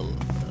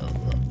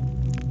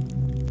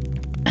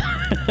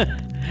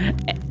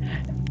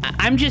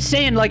 I'm just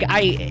saying, like,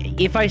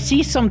 if I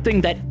see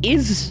something that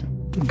is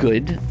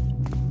good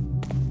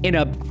in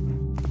a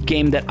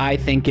game that I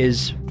think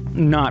is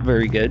not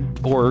very good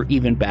or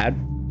even bad,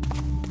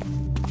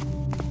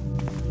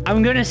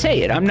 I'm gonna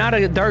say it. I'm not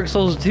a Dark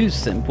Souls 2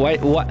 simp.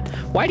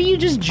 Why do you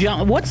just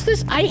jump? What's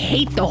this? I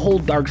hate the whole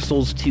Dark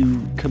Souls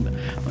 2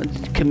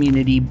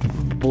 community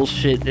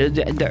bullshit.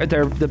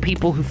 They're the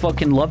people who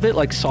fucking love it,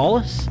 like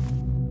Solace,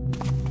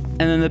 and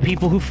then the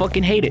people who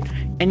fucking hate it.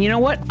 And you know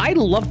what? I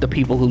love the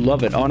people who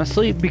love it,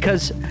 honestly,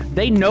 because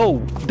they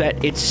know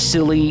that it's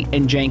silly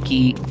and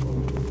janky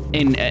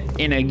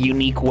in a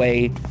unique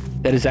way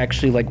that is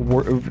actually, like,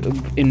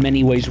 in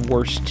many ways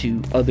worse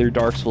to other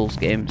Dark Souls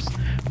games.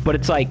 But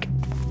it's like,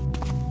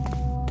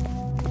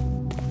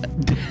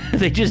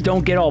 they just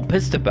don't get all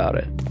pissed about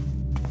it.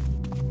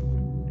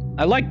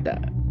 I like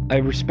that. I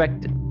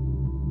respect it.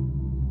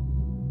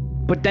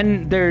 But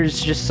then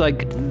there's just,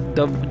 like,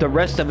 the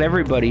rest of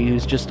everybody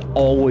who's just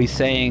always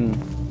saying,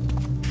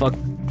 fuck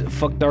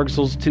Dark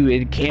Souls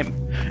 2.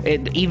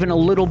 Even a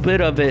little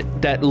bit of it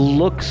that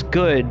looks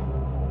good,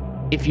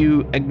 if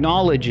you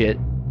acknowledge it,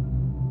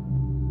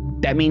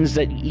 that means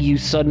that you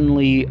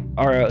suddenly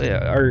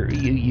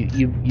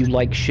you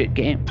like shit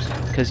games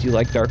because you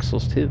like Dark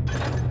Souls 2.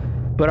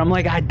 But I'm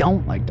like, I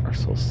don't like Dark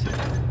Souls 2.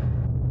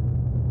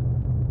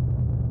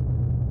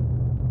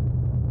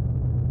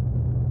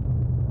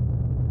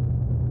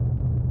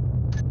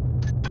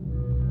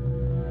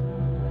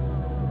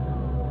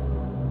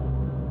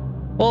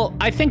 Well,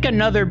 I think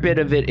another bit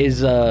of it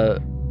is a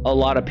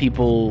lot of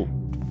people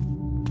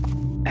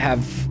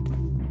have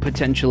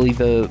potentially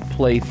the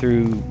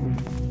playthrough,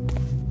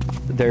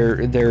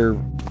 their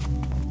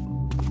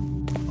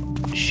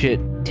shit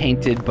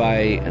tainted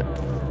by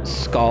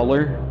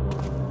Scholar,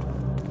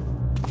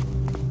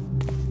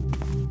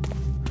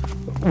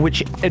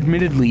 which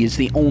admittedly is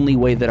the only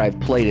way that I've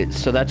played it,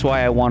 so that's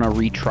why I want to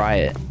retry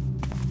it.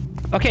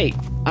 Okay,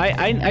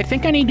 I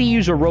think I need to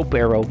use a rope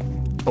arrow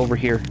over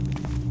here.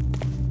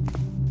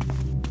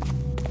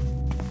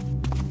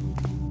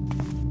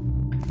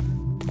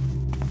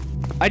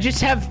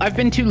 I've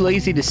been too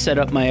lazy to set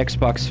up my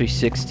Xbox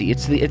 360.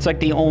 It's like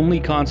the only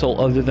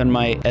console other than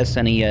my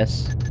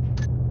SNES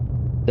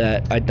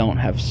that I don't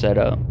have set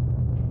up.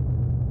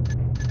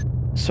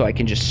 So I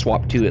can just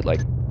swap to it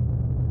like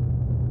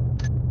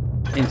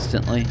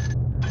instantly.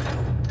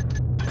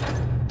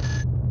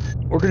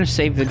 We're gonna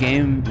save the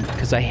game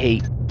because I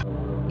hate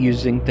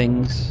using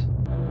things.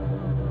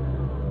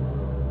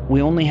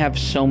 We only have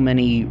so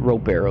many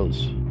rope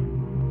arrows.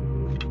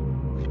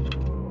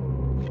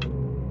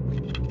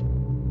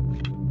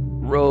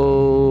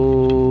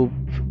 Rope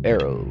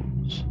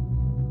arrows.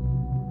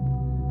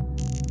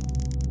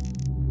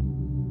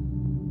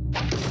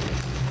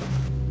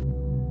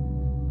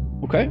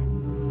 Okay.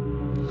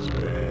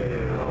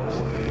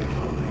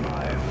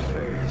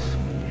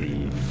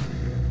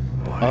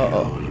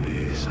 Uh-oh.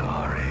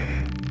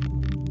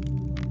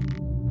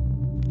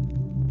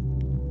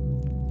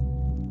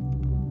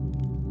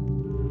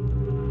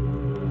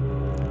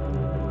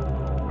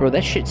 Bro,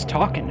 that shit's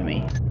talking to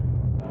me.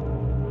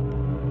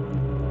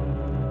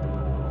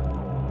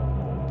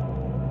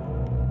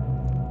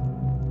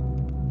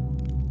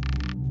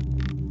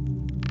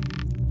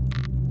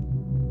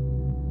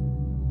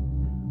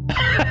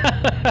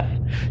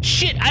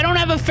 Shit, I don't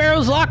have a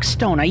Pharaoh's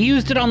Lockstone. I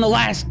used it on the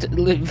last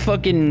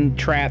fucking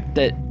trap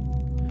that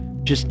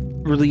just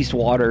released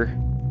water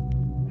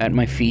at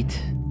my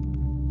feet.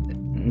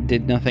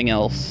 Did nothing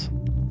else.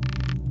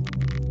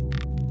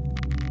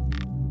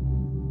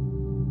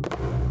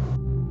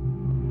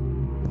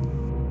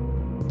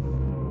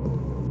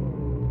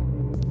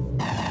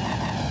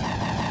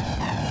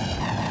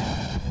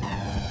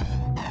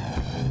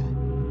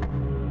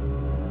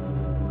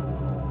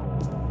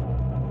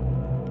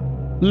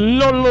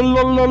 Lol lol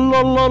lol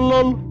lol lol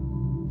lol.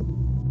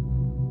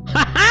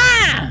 Ha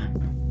ha!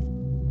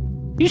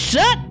 You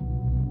suck!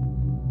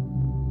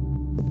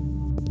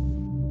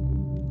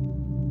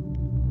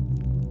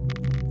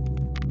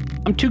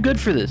 I'm too good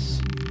for this.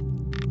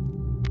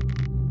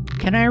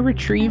 Can I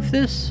retrieve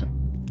this?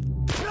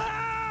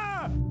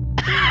 Ah!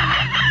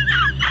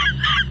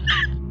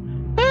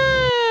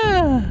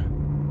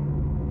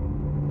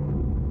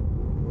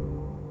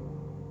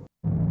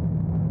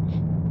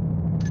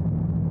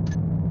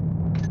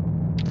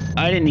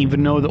 I didn't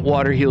even know that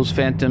water heals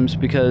phantoms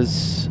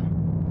because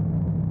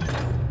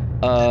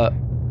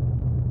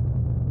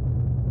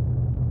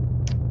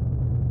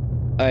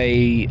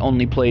I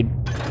only played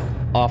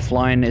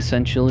offline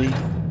essentially.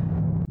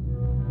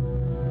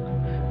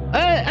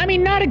 I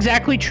mean, not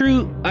exactly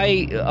true.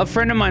 A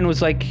friend of mine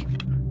was like,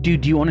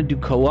 dude, do you want to do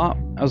co-op?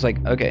 I was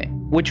like, okay.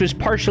 Which was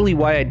partially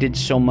why I did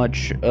so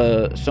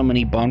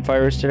many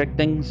bonfire aesthetic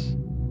things.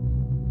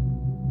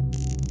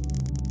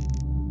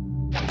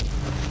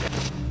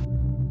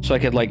 So I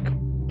could, like,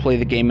 play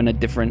the game in a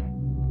different...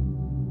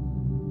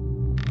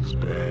 Stay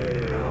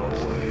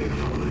away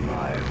from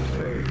my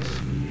face,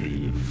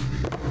 thief.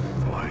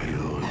 Why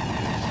you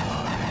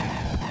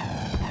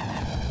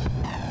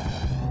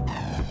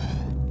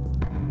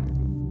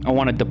I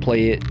wanted to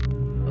play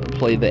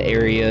the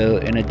area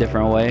in a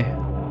different way.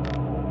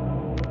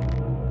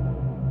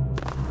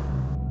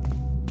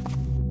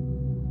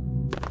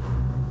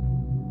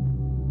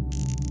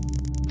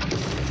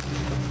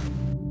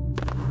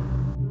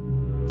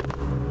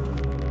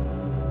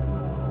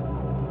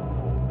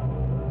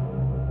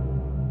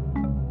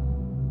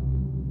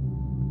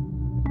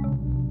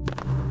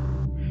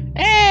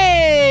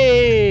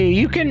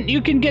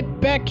 You can get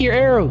back your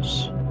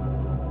arrows.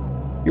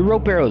 Your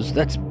rope arrows.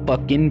 That's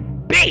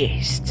fucking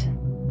based.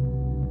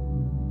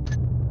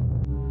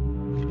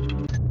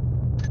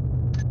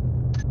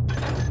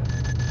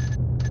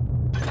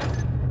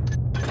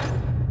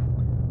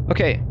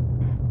 Okay.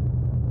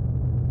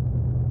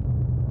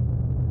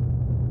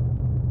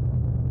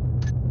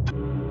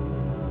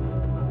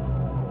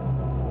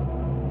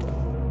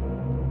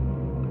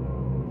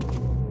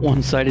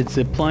 One-sided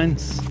zip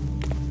lines.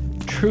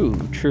 True.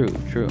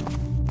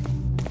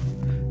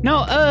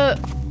 Now,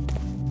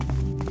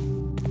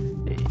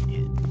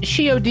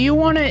 Shio, do you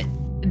want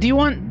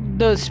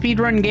the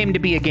speedrun game to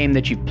be a game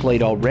that you've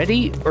played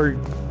already, or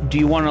do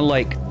you want to,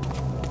 like,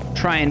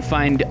 try and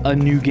find a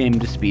new game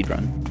to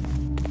speedrun?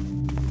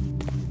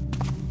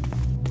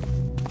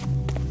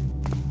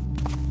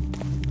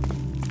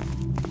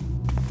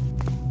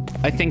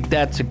 I think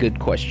that's a good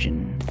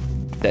question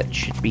that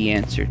should be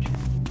answered.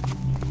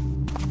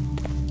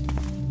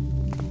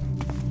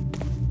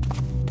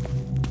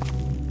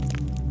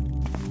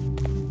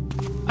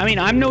 I mean,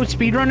 I'm no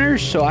speedrunner,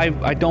 so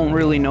I don't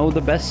really know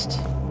the best.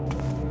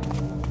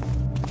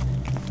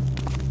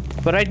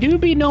 But I do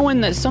be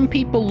knowing that some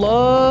people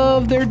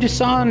love their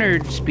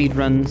Dishonored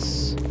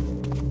speedruns.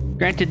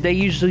 Granted, they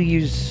usually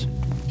use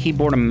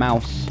keyboard and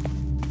mouse.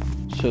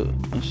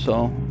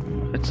 So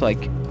it's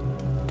like,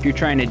 if you're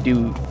trying to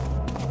do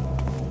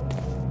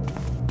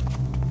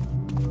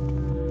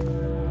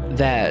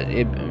that,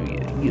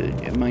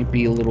 it might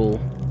be a little...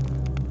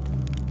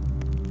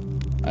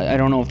 I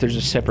don't know if there's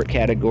a separate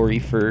category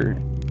for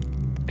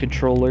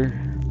controller.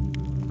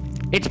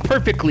 It's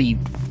perfectly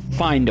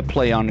fine to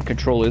play on a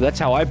controller. That's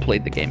how I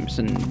played the games,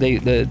 and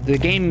the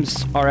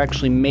games are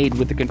actually made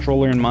with the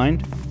controller in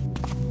mind.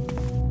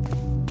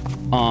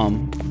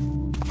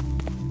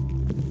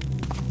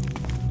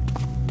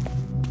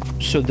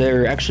 So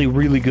they're actually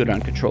really good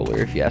on controller,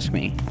 if you ask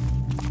me.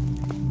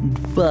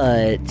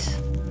 But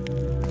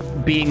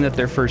being that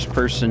they're first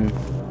person,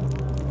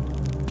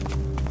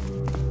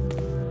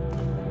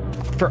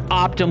 for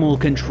optimal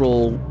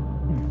control,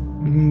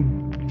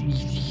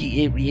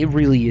 it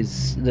really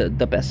is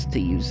the best to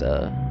use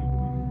the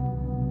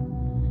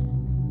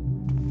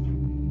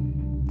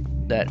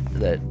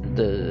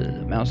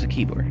mouse and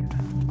keyboard.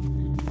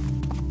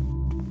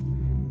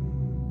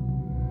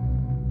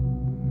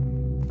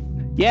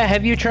 Yeah,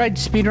 have you tried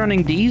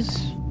speedrunning D's?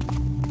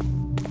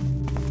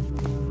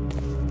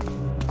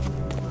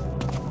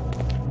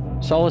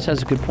 Solus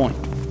has a good point.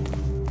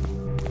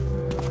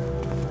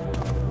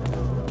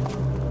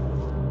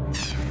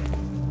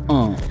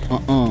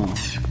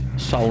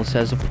 Solus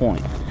has a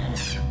point.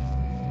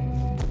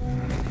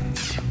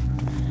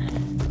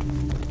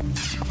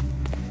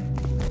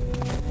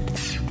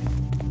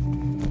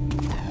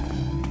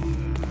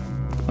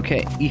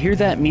 Okay, you hear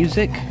that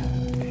music?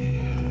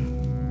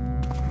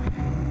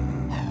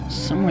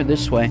 Somewhere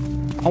this way.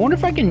 I wonder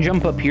if I can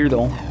jump up here,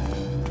 though.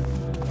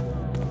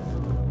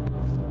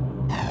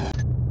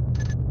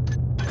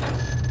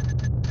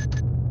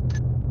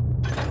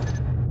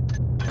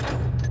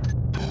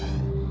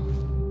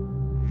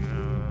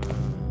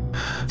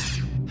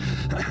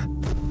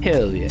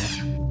 Hell yeah.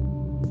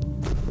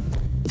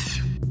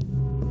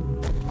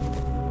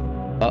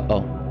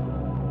 Uh-oh.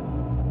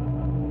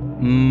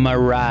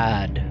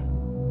 Marad.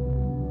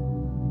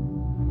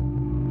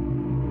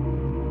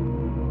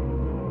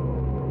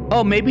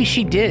 Oh, maybe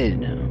she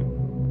did.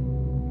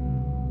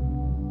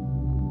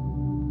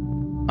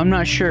 I'm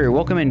not sure.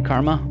 Welcome in,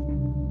 Karma.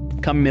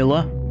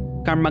 Camilla.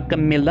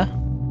 Camilla.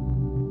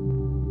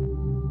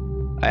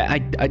 I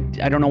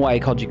don't know why I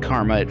called you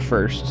Karma at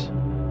first.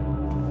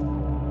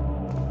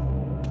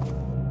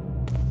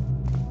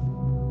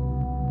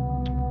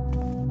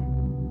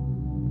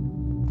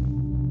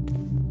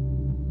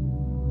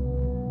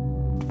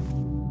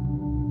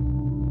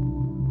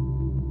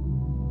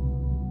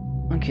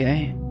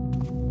 Okay.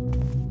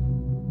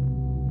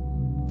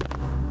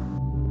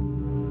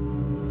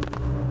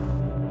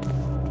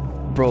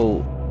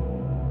 Bro.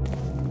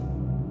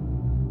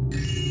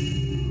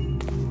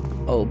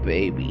 Oh,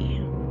 baby.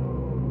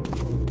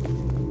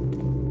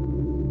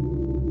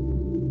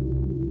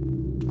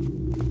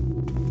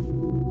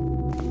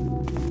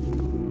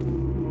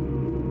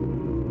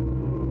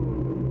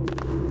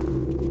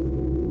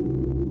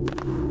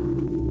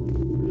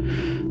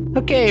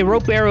 Okay,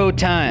 rope arrow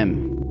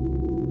time.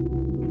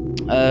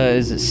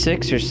 Is it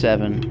 6 or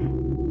 7?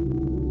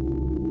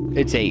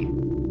 It's 8.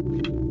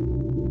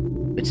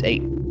 It's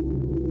 8.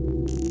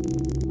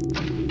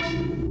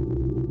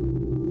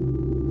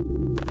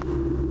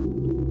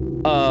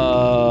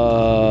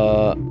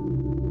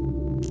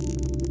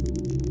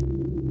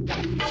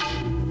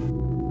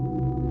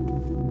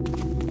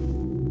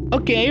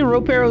 Okay,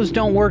 rope arrows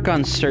don't work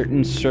on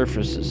certain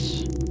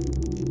surfaces.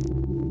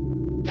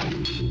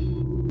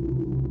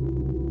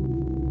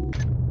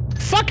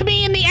 Fuck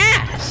me in the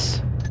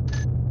ass!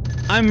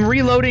 I'm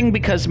reloading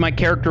because my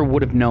character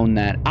would have known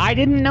that. I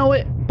didn't know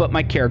it, but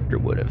my character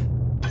would have.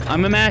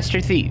 I'm a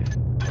master thief.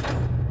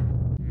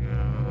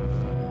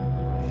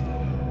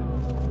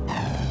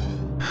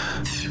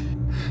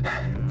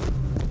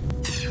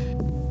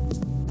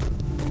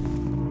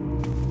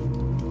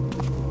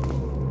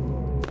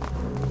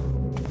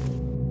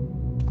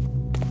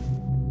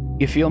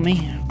 You feel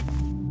me?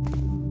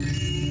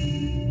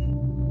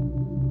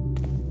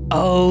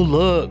 Oh,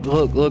 look,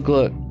 look, look,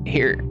 look.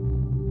 Here.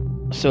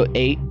 So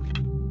 8.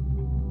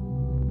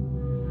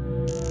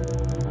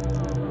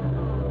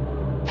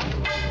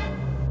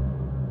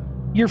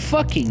 You're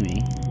fucking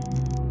me.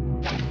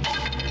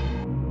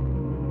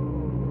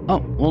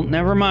 Oh, well,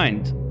 never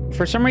mind.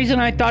 For some reason,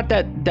 I thought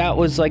that that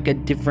was like a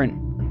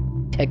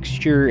different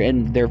texture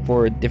and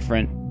therefore a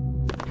different...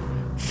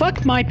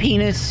 Fuck my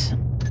penis.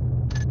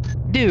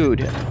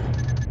 Dude.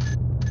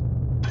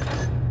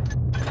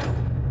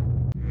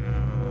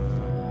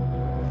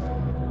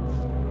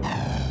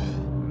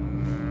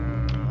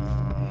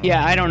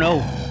 Yeah, I don't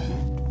know.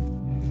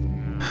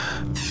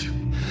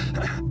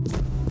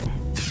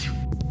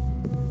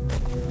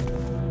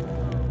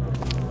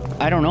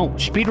 I don't know.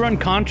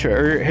 Speedrun Contra,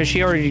 or has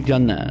she already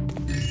done that?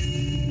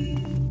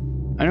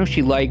 I know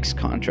she likes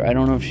Contra. I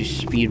don't know if she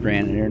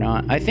speedran it or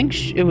not. I think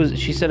it was.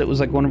 She said it was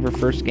like one of her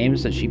first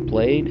games that she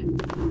played,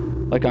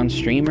 like on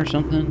stream or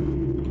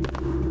something.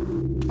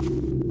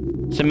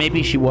 So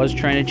maybe she was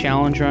trying to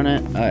challenge run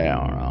it? I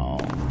don't know.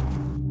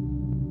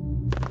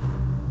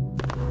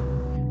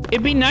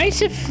 It'd be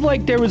nice if,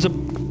 like, there was a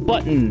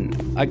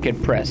button I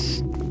could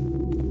press.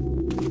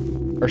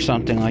 Or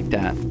something like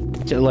that.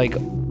 To, like,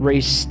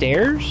 raise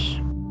stairs?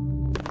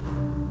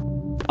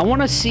 I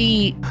want to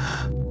see...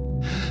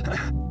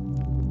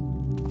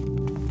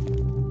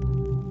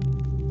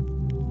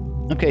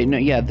 Okay, no,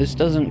 yeah, this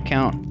doesn't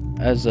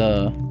count as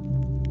a...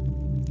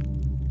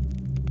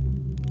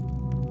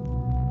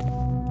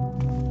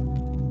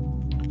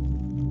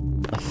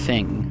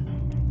 thing.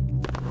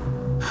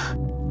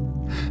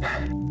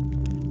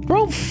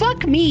 Bro,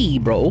 fuck me,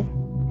 bro.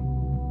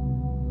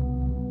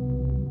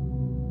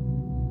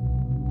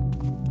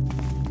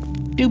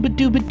 Dooba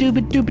dooba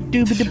dooba dooba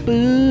dooba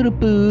dooba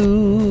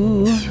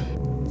doo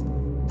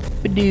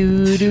ba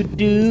doo doo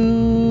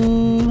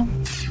doo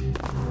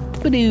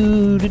ba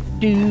doo doo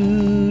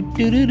doo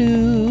doo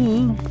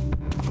doo.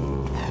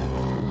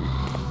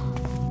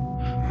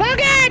 Fuck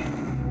it!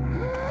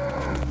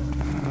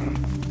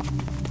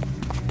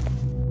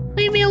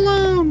 Leave me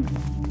alone.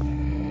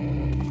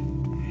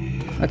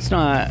 That's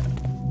not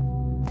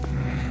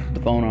the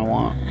bone I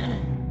want.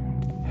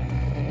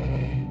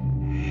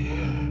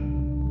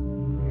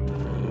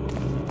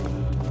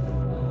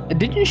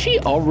 Didn't she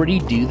already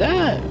do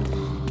that?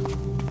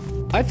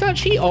 I thought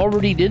she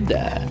already did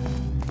that.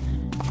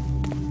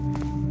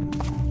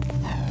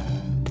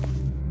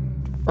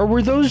 Or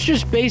were those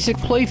just basic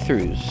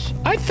playthroughs?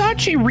 I thought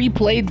she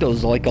replayed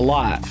those like a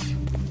lot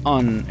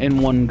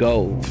in one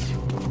go.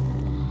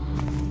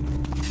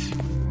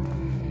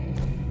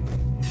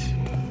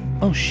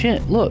 Oh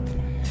shit, look.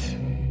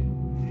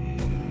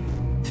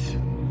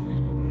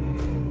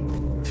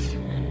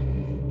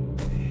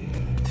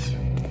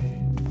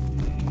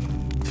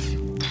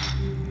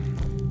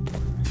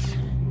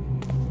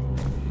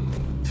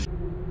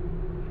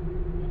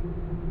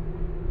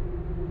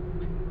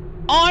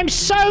 I'm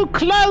so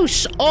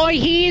close, I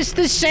hears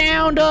the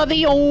sound of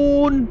the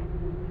horn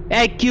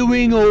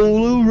echoing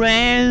all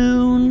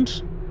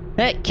around.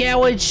 That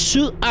coward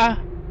Sutter,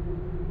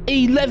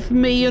 he left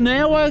me an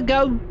hour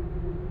ago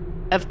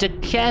after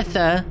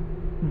Cather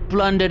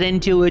blundered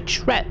into a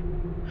trap.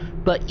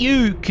 But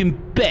you can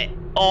bet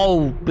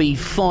I'll be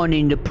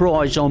finding the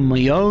prize on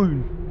my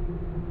own.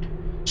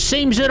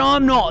 Seems that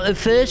I'm not the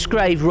first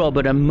grave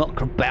robber to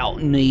muck about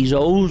in these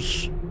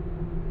holes.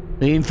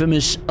 The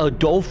infamous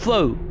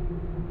Adolfo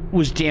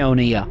was down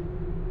here.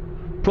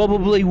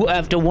 Probably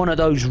after one of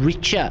those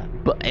richer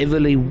but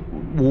heavily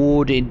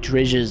warded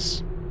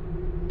treasures.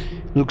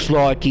 Looks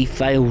like he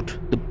failed,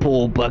 the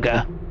poor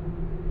bugger.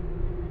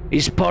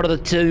 This part of the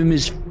tomb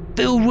is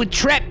filled with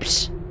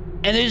traps,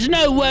 and there's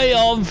no way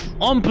of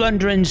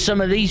unplundering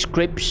some of these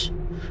crypts,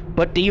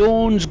 but the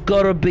horn's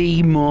gotta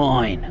be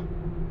mine.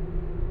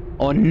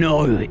 I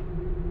know it.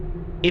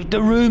 If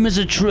the rumours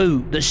are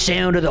true, the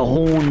sound of the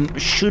horn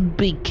should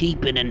be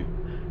keeping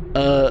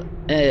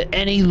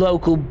any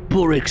local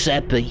burricks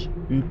happy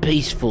and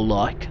peaceful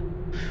like,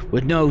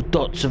 with no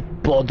thoughts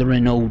of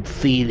bothering old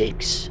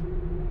Felix.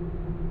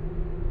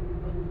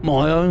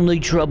 My only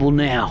trouble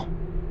now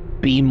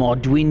be my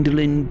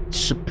dwindling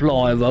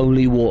supply of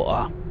holy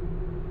water.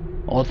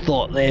 I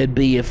thought there'd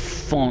be a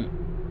font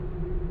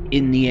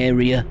in the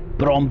area,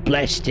 but I'm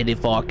blasted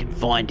if I can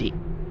find it.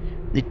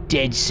 The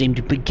dead seem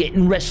to be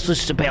getting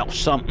restless about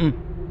something.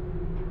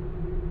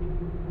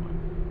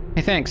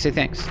 Hey, thanks. Hey,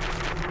 thanks.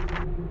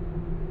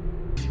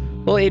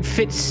 Well, it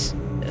fits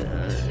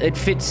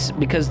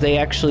because they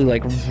actually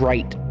like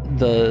write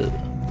the.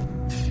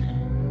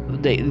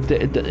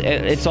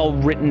 It's all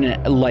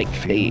written like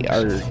they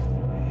are.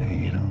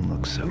 You don't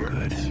look so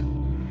good.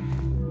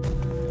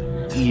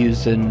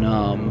 Using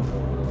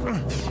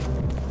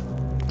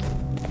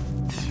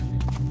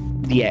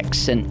the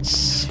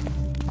accents.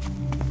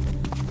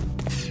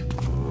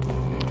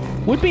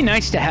 Would be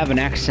nice to have an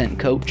accent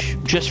coach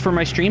just for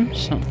my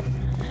streams.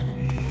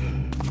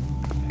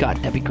 God,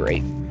 that'd be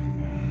great.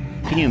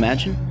 Can you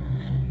imagine?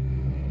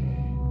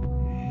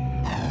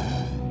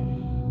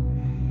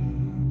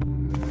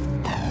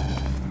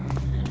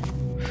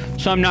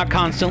 So I'm not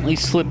constantly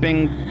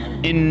slipping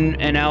in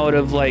and out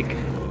of like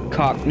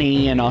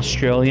Cockney and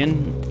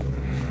Australian.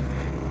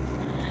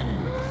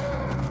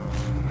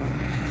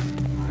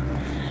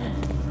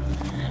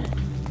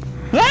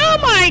 Oh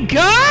my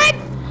God!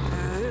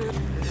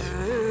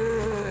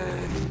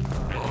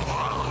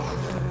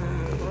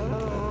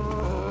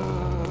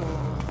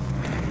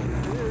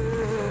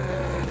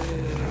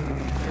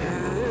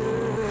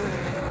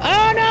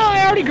 Oh no,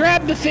 I already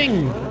grabbed the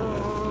thing.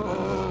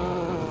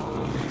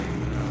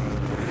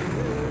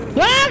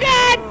 Oh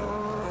God!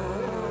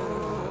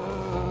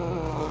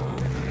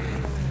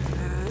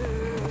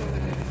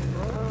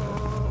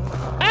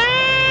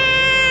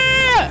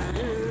 Ah!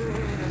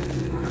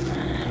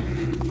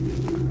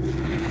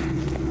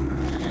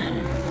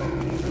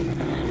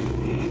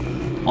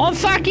 I'm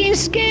fucking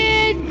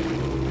scared.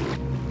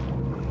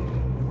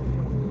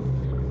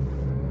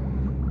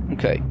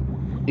 Okay,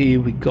 here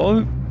we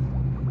go.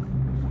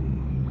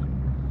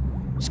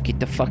 Let's get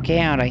the fuck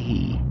out of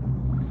here.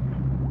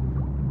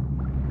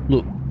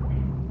 Look.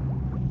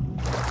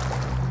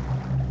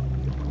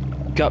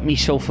 Got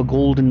myself a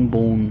golden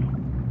bone.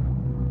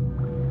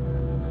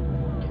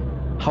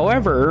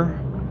 However,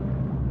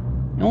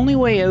 the only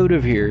way out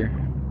of here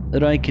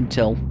that I can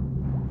tell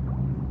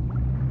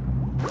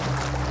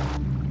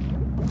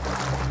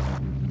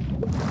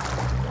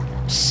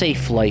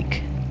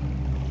safe-like.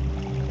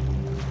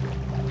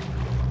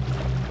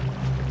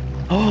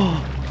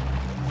 Oh!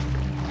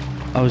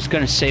 I was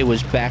gonna say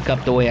was back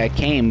up the way I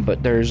came,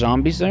 but there are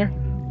zombies there.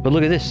 But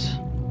look at this.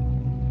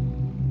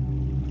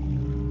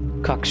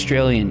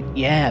 Cockstralian.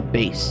 Yeah,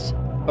 base.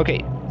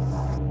 Okay.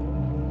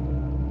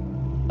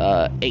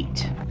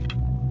 8.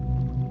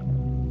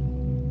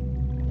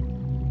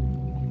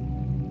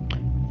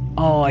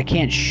 Oh, I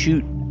can't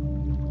shoot.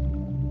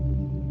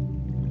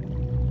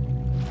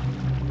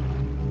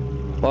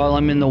 While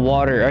I'm in the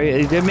water.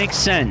 It makes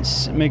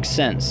sense. It makes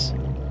sense.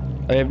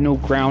 I have no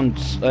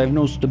grounds. I have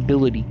no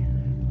stability.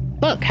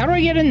 Look, how do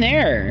I get in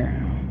there?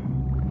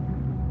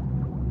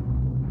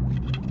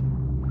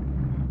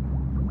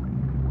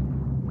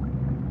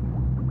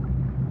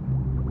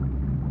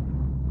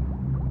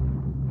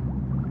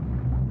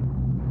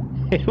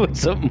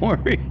 What's up,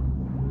 Maury?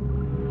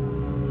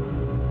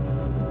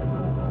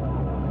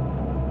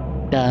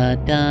 Da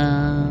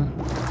da.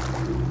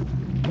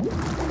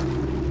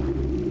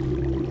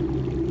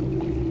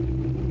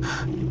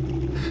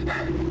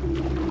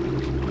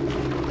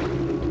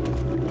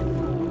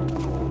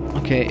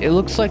 Okay, it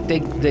looks like they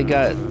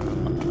got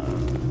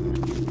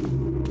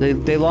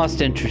they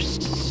lost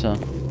interest, so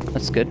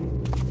that's good.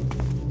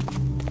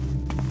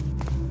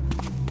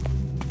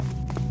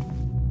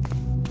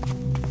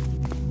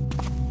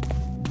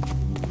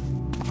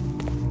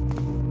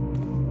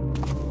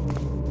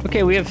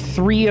 Okay, we have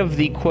 3 of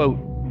the quote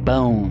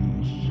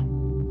bones.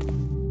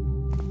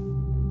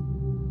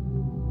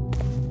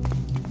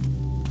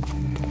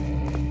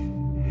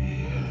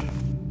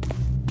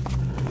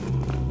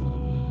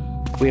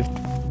 We have,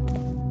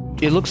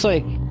 it looks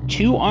like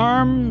 2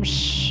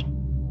 arms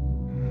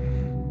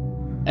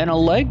and a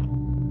leg.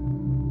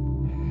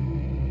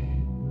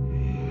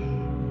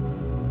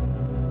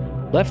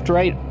 Left,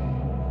 right,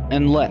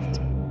 and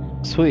left.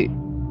 Sweet.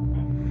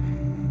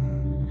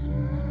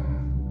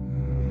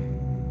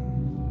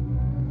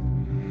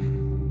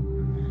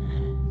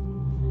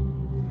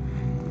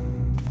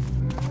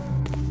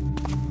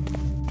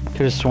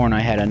 Could have sworn I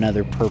had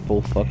another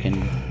purple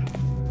fucking...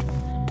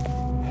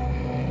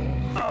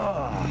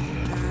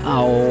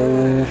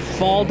 Oh,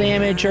 fall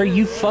damage, are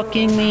you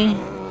fucking me?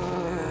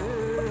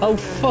 Oh,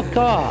 fuck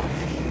off.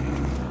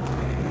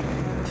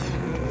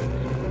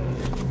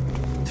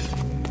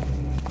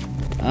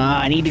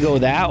 I need to go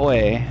that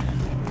way.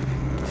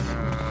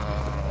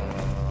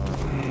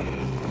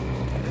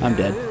 I'm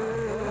dead.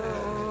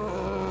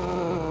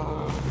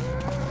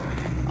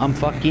 I'm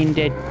fucking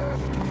dead.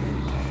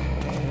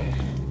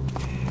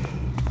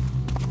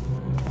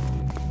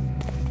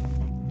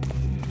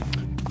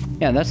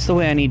 Yeah, that's the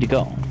way I need to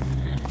go.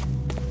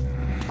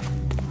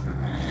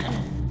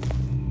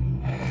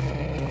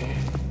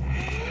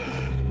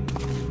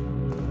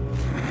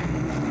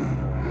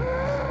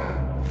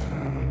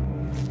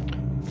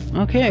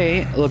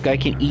 Okay, look, I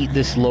can eat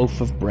this loaf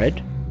of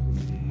bread.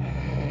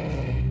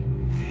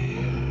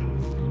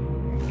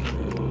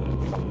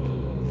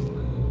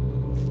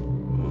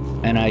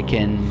 And I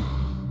can...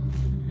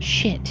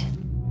 Shit.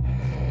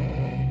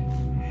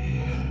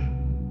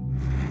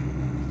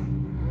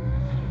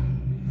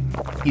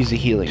 Use a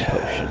healing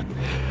potion.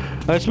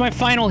 That's my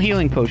final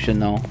healing potion,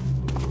 though.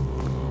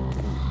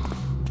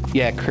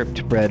 Yeah,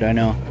 crypt bread, I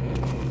know.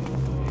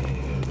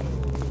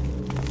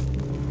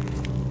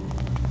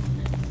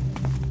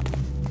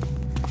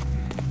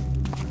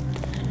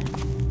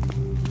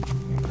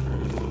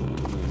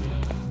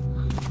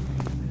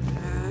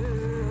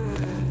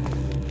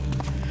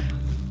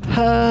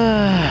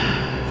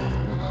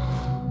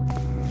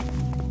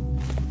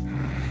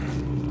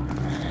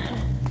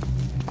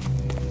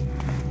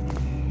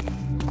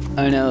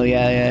 I know,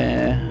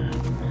 yeah.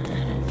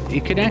 You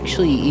can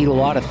actually eat a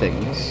lot of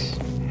things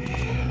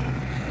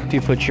if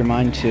you put your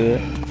mind to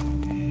it.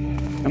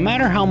 No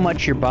matter how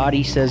much your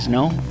body says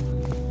no,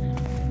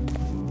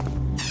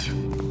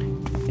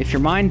 if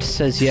your mind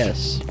says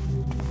yes,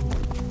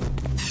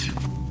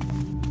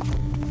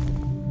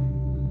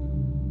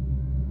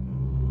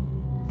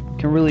 it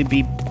can really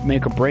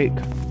make or break.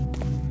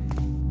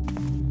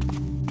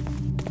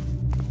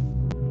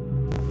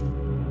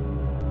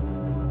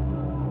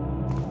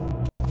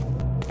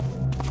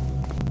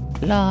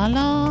 La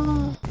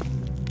la.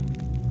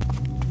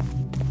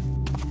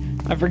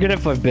 I forget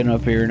if I've been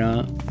up here or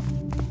not.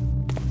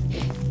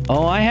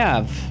 Oh, I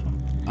have.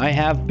 I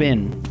have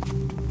been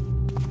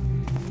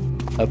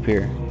up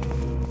here.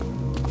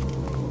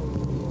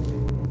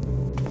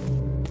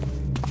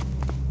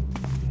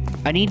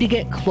 I need to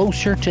get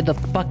closer to the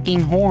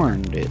fucking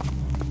horn, dude.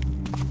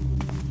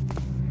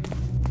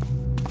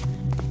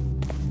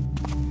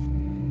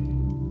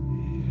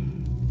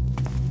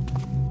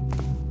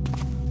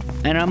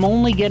 And I'm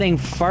only getting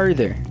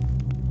farther.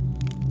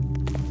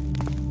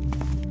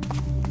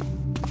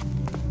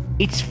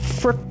 It's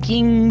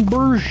freaking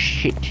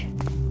bullshit.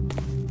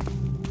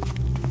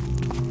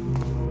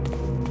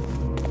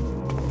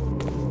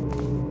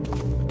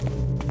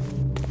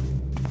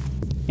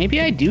 Maybe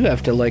I do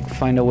have to, like,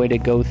 find a way to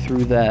go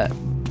through that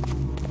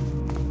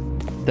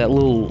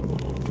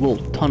little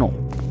tunnel.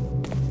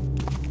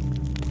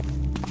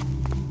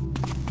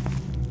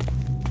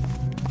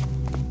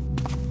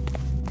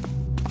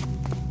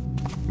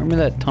 Remember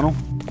that tunnel?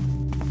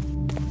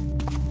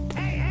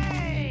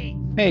 Hey!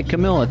 Hey,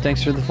 Camilla,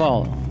 thanks for the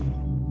follow.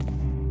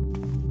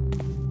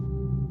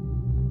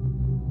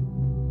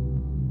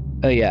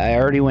 Oh yeah, I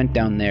already went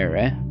down there,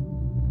 right?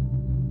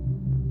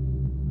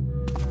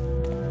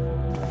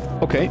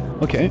 Okay,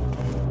 okay.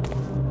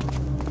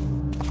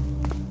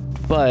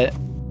 But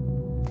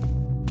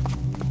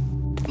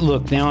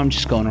look, now I'm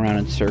just going around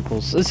in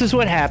circles. This is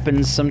what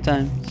happens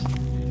sometimes.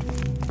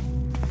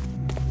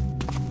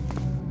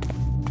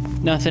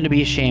 Nothing to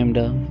be ashamed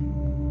of.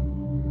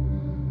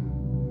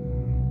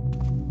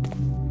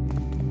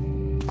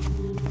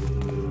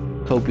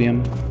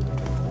 Copium.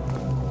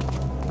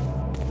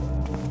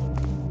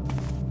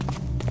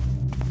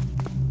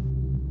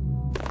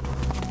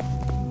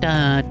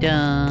 Da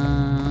da.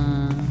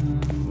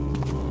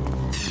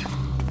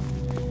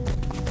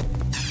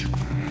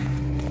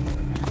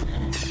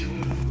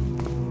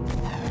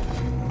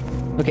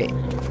 Okay.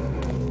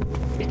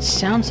 It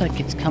sounds like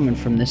it's coming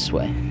from this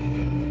way.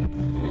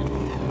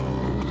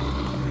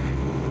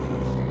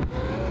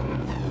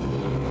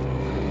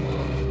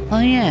 Oh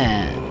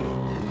yeah.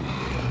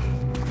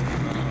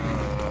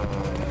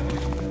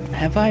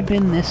 Have I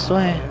been this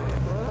way?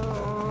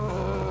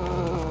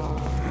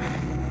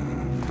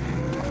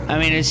 I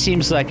mean, it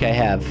seems like I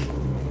have.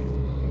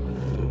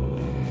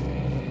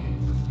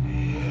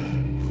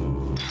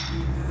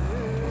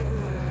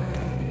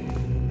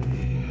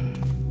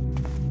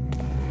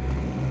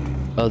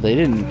 Oh, they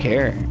didn't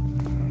care.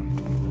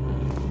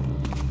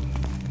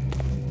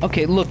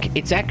 Okay, look,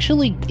 it's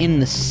actually in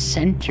the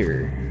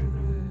center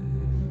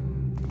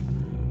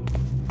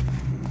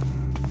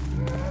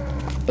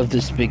of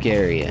this big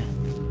area.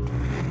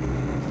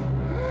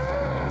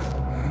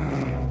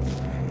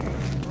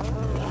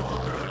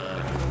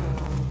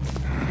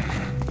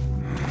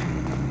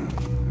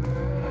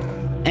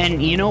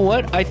 And you know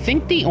what? I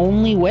think the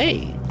only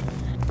way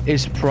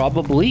is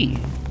probably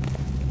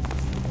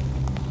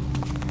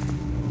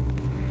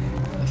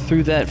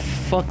through that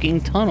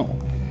fucking tunnel.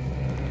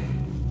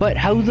 But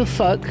how the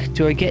fuck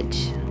do I get?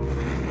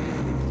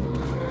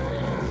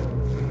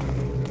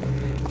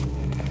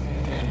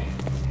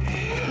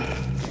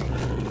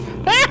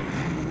 Ah!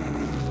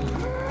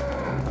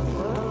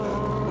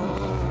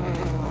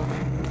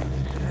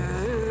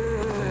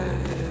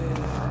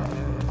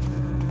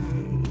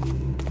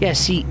 Yeah,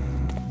 see.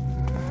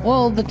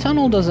 Well, the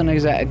tunnel doesn't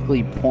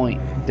exactly point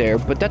there,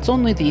 but that's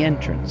only the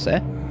entrance, eh?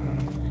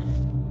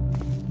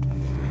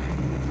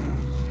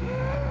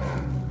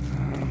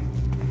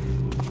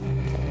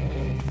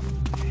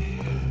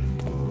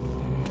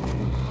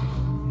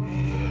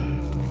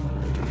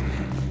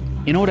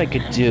 You know what I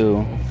could do?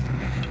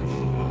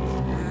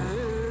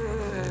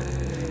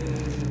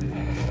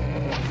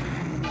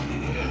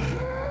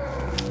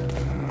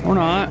 Or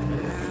not.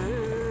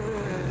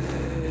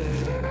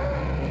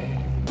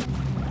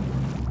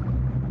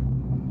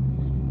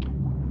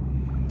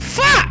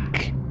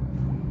 Fuck!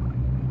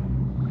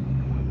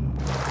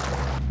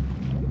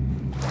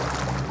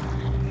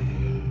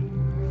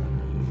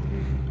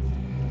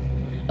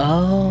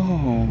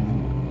 Oh.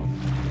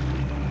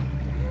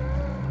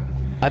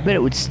 I bet it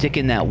would stick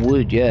in that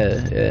wood,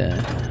 yeah.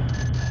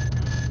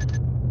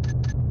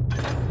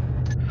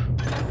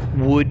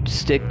 Would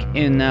stick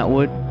in that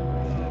wood.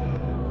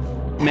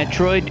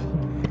 Metroid,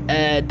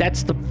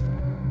 that's the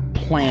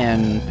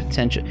plan,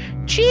 potential.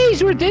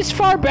 Jeez, we're this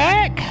far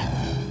back?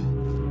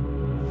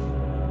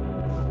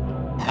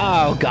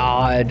 Oh,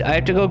 God. I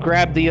have to go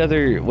grab the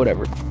other,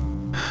 whatever.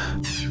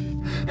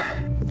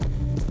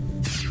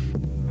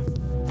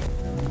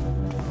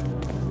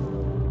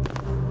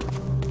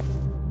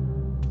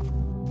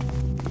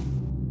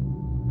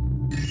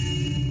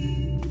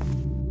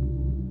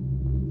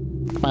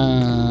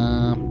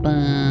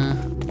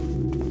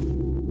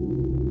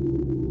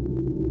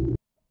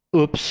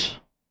 Oops.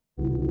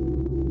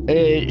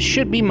 It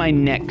should be my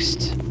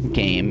next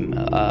game,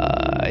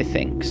 I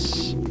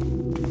thinks.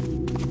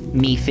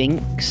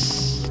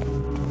 Methinks.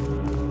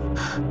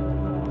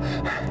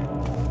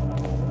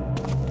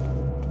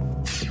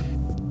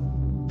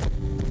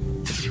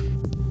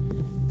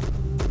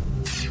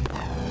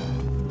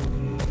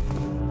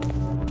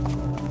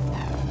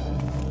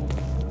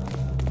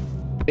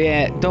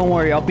 Yeah, don't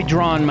worry, I'll be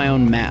drawing my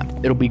own map.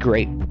 It'll be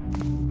great.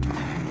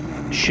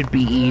 Should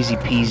be easy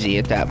peasy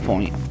at that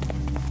point.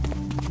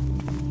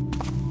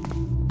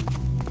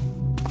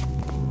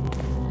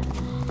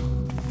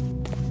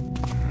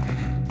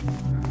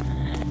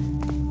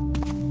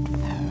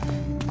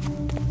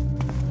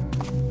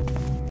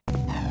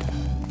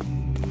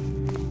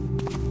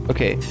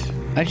 Okay,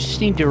 I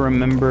just need to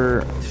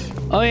remember...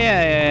 Oh,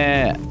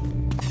 yeah.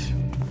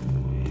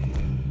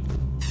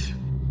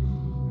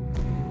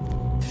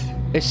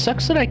 It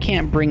sucks that I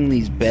can't bring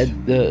these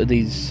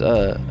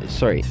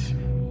sorry.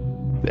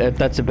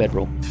 That's a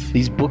bedroll.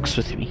 These books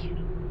with me.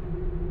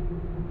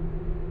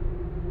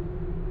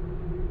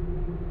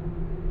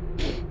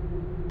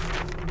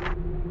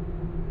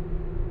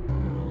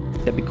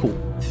 That'd be cool.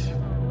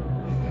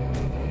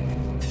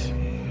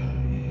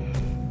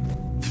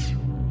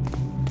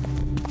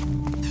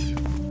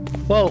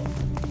 Well,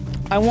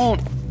 I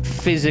won't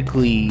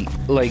physically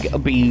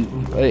like be.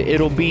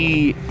 It'll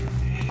be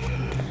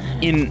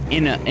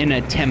in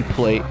a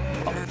template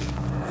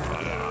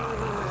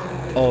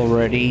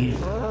already,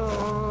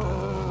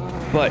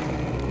 but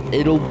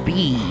it'll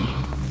be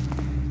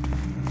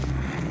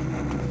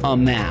a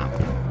map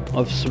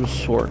of some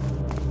sort,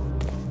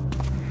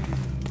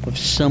 of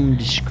some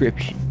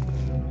description.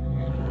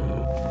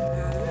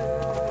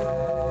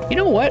 You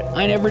know what?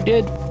 I never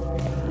did.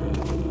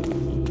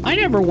 I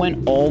never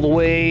went all the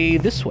way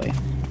this way.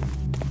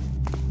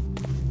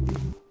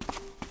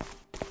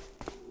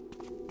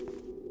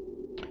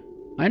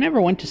 I never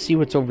went to see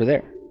what's over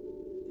there.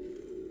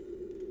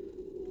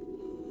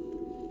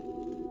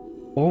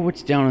 Or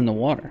what's down in the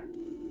water.